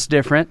it's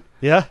different.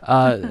 Yeah.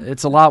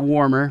 It's a lot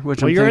warmer,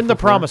 which Well, I'm you're in the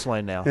thankful for. promised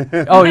land now.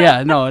 Oh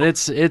yeah, no,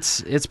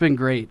 it's been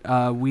great.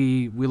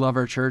 We love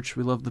our church.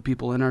 We love the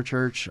people in our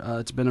church.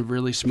 It's been a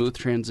really smooth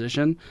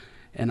transition,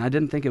 and I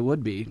didn't think it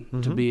would be,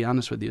 to be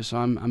honest with you. So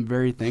I'm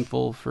very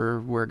thankful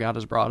for where God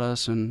has brought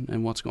us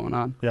and what's going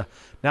on. Yeah.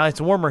 Now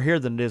it's warmer here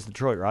than it is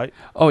Detroit, right?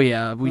 Oh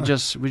yeah, we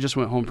just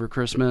went home for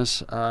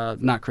Christmas.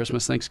 Not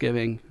Christmas,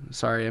 Thanksgiving.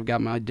 Sorry, I've got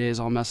my days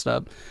all messed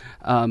up.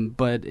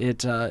 But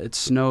it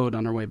snowed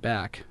on our way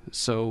back,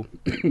 so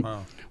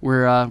Wow.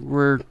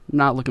 we're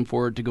not looking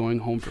forward to going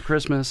home for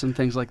Christmas and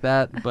things like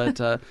that. But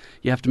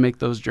you have to make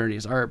those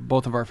journeys.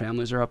 Both of our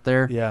families are up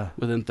there, Yeah.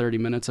 within 30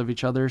 minutes of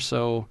each other,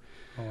 so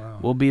Oh, wow.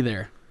 we'll be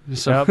there.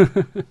 So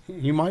Yep.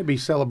 You might be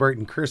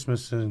celebrating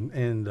Christmas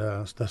in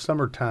the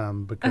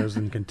summertime because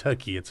in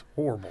Kentucky it's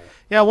horrible.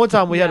 Yeah, one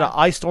time we had an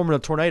ice storm and a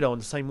tornado in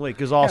the same week.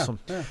 It was awesome.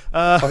 Yeah.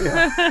 Uh, Oh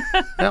yeah.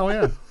 Hell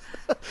yeah.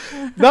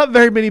 Not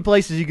very many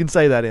places you can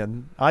say that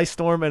in. Ice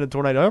storm and a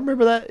tornado. I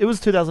remember that. It was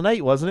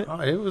 2008, wasn't it? Oh,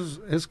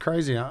 it's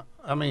crazy.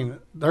 I mean,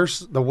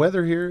 the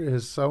weather here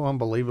is so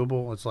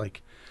unbelievable. It's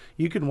like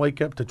you can wake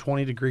up to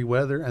 20-degree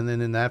weather and then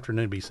in the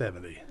afternoon be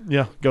 70.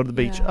 Yeah, go to the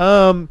beach.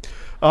 Yeah.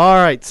 All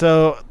right.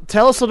 So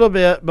tell us a little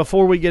bit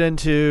before we get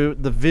into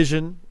the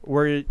vision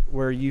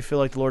where you feel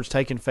like the Lord's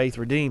taken Faith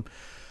Redeem.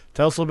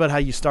 Tell us a little bit how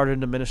you started in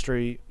the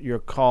ministry, your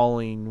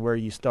calling, where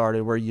you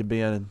started, where you've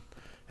been,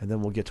 and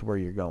then we'll get to where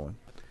you're going.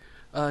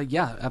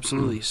 yeah,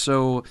 absolutely.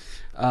 So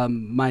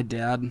my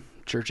dad,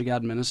 Church of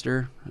God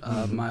minister,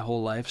 my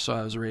whole life. So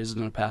I was raised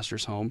in a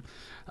pastor's home.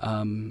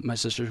 My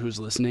sister, who's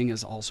listening,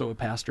 is also a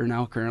pastor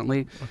now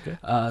currently.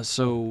 Okay.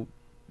 So,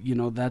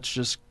 that's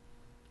just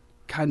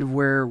kind of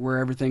where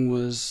everything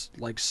was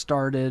like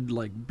started,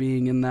 like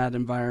being in that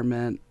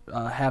environment,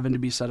 having to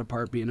be set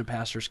apart, being a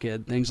pastor's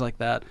kid, things like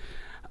that.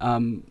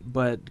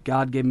 But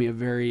God gave me a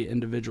very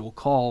individual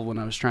call when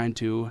I was trying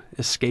to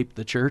escape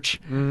the church.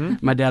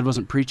 Mm-hmm. My dad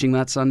wasn't preaching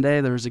that Sunday.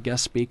 There was a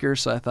guest speaker,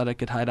 so I thought I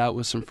could hide out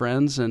with some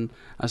friends, and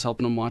I was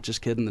helping him watch his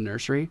kid in the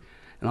nursery.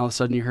 And all of a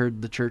sudden you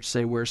heard the church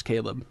say, "Where's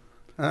Caleb?"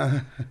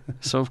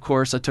 So, of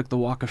course, I took the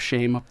walk of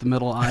shame up the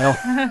middle aisle.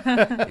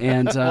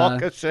 And,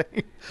 Walk of shame.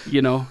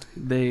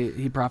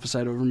 he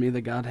prophesied over me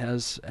that God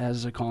has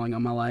a calling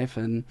on my life.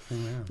 And,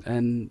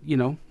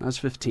 I was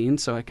 15,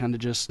 so I kind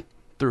of just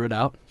threw it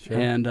out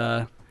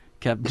and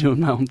kept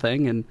doing my own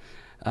thing. And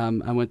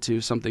I went to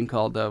something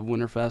called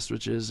Winterfest,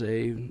 which is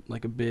a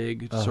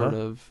big sort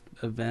of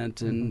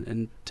event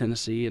in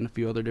Tennessee and a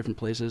few other different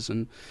places.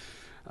 And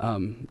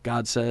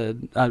God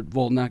said,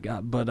 not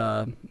God,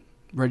 but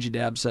Reggie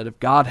Dabb said, if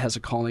God has a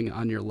calling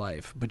on your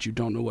life, but you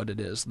don't know what it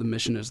is, the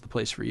mission is the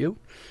place for you.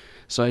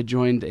 So I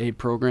joined a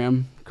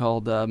program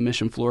called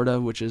Mission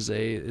Florida, which is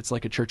it's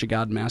like a Church of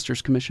God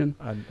Master's Commission.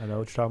 I know what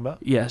you're talking about.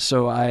 Yeah,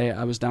 so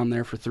I was down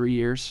there for 3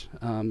 years,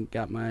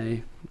 got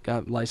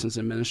licensed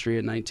in ministry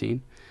at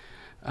 19,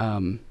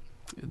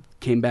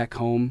 came back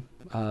home,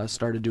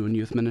 started doing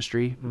youth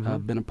ministry,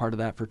 been a part of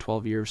that for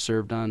 12 years,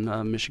 served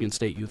on Michigan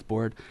State Youth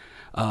Board.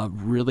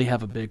 Really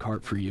have a big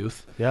heart for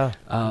youth. Yeah.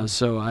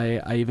 So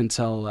I even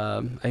tell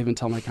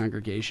my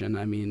congregation,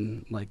 I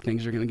mean, like,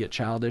 things are going to get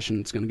childish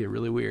and it's going to get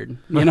really weird,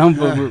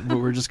 but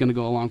we're just going to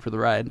go along for the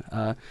ride.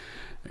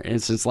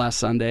 And since last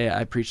Sunday,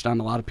 I preached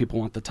on a lot of people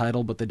want the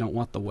title, but they don't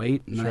want the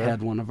weight. And I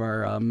had one of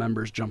our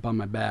members jump on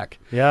my back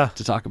to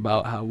talk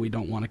about how we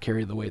don't want to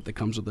carry the weight that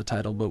comes with the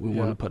title, but we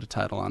want to put a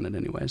title on it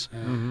anyways.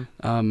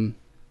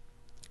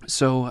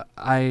 So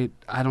I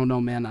don't know,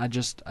 man. I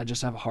just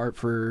have a heart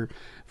for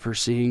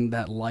seeing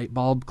that light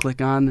bulb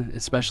click on,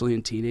 especially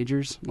in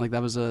teenagers. Like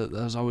that was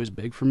always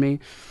big for me.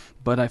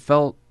 But I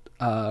felt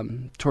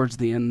towards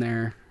the end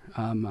there.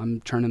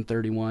 I'm turning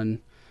 31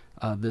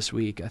 this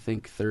week, I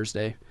think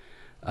Thursday.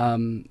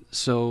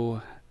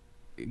 So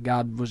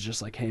God was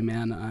just like, "Hey,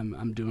 man,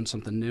 I'm doing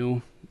something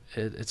new.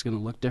 It's going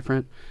to look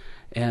different."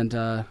 And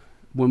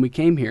when we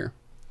came here,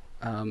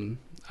 I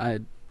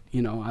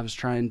was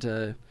trying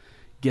to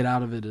get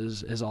out of it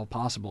as all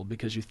possible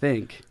because you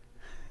think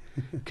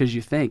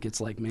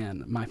it's like,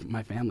 man,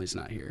 my family's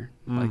not here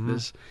like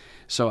this.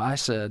 So I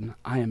said,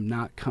 I am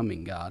not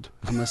coming, God,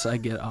 unless I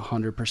get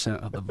 100%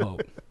 of the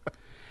vote.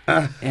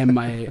 And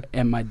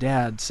my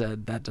dad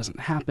said, that doesn't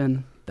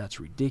happen.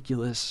 That's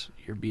ridiculous.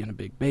 You're being a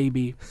big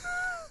baby.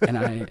 And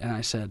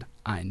I said,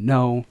 I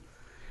know.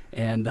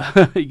 And,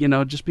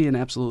 just being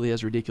absolutely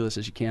as ridiculous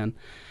as you can.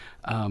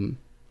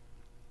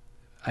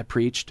 I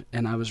preached,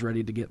 and I was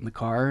ready to get in the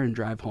car and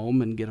drive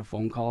home and get a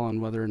phone call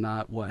on whether or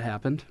not what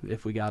happened,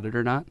 if we got it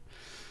or not.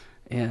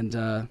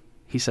 And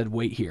he said,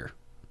 wait here.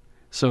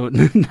 So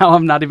now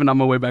I'm not even on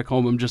my way back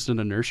home. I'm just in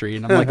a nursery,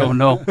 and I'm like, oh,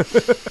 no.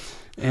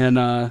 And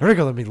They're not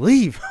gonna let me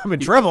leave. I'm in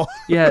trouble.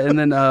 yeah, and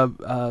then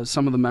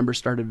some of the members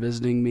started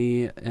visiting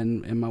me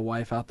and my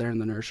wife out there in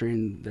the nursery,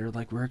 and they're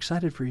like, "We're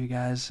excited for you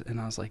guys." And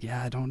I was like,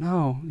 "Yeah, I don't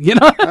know," you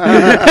know.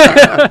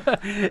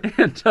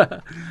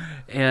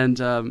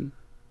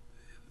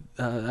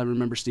 I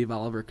remember Steve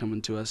Oliver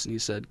coming to us, and he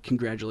said,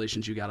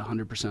 "Congratulations, you got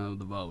 100% of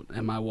the vote."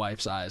 And my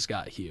wife's eyes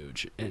got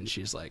huge, and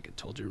she's like, "I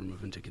told you we're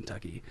moving to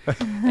Kentucky,"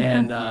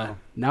 and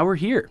now we're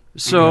here.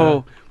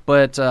 So,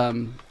 but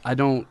I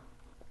don't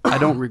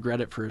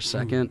regret it for a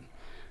second.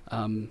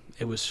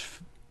 It was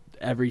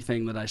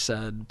everything that I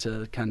said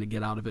to kind of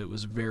get out of it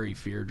was very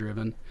fear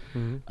driven.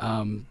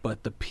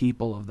 But the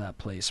people of that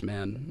place,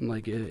 man,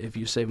 like if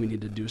you say we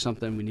need to do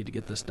something, we need to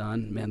get this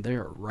done, man, they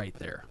are right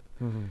there.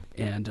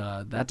 And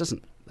that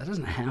doesn't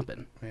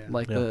happen.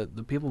 Like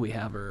the people we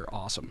have are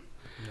awesome.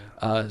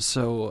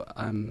 So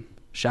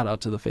shout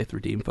out to the Faith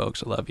Redeemed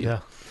folks. I love you.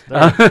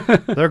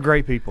 They're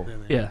great people.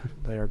 Yeah,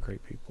 they are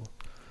great people.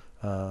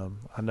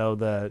 I know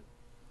that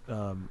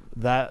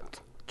that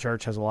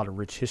church has a lot of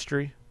rich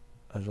history.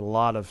 There's a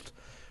lot of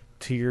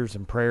tears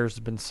and prayers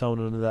have been sown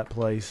into that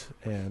place,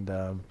 and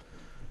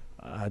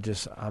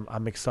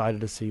I'm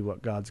excited to see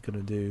what God's going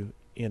to do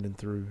in and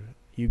through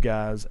you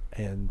guys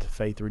and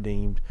Faith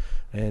Redeemed.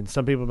 And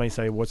some people may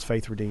say, "What's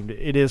Faith Redeemed?"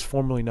 It is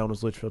formerly known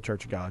as Litchfield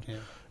Church of God.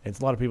 And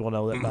a lot of people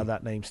know that by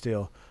that name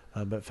still,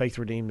 but Faith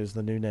Redeemed is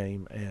the new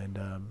name, and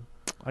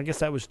I guess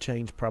that was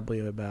changed probably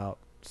about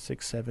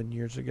 6-7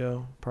 years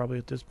ago, probably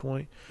at this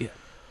point.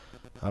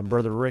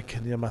 Brother Rick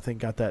and them, I think,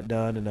 got that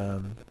done, and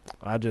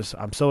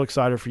I'm so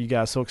excited for you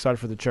guys, so excited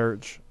for the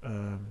church.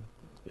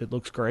 It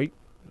looks great.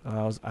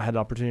 I had the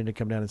opportunity to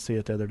come down and see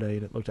it the other day,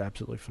 and it looked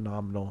absolutely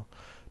phenomenal.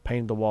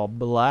 Painted the wall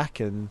black,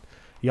 and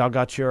y'all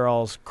got your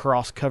all's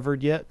cross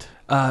covered yet?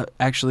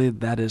 Actually,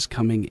 that is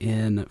coming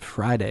in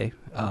Friday,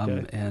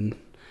 Okay. and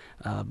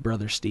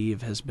Brother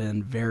Steve has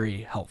been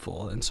very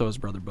helpful, and so is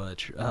Brother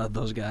Butch.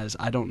 Those guys,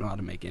 I don't know how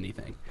to make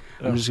anything.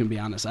 I'm just gonna be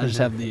honest. I just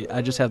have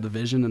the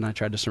vision, and I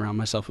try to surround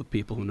myself with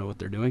people who know what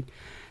they're doing,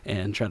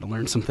 and try to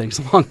learn some things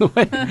along the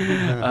way.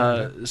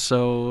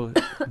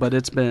 But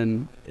it's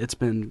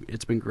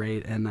been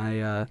great, and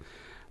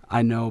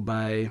I know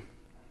by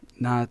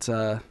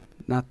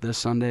not this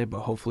Sunday, but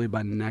hopefully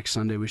by next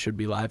Sunday we should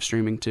be live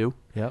streaming too.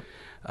 Yep.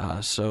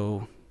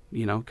 So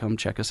come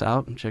check us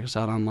out and check us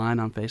out online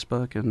on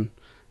Facebook, and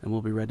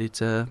we'll be ready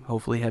to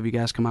hopefully have you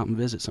guys come out and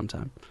visit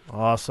sometime.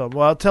 Awesome.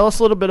 Well, tell us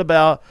a little bit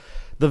about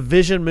the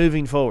vision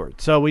moving forward.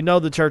 So we know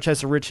the church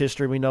has a rich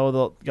history. We know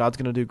that God's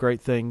going to do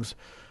great things.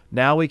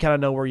 Now we kind of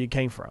know where you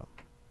came from.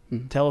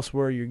 Tell us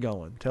where you're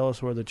going. Tell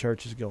us where the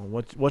church is going.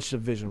 What's the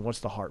vision? What's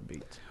the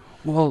heartbeat?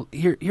 Well,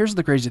 here's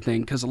the crazy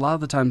thing, because a lot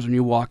of the times when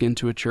you walk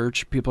into a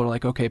church, people are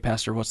like, "Okay,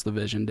 Pastor, what's the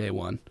vision day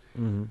one?"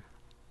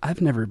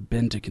 I've never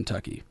been to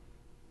Kentucky.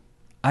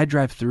 I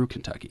drive through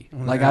Kentucky.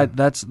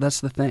 That's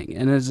the thing.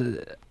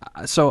 And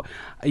so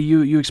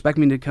you expect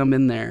me to come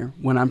in there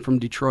when I'm from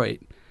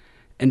Detroit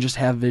and just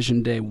have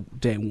vision day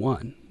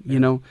one,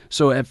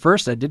 So at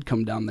first I did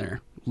come down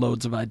there,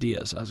 loads of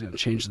ideas. I was going to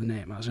change the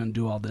name. I was going to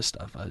do all this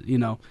stuff,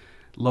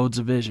 loads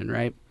of vision,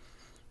 right?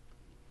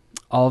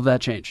 All of that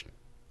changed.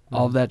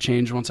 All of that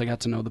changed once I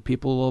got to know the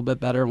people a little bit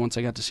better, once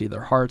I got to see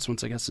their hearts,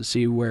 once I got to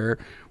see where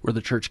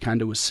the church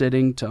kind of was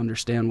sitting, to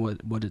understand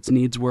what its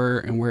needs were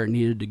and where it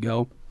needed to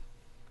go.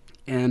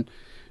 And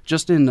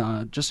just in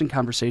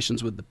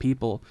conversations with the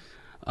people,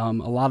 a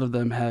lot of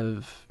them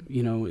have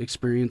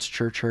experienced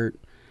church hurt,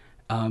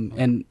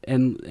 and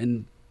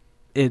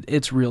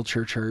it's real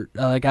church hurt.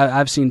 Like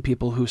I've seen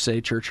people who say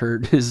church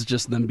hurt is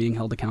just them being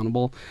held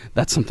accountable.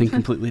 That's something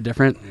completely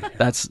different.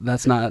 That's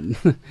not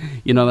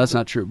that's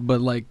not true.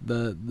 But like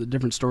the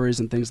different stories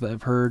and things that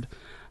I've heard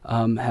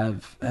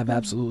have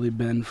absolutely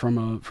been from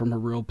a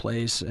real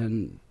place,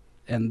 and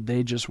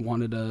they just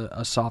wanted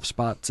a soft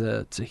spot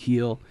to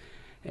heal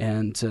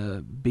and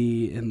to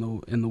be in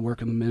the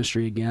work of the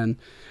ministry again.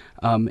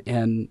 I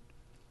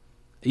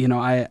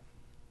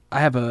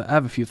have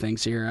a few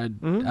things here.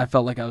 I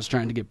felt like I was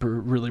trying to get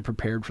really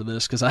prepared for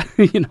this, because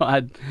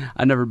I'd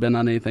never been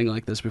on anything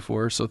like this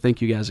before. So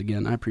thank you guys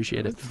again. I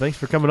appreciate it. Thanks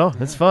for coming on.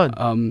 It's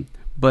fun.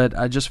 But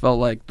I just felt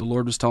like the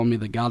Lord was telling me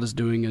that God is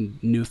doing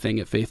a new thing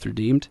at Faith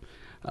Redeemed.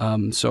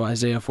 So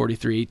Isaiah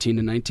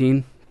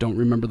 43:18-19. Don't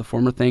remember the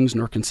former things,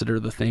 nor consider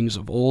the things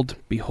of old.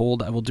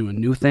 Behold, I will do a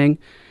new thing.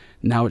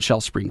 Now it shall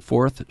spring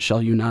forth.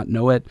 Shall you not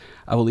know it?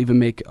 I will even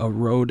make a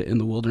road in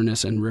the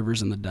wilderness and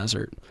rivers in the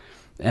desert.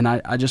 And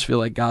I just feel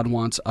like God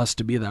wants us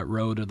to be that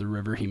road or the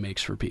river he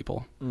makes for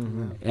people.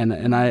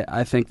 And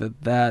I think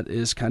that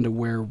is kind of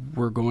where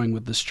we're going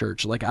with this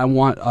church. Like, I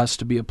want us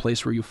to be a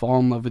place where you fall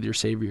in love with your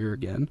Savior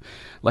again.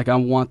 Like, I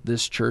want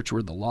this church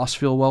where the lost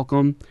feel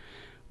welcome,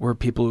 where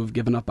people who've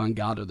given up on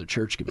God or the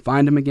church can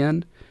find him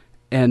again.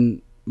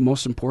 And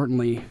most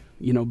importantly,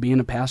 being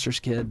a pastor's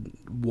kid,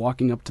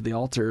 walking up to the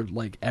altar,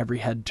 like every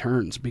head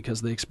turns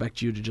because they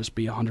expect you to just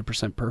be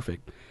 100%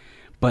 perfect.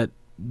 But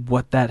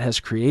what that has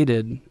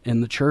created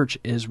in the church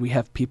is we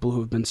have people who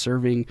have been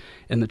serving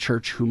in the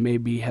church who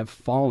maybe have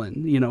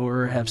fallen,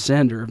 or have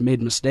sinned or have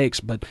made mistakes,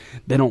 but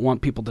they don't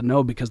want people to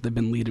know because they've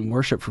been leading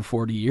worship for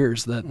 40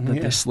 years that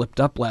they slipped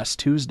up last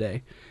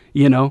Tuesday.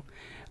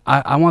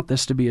 I want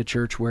this to be a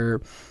church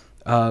where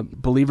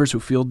believers who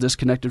feel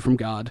disconnected from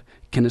God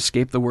can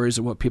escape the worries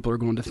of what people are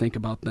going to think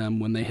about them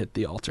when they hit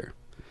the altar.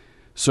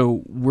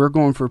 So we're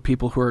going for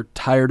people who are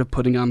tired of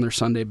putting on their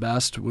Sunday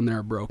best when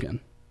they're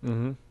broken.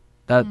 Mm-hmm.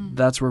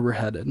 That's where we're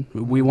headed.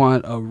 We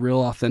want a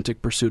real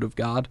authentic pursuit of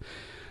God.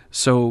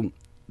 So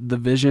the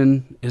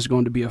vision is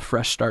going to be a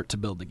fresh start to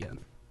build again.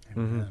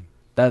 Mm-hmm.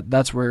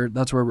 That's where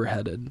we're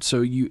headed.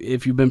 So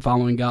if you've been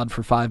following God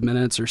for 5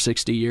 minutes or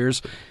 60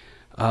 years,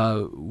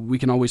 we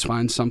can always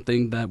find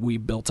something that we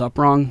built up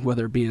wrong,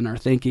 whether it be in our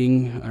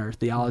thinking, our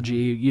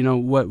theology,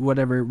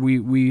 whatever.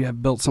 We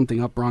have built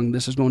something up wrong.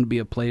 This is going to be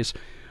a place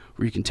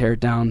where you can tear it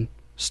down,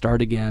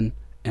 start again,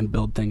 and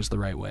build things the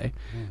right way.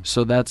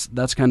 So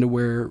that's kind of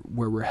where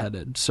we're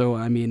headed. So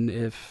I mean,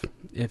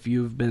 if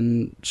you've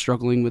been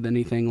struggling with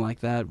anything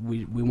like that,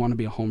 we want to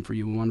be a home for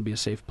you. We want to be a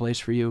safe place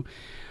for you.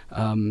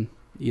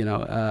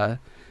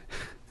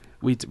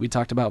 We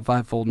talked about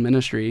fivefold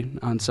ministry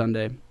on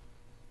Sunday.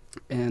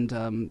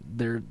 And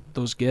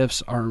those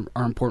gifts are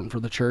important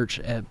for the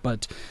church,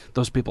 but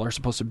those people are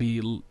supposed to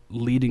be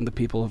leading the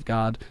people of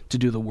God to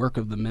do the work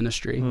of the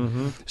ministry.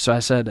 Mm-hmm. So I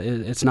said,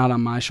 it's not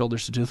on my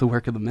shoulders to do the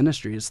work of the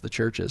ministry, it's the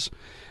church's.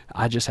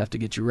 I just have to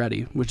get you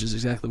ready, which is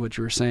exactly what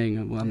you were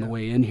saying on the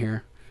way in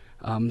here.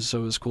 So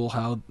it was cool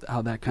how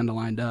that kind of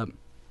lined up.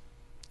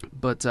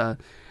 But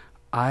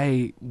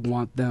I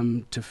want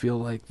them to feel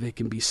like they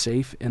can be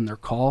safe in their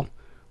call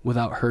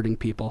without hurting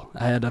people.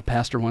 I had a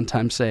pastor one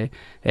time say,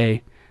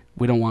 hey,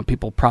 we don't want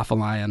people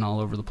prophesying all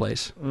over the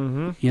place,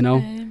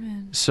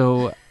 Amen.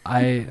 So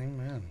I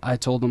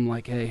told him,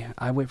 like, hey,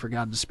 I wait for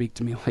God to speak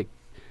to me like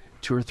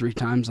 2 or 3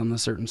 times on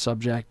this certain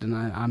subject, and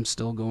I'm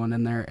still going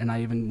in there.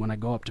 And when I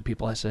go up to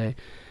people, I say,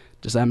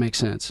 does that make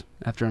sense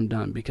after I'm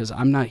done? Because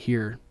I'm not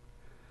here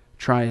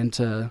trying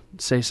to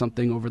say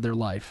something over their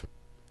life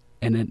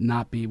and it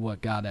not be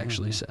what God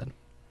actually said,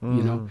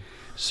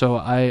 So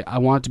I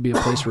want it to be a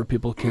place where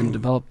people can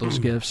develop those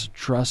gifts,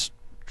 trust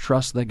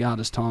that God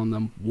is telling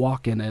them,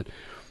 walk in it,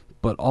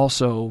 but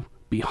also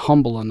be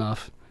humble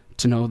enough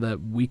to know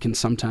that we can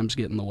sometimes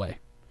get in the way.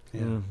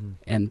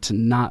 And to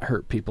not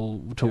hurt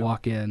people, to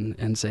walk in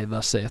and say,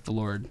 thus saith the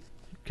Lord,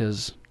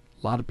 because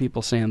a lot of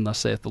people saying thus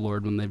saith the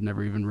Lord when they've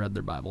never even read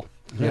their Bible.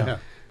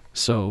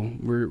 So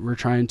we're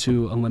trying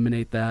to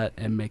eliminate that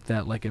and make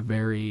that like a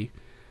very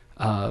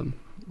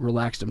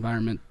relaxed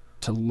environment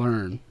to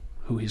learn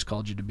who he's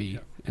called you to be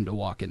and to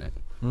walk in it.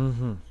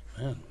 Man,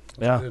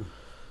 Yeah.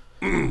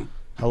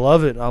 I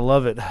love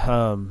it.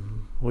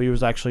 We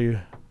was actually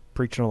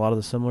preaching a lot of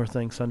the similar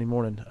things Sunday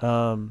morning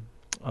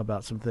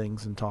about some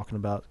things and talking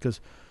about, because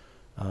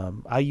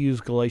I use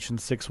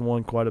Galatians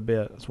 6:1 quite a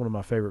bit. It's one of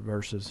my favorite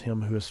verses.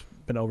 Him who has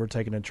been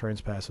overtaken in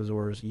trespasses,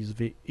 or as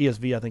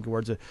ESV I think the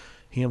words it,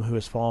 him who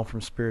has fallen from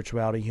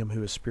spirituality, him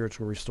who is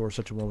spiritual, restore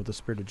such a one with the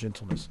spirit of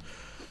gentleness.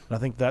 And I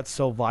think that's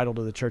so vital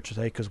to the church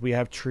today, because we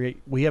have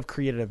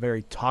created a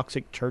very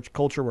toxic church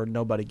culture where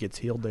nobody gets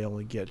healed; they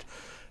only get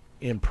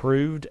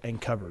improved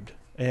and covered.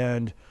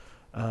 And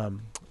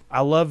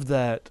I love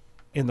that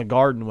in the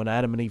garden when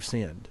Adam and Eve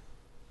sinned,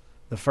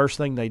 the first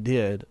thing they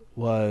did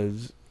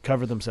was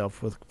cover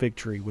themselves with fig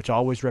tree, which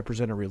always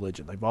represent a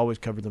religion. They've always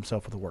covered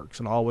themselves with the works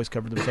and always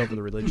covered themselves with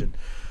a religion.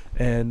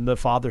 And the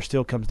father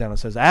still comes down and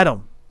says,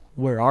 Adam,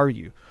 where are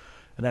you?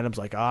 And Adam's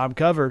like, I'm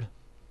covered.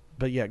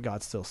 But yet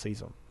God still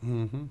sees him.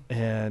 Mm-hmm.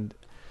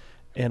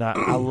 And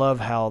I love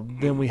how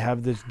then we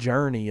have this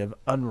journey of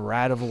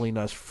unraveling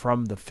us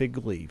from the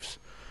fig leaves.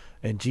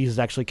 And Jesus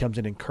actually comes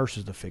in and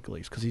curses the fig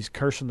leaves, because he's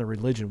cursing the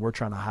religion we're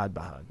trying to hide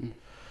behind.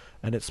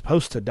 And it's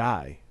supposed to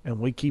die, and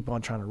we keep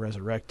on trying to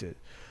resurrect it,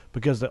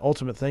 because the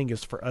ultimate thing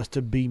is for us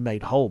to be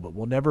made whole. But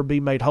we'll never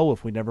be made whole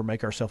if we never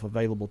make ourselves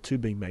available to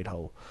be made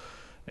whole.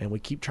 And we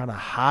keep trying to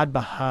hide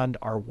behind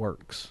our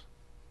works,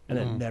 and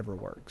it never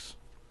works.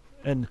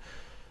 And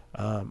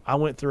I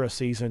went through a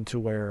season to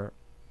where,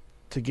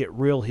 to get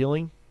real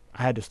healing,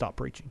 I had to stop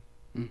preaching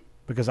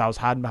because I was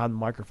hiding behind the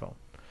microphone.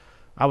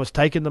 I was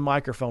taking the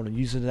microphone and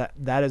using that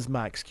as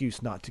my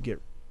excuse not to get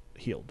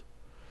healed.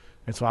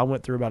 And so I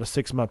went through about a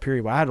 6-month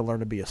period where I had to learn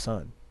to be a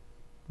son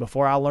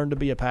before I learned to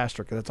be a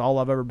pastor, because that's all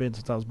I've ever been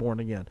since I was born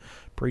again.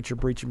 Preacher,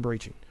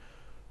 preaching.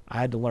 I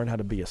had to learn how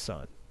to be a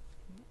son.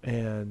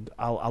 And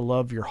I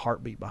love your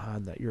heartbeat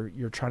behind that.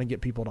 You're trying to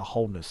get people to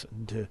wholeness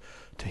and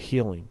to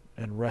healing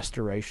and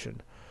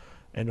restoration,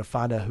 and to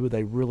find out who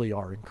they really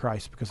are in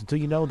Christ, because until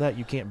you know that,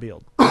 you can't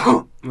build.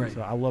 Right.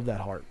 So I love that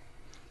heart.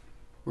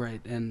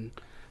 Right. And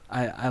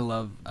I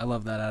love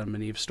that Adam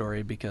and Eve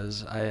story,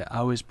 because I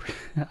always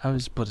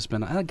put a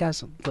spin on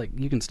guys, like,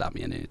 you can stop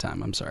me at any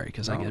time. I'm sorry,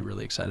 because I get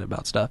really excited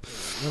about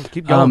stuff. No,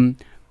 keep going.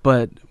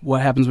 But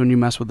what happens when you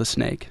mess with a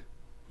snake?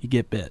 You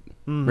get bit,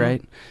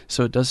 right?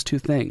 So it does 2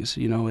 things.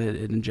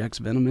 It injects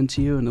venom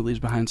into you, and it leaves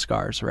behind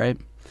scars, right?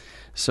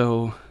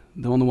 So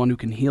the only one who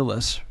can heal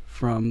us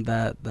from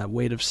that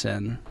weight of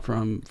sin,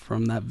 from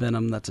that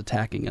venom that's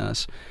attacking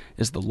us,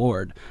 is the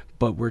Lord.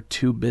 But we're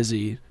too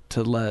busy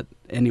to let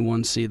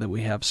anyone see that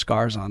we have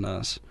scars on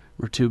us.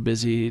 We're too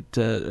busy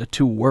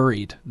too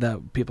worried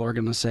that people are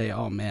going to say,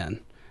 "Oh man,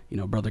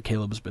 Brother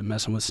Caleb's been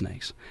messing with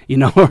snakes,"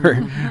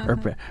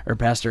 or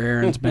Pastor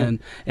Aaron's been,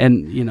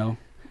 and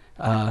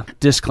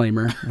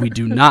disclaimer: we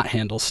do not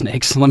handle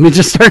snakes. Let me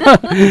just start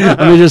off.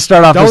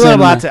 Don't let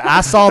him lie to.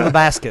 I saw the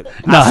basket.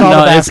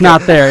 No, it's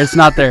not there. It's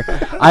not there.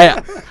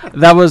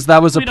 That was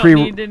a We don't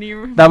need any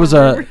that was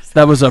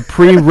reminders. a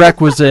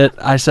prerequisite.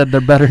 I said there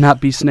better not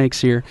be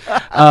snakes here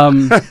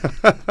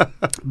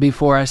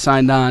before I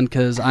signed on,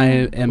 because I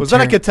am. Was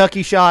that a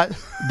Kentucky shot?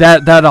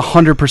 That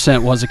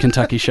 100% was a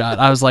Kentucky shot.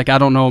 I was like, I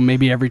don't know,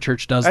 maybe every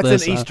church does That's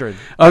this. an Eastern.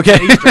 Okay.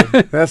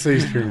 That's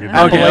Eastern.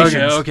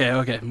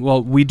 Okay.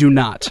 Well, we do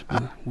not.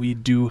 We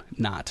do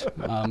not.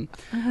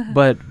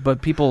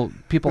 But people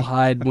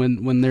hide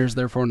when there's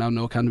therefore now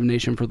no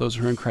condemnation for those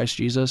who are in Christ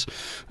Jesus.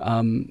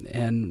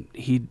 And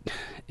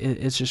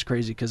it's just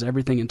crazy, because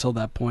everything until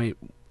that point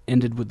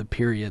ended with the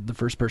period. The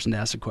first person to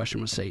ask the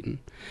question was Satan,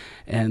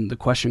 and the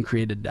question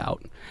created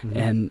doubt,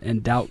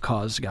 and doubt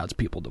caused God's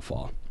people to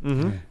fall.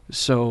 Mm-hmm.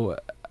 So,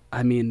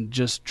 I mean,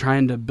 just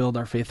trying to build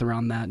our faith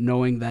around that,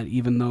 knowing that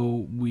even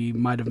though we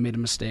might have made a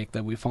mistake,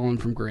 that we've fallen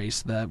from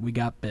grace, that we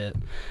got bit,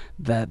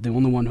 that the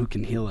only one who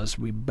can heal us,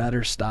 we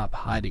better stop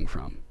hiding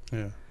from.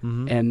 Yeah.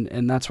 Mm-hmm.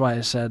 And that's why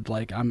I said,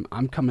 like,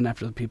 I'm coming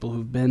after the people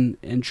who've been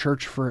in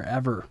church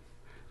forever,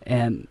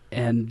 and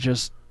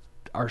just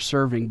are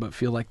serving but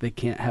feel like they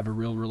can't have a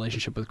real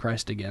relationship with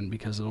Christ again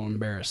because it'll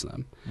embarrass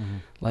them. Mm-hmm.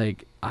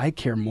 Like, I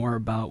care more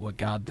about what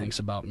God thinks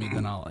about me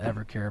than I'll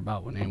ever care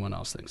about what anyone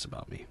else thinks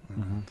about me.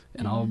 Mm-hmm.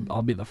 And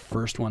I'll be the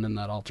first one in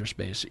that altar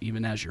space,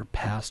 even as your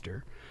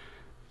pastor,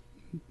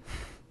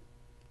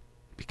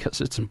 because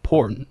it's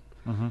important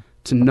Mm-hmm.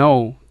 to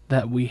know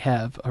that we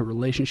have a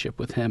relationship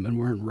with him and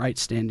we're in right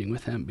standing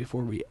with him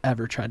before we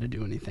ever try to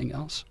do anything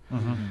else.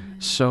 Mm-hmm.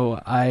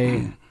 So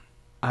I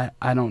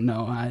don't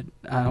know. I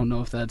don't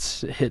know if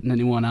that's hitting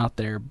anyone out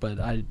there, but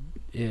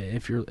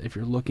if you're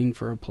looking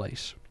for a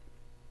place,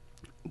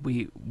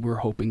 we're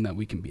hoping that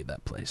we can be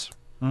that place.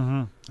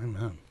 Mm-hmm.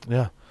 Amen.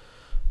 Yeah.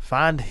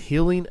 Find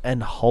healing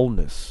and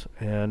wholeness.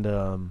 And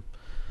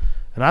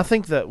I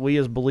think that we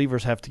as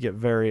believers have to get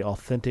very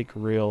authentic,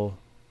 real,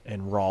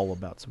 and raw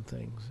about some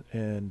things.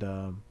 And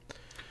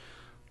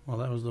Well,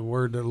 that was the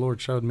word that the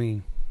Lord showed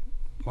me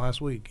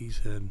last week. He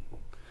said,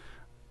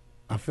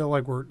 I feel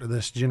like we're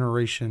this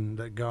generation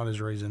that God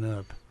is raising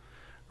up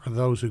are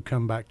those who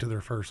come back to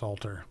their first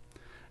altar,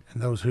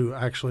 and those who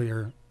actually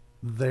are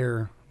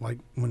there, like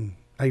when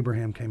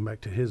Abraham came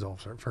back to his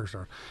altar, first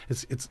altar.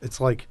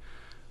 It's like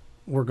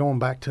we're going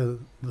back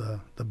to the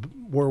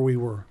where we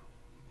were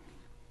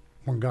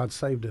when God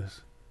saved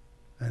us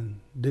and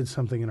did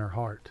something in our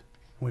heart.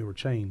 We were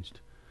changed.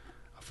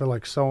 I feel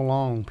like so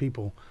long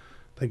people,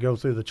 they go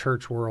through the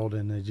church world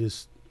and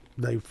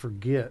they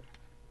forget.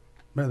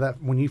 Remember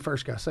that when you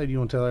first got saved, you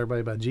want to tell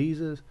everybody about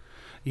Jesus.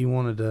 You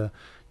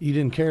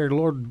didn't care.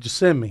 Lord, just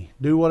send me.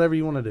 Do whatever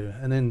you want to do.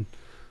 And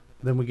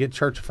then we get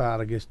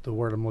churchified, I guess the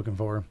word I'm looking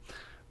for.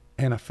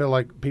 And I feel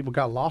like people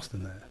got lost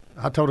in that.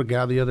 I told a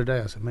guy the other day,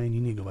 I said, man,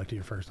 you need to go back to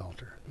your first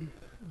altar.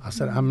 I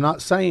said, I'm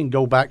not saying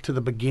go back to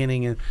the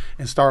beginning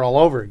and start all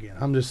over again.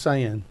 I'm just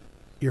saying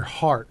your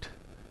heart,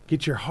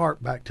 get your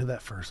heart back to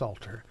that first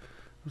altar.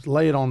 Just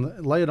lay it on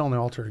the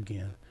altar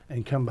again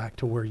and come back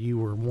to where you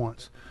were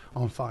once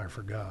on fire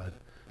for God.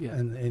 Yeah.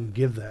 And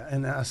give that.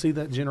 And I see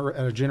that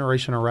a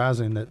generation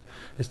arising that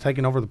is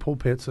taking over the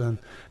pulpits and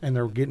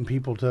they're getting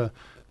people to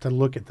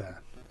look at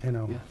that.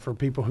 For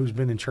people who's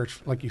been in church,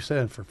 like you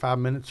said, for 5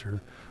 minutes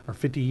or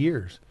 50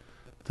 years.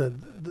 The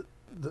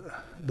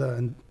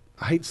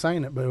I hate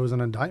saying it, but it was an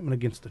indictment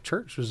against the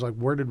church. It was like,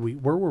 where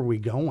were we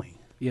going?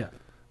 Yeah.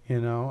 I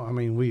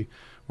mean,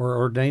 we're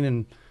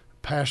ordaining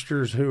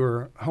pastors who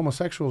are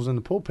homosexuals in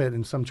the pulpit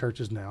in some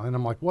churches now. And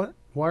I'm like, what?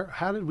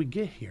 How did we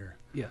get here?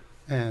 Yeah.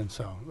 And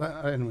so,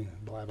 I didn't mean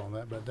to blab on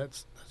that, but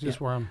that's just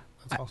where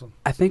that's awesome.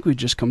 I think we've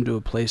just come to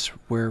a place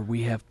where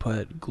we have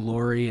put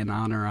glory and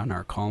honor on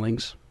our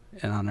callings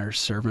and on our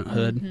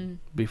servanthood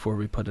before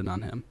we put it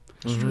on him.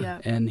 Mm-hmm. Yeah.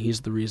 And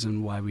he's the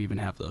reason why we even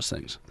have those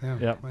things. Yeah.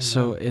 Yep. Amen.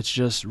 So it's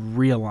just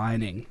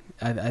realigning.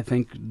 I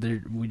think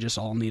we just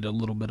all need a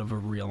little bit of a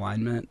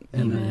realignment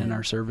in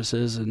our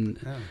services, and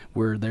Yeah.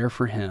 we're there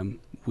for him.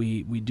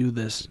 We do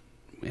this,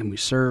 and we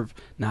serve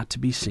not to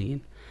be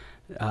seen,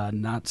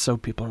 not so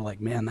people are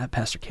like, man, that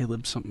Pastor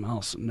Caleb's something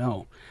else.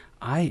 No,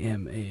 I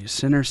am a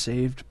sinner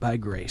saved by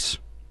grace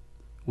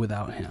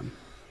without him.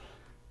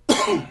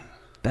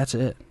 That's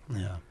it.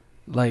 Yeah.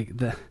 Like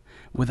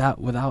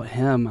without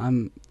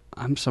him,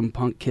 I'm some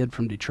punk kid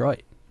from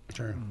Detroit.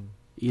 Sure.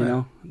 You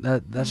Yeah.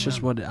 know, that's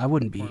just what I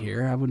wouldn't be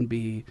here. I wouldn't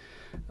be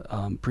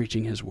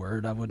preaching his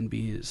word. I wouldn't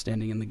be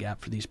standing in the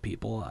gap for these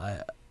people.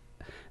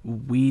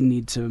 We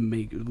need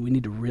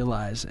to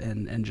realize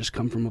and just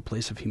come from a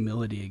place of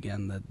humility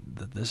again,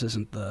 that this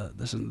isn't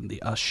the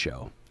us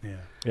show. Yeah.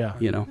 Yeah.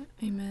 You know.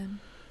 Amen.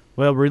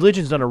 Well,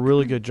 religion's done a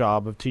really good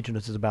job of teaching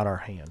us it's about our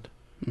hand.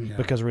 Yeah.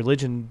 because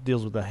religion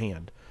deals with the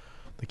hand.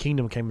 The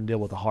kingdom came and deal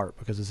with the heart,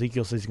 because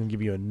Ezekiel says he's going to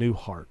give you a new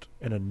heart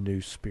and a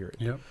new spirit.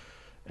 Yep.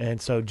 And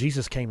so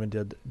Jesus came and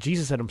did.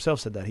 Jesus had himself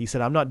said that. He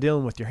said, "I'm not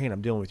dealing with your hand.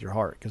 I'm dealing with your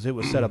heart." Because it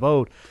was said of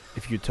old,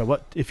 if you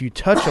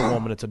touch a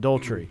woman, it's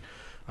adultery.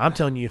 I'm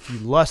telling you, if you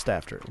lust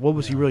after it, what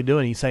was he really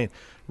doing? He's saying,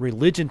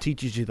 religion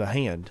teaches you the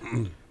hand.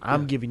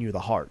 I'm giving you the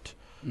heart.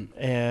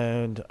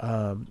 And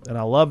I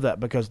love that,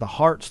 because the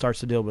heart starts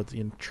to deal with the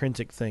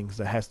intrinsic things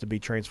that has to be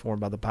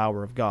transformed by the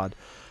power of God.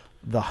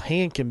 The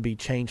hand can be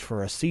changed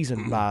for a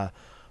season by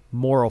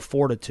moral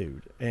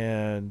fortitude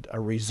and a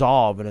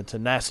resolve and a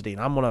tenacity,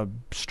 and I'm going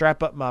to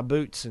strap up my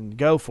boots and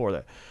go for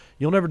that.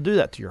 You'll never do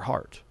that to your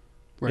heart.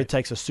 Right. It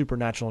takes a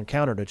supernatural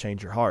encounter to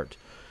change your heart.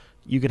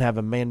 You can have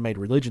a man-made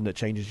religion that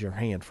changes your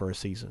hand for a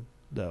season,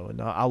 though.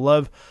 And I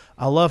love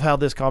how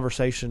this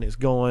conversation is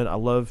going. I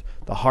love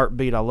the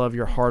heartbeat. I love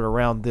your heart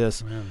around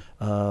this,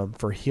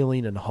 for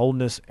healing and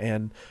wholeness,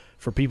 and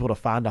for people to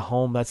find a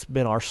home. That's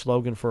been our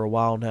slogan for a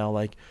while now.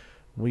 Like,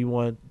 we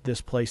want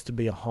this place to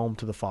be a home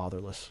to the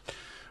fatherless.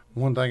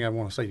 One thing I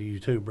want to say to you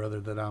too, brother,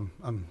 that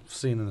I'm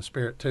seeing in the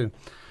spirit too,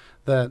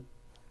 that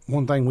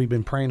one thing we've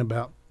been praying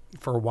about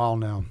for a while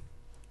now,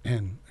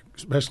 and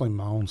especially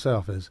my own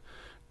self, is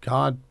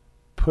God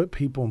put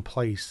people in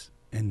place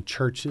in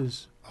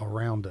churches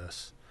around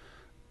us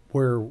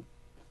where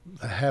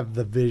they have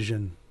the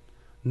vision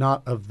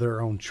not of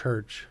their own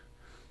church,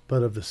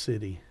 but of the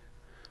city,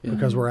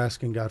 because we're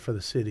asking God for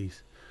the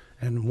cities,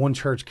 and one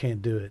church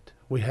can't do it.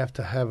 We have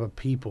to have a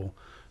people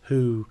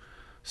who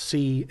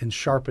see and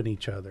sharpen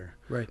each other.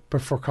 Right.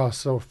 But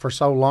for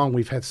so long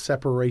we've had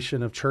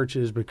separation of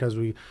churches because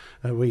we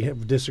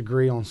have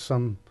disagree on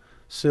some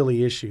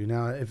silly issue.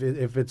 Now, if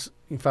it's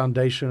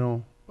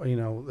foundational,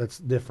 that's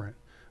different.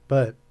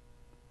 But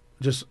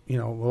just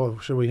well,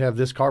 should we have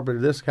this carpet or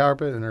this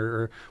carpet, and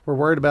or we're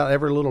worried about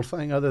every little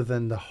thing other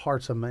than the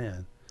hearts of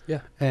man.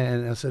 Yeah.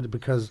 And I said,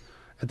 because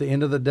at the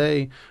end of the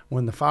day,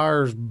 when the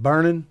fire's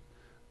burning,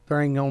 there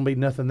ain't gonna be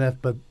nothing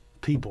left but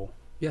people.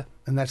 Yeah.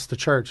 And that's the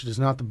church. It's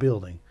not the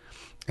building.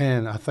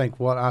 And I think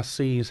what I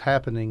see is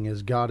happening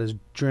is God is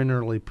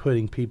generally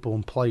putting people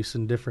in place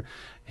in different.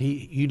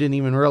 You didn't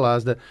even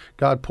realize that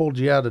God pulled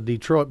you out of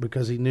Detroit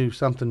because he knew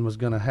something was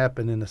going to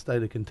happen in the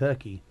state of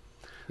Kentucky.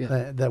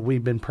 Yeah. That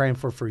we've been praying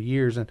for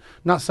years. And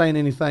not saying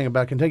anything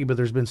about Kentucky, but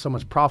there's been so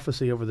much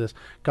prophecy over this.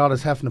 God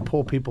is having to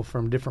pull people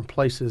from different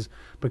places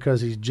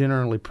because he's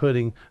generally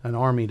putting an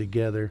army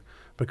together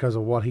because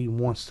of what he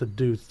wants to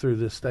do through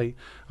this state.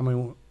 I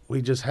mean,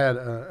 we just had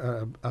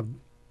a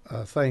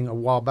thing a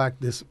while back.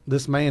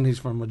 This man, he's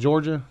from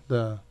Georgia,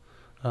 the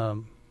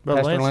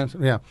Pastor Lance.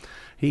 Yeah,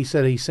 he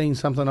said he's seen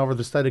something over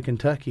the state of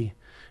Kentucky.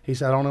 He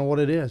said, I don't know what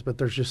it is, but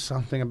there's just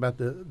something about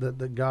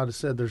that God has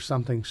said there's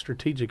something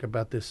strategic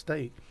about this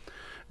state.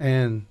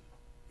 And,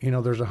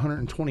 there's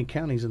 120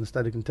 counties in the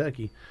state of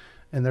Kentucky,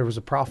 and there was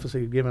a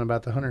prophecy given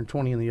about the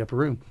 120 in the upper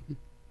room.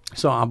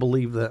 So I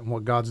believe that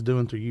what God's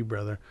doing through you,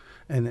 brother,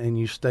 and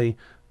you stay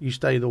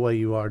the way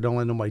you are. Don't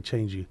let nobody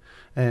change you.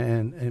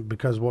 And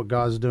because what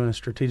God's doing is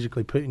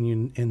strategically putting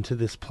you into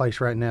this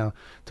place right now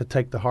to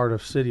take the heart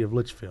of city of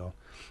Litchfield.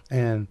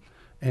 And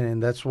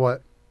that's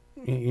what,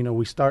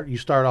 you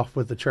start off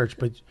with the church,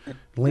 but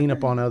lean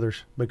upon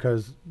others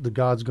because the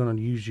God's going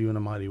to use you in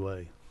a mighty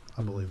way.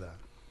 I believe that.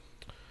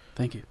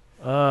 Thank you.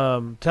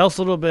 Tell us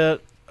a little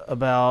bit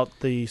about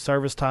the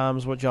service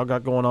times, what y'all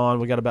got going on.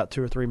 We got about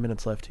 2 or 3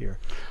 minutes left here.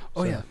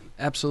 Oh, yeah,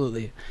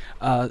 absolutely.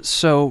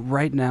 So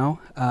right now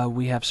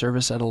we have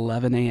service at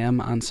 11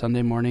 a.m. on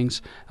Sunday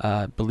mornings.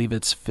 I believe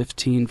it's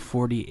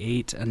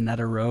 1548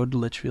 Annetta Road,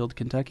 Litchfield,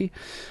 Kentucky.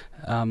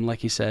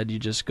 Like you said, you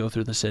just go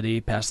through the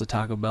city, past the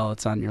Taco Bell,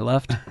 it's on your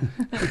left.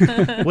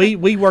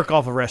 We work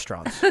off of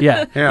restaurants.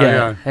 Yeah.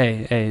 Yeah.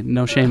 Hey,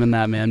 no shame in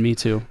that, man. Me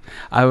too.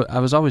 I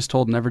was always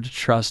told never to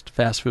trust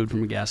fast food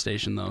from a gas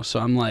station, though. So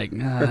I'm like,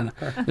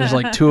 there's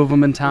like 2 of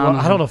them in town.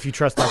 Well, I don't know if you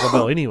trust Taco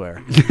Bell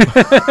anywhere.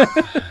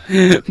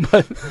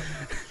 But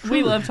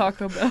We love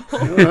Taco Bell.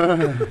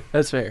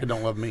 that's fair. They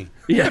don't love me.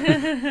 Yeah,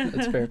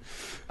 that's fair.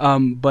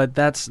 But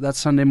that's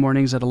Sunday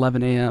mornings at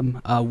 11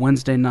 a.m.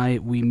 Wednesday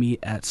night we meet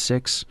at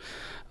 6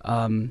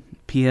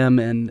 p.m.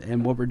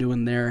 and what we're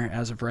doing there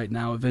as of right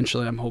now.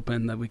 Eventually, I'm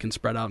hoping that we can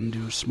spread out and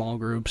do small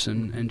groups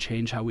and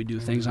change how we do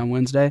things on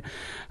Wednesday.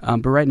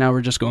 But right now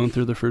we're just going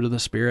through the fruit of the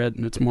Spirit,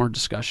 and it's more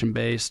discussion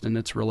based and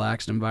it's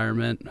relaxed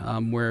environment.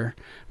 Where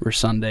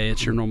Sunday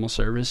it's your normal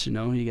service.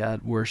 You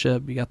got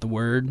worship, you got the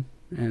Word.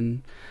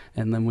 And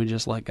then we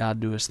just let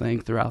God do his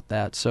thing throughout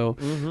that. So,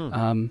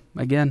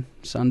 again,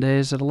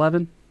 Sundays at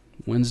 11,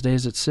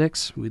 Wednesdays at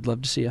 6. We'd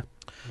love to see you.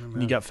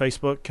 You got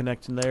Facebook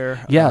connecting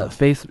there? Yeah,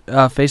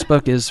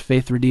 Facebook is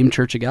Faith Redeemed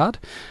Church of God.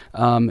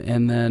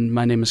 And then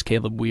my name is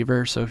Caleb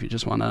Weaver. So if you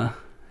just want to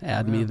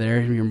add me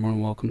there, you're more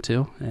than welcome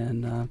to.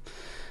 And,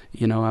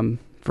 I'm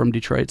from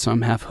Detroit, so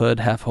I'm half hood,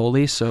 half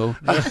holy. So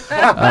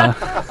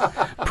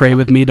pray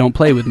with me, don't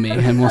play with me,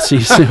 and we'll see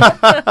you soon.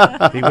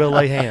 He will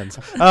lay hands.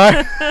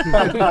 No,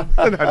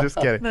 just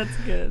kidding. That's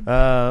good.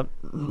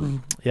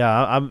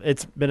 Yeah,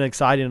 it's been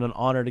exciting and an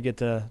honor to get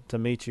to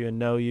meet you and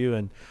know you,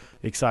 and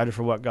excited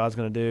for what God's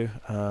going to do.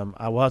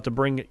 I will have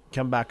to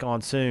come back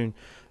on soon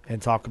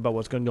and talk about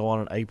what's going to go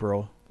on in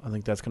April. I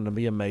think that's going to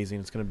be amazing.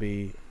 It's going to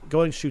be – go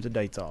ahead and shoot the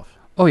dates off.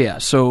 Oh, yeah.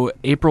 So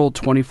April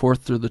 24th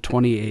through the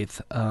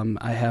 28th,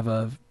 I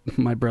have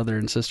my brother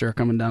and sister are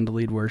coming down to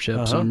lead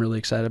worship, so I'm really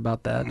excited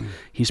about that.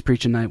 He's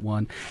preaching night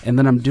one. And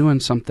then I'm doing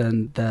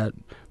something that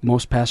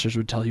most pastors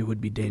would tell you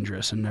would be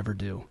dangerous and never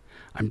do.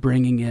 I'm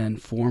bringing in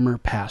former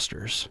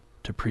pastors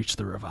to preach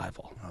the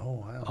revival. Oh,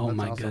 wow. Oh, That's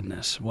my awesome.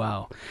 goodness.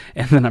 Wow.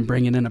 And then I'm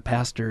bringing in a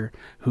pastor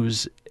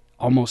who's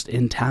almost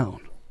in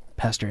town,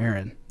 Pastor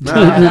Aaron.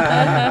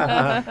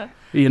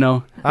 You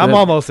know, I'm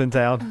almost in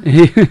town.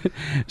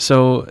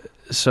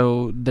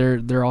 So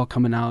they're all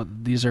coming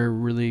out. These are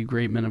really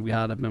great men of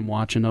God. I've been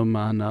watching them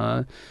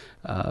on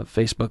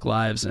Facebook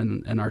Lives,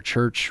 and our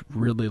church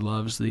really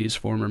loves these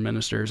former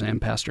ministers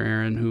and Pastor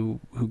Aaron, who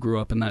grew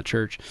up in that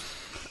church.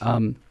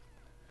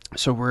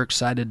 So we're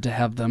excited to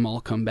have them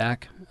all come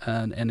back,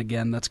 and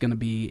again, that's going to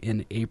be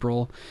in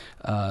April.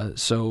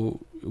 So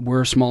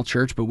we're a small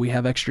church, but we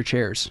have extra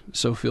chairs,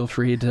 so feel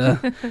free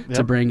to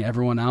to bring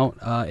everyone out.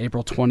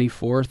 April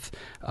 24th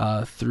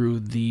through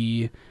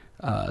the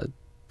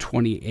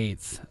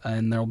 28th,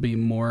 and there'll be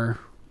more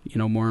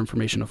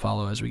information to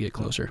follow as we get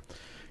closer.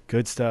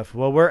 Good stuff.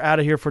 Well, we're out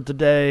of here for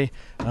today.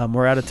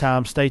 We're out of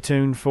time. Stay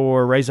tuned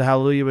for Raise a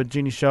Hallelujah with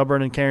Jeannie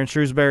Shelburne and Karen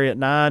Shrewsbury at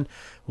 9.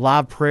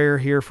 Live prayer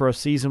here for a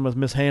season with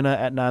Miss Hannah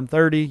at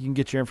 9:30. You can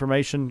get your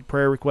information,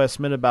 prayer requests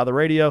submitted by the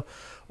radio,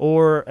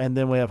 and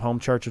then we have Home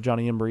Church of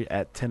Johnny Embry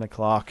at 10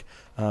 o'clock.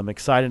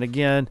 Excited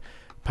again.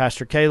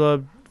 Pastor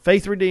Caleb,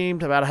 Faith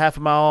Redeemed, about a half a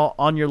mile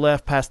on your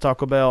left past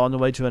Taco Bell on the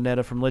way to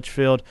Annetta from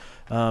Litchfield.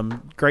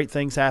 Great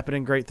things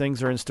happening. Great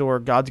things are in store.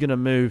 God's going to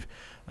move.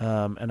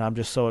 And I'm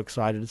just so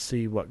excited to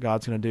see what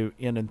God's going to do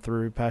in and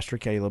through Pastor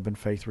Caleb and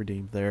Faith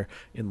Redeemed there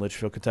in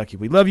Litchfield, Kentucky.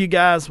 We love you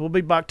guys. We'll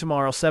be back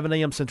tomorrow, 7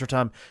 a.m. Central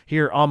Time,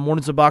 here on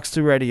Mornings of Box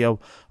 2 Radio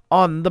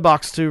on the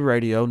Box 2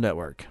 Radio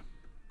Network.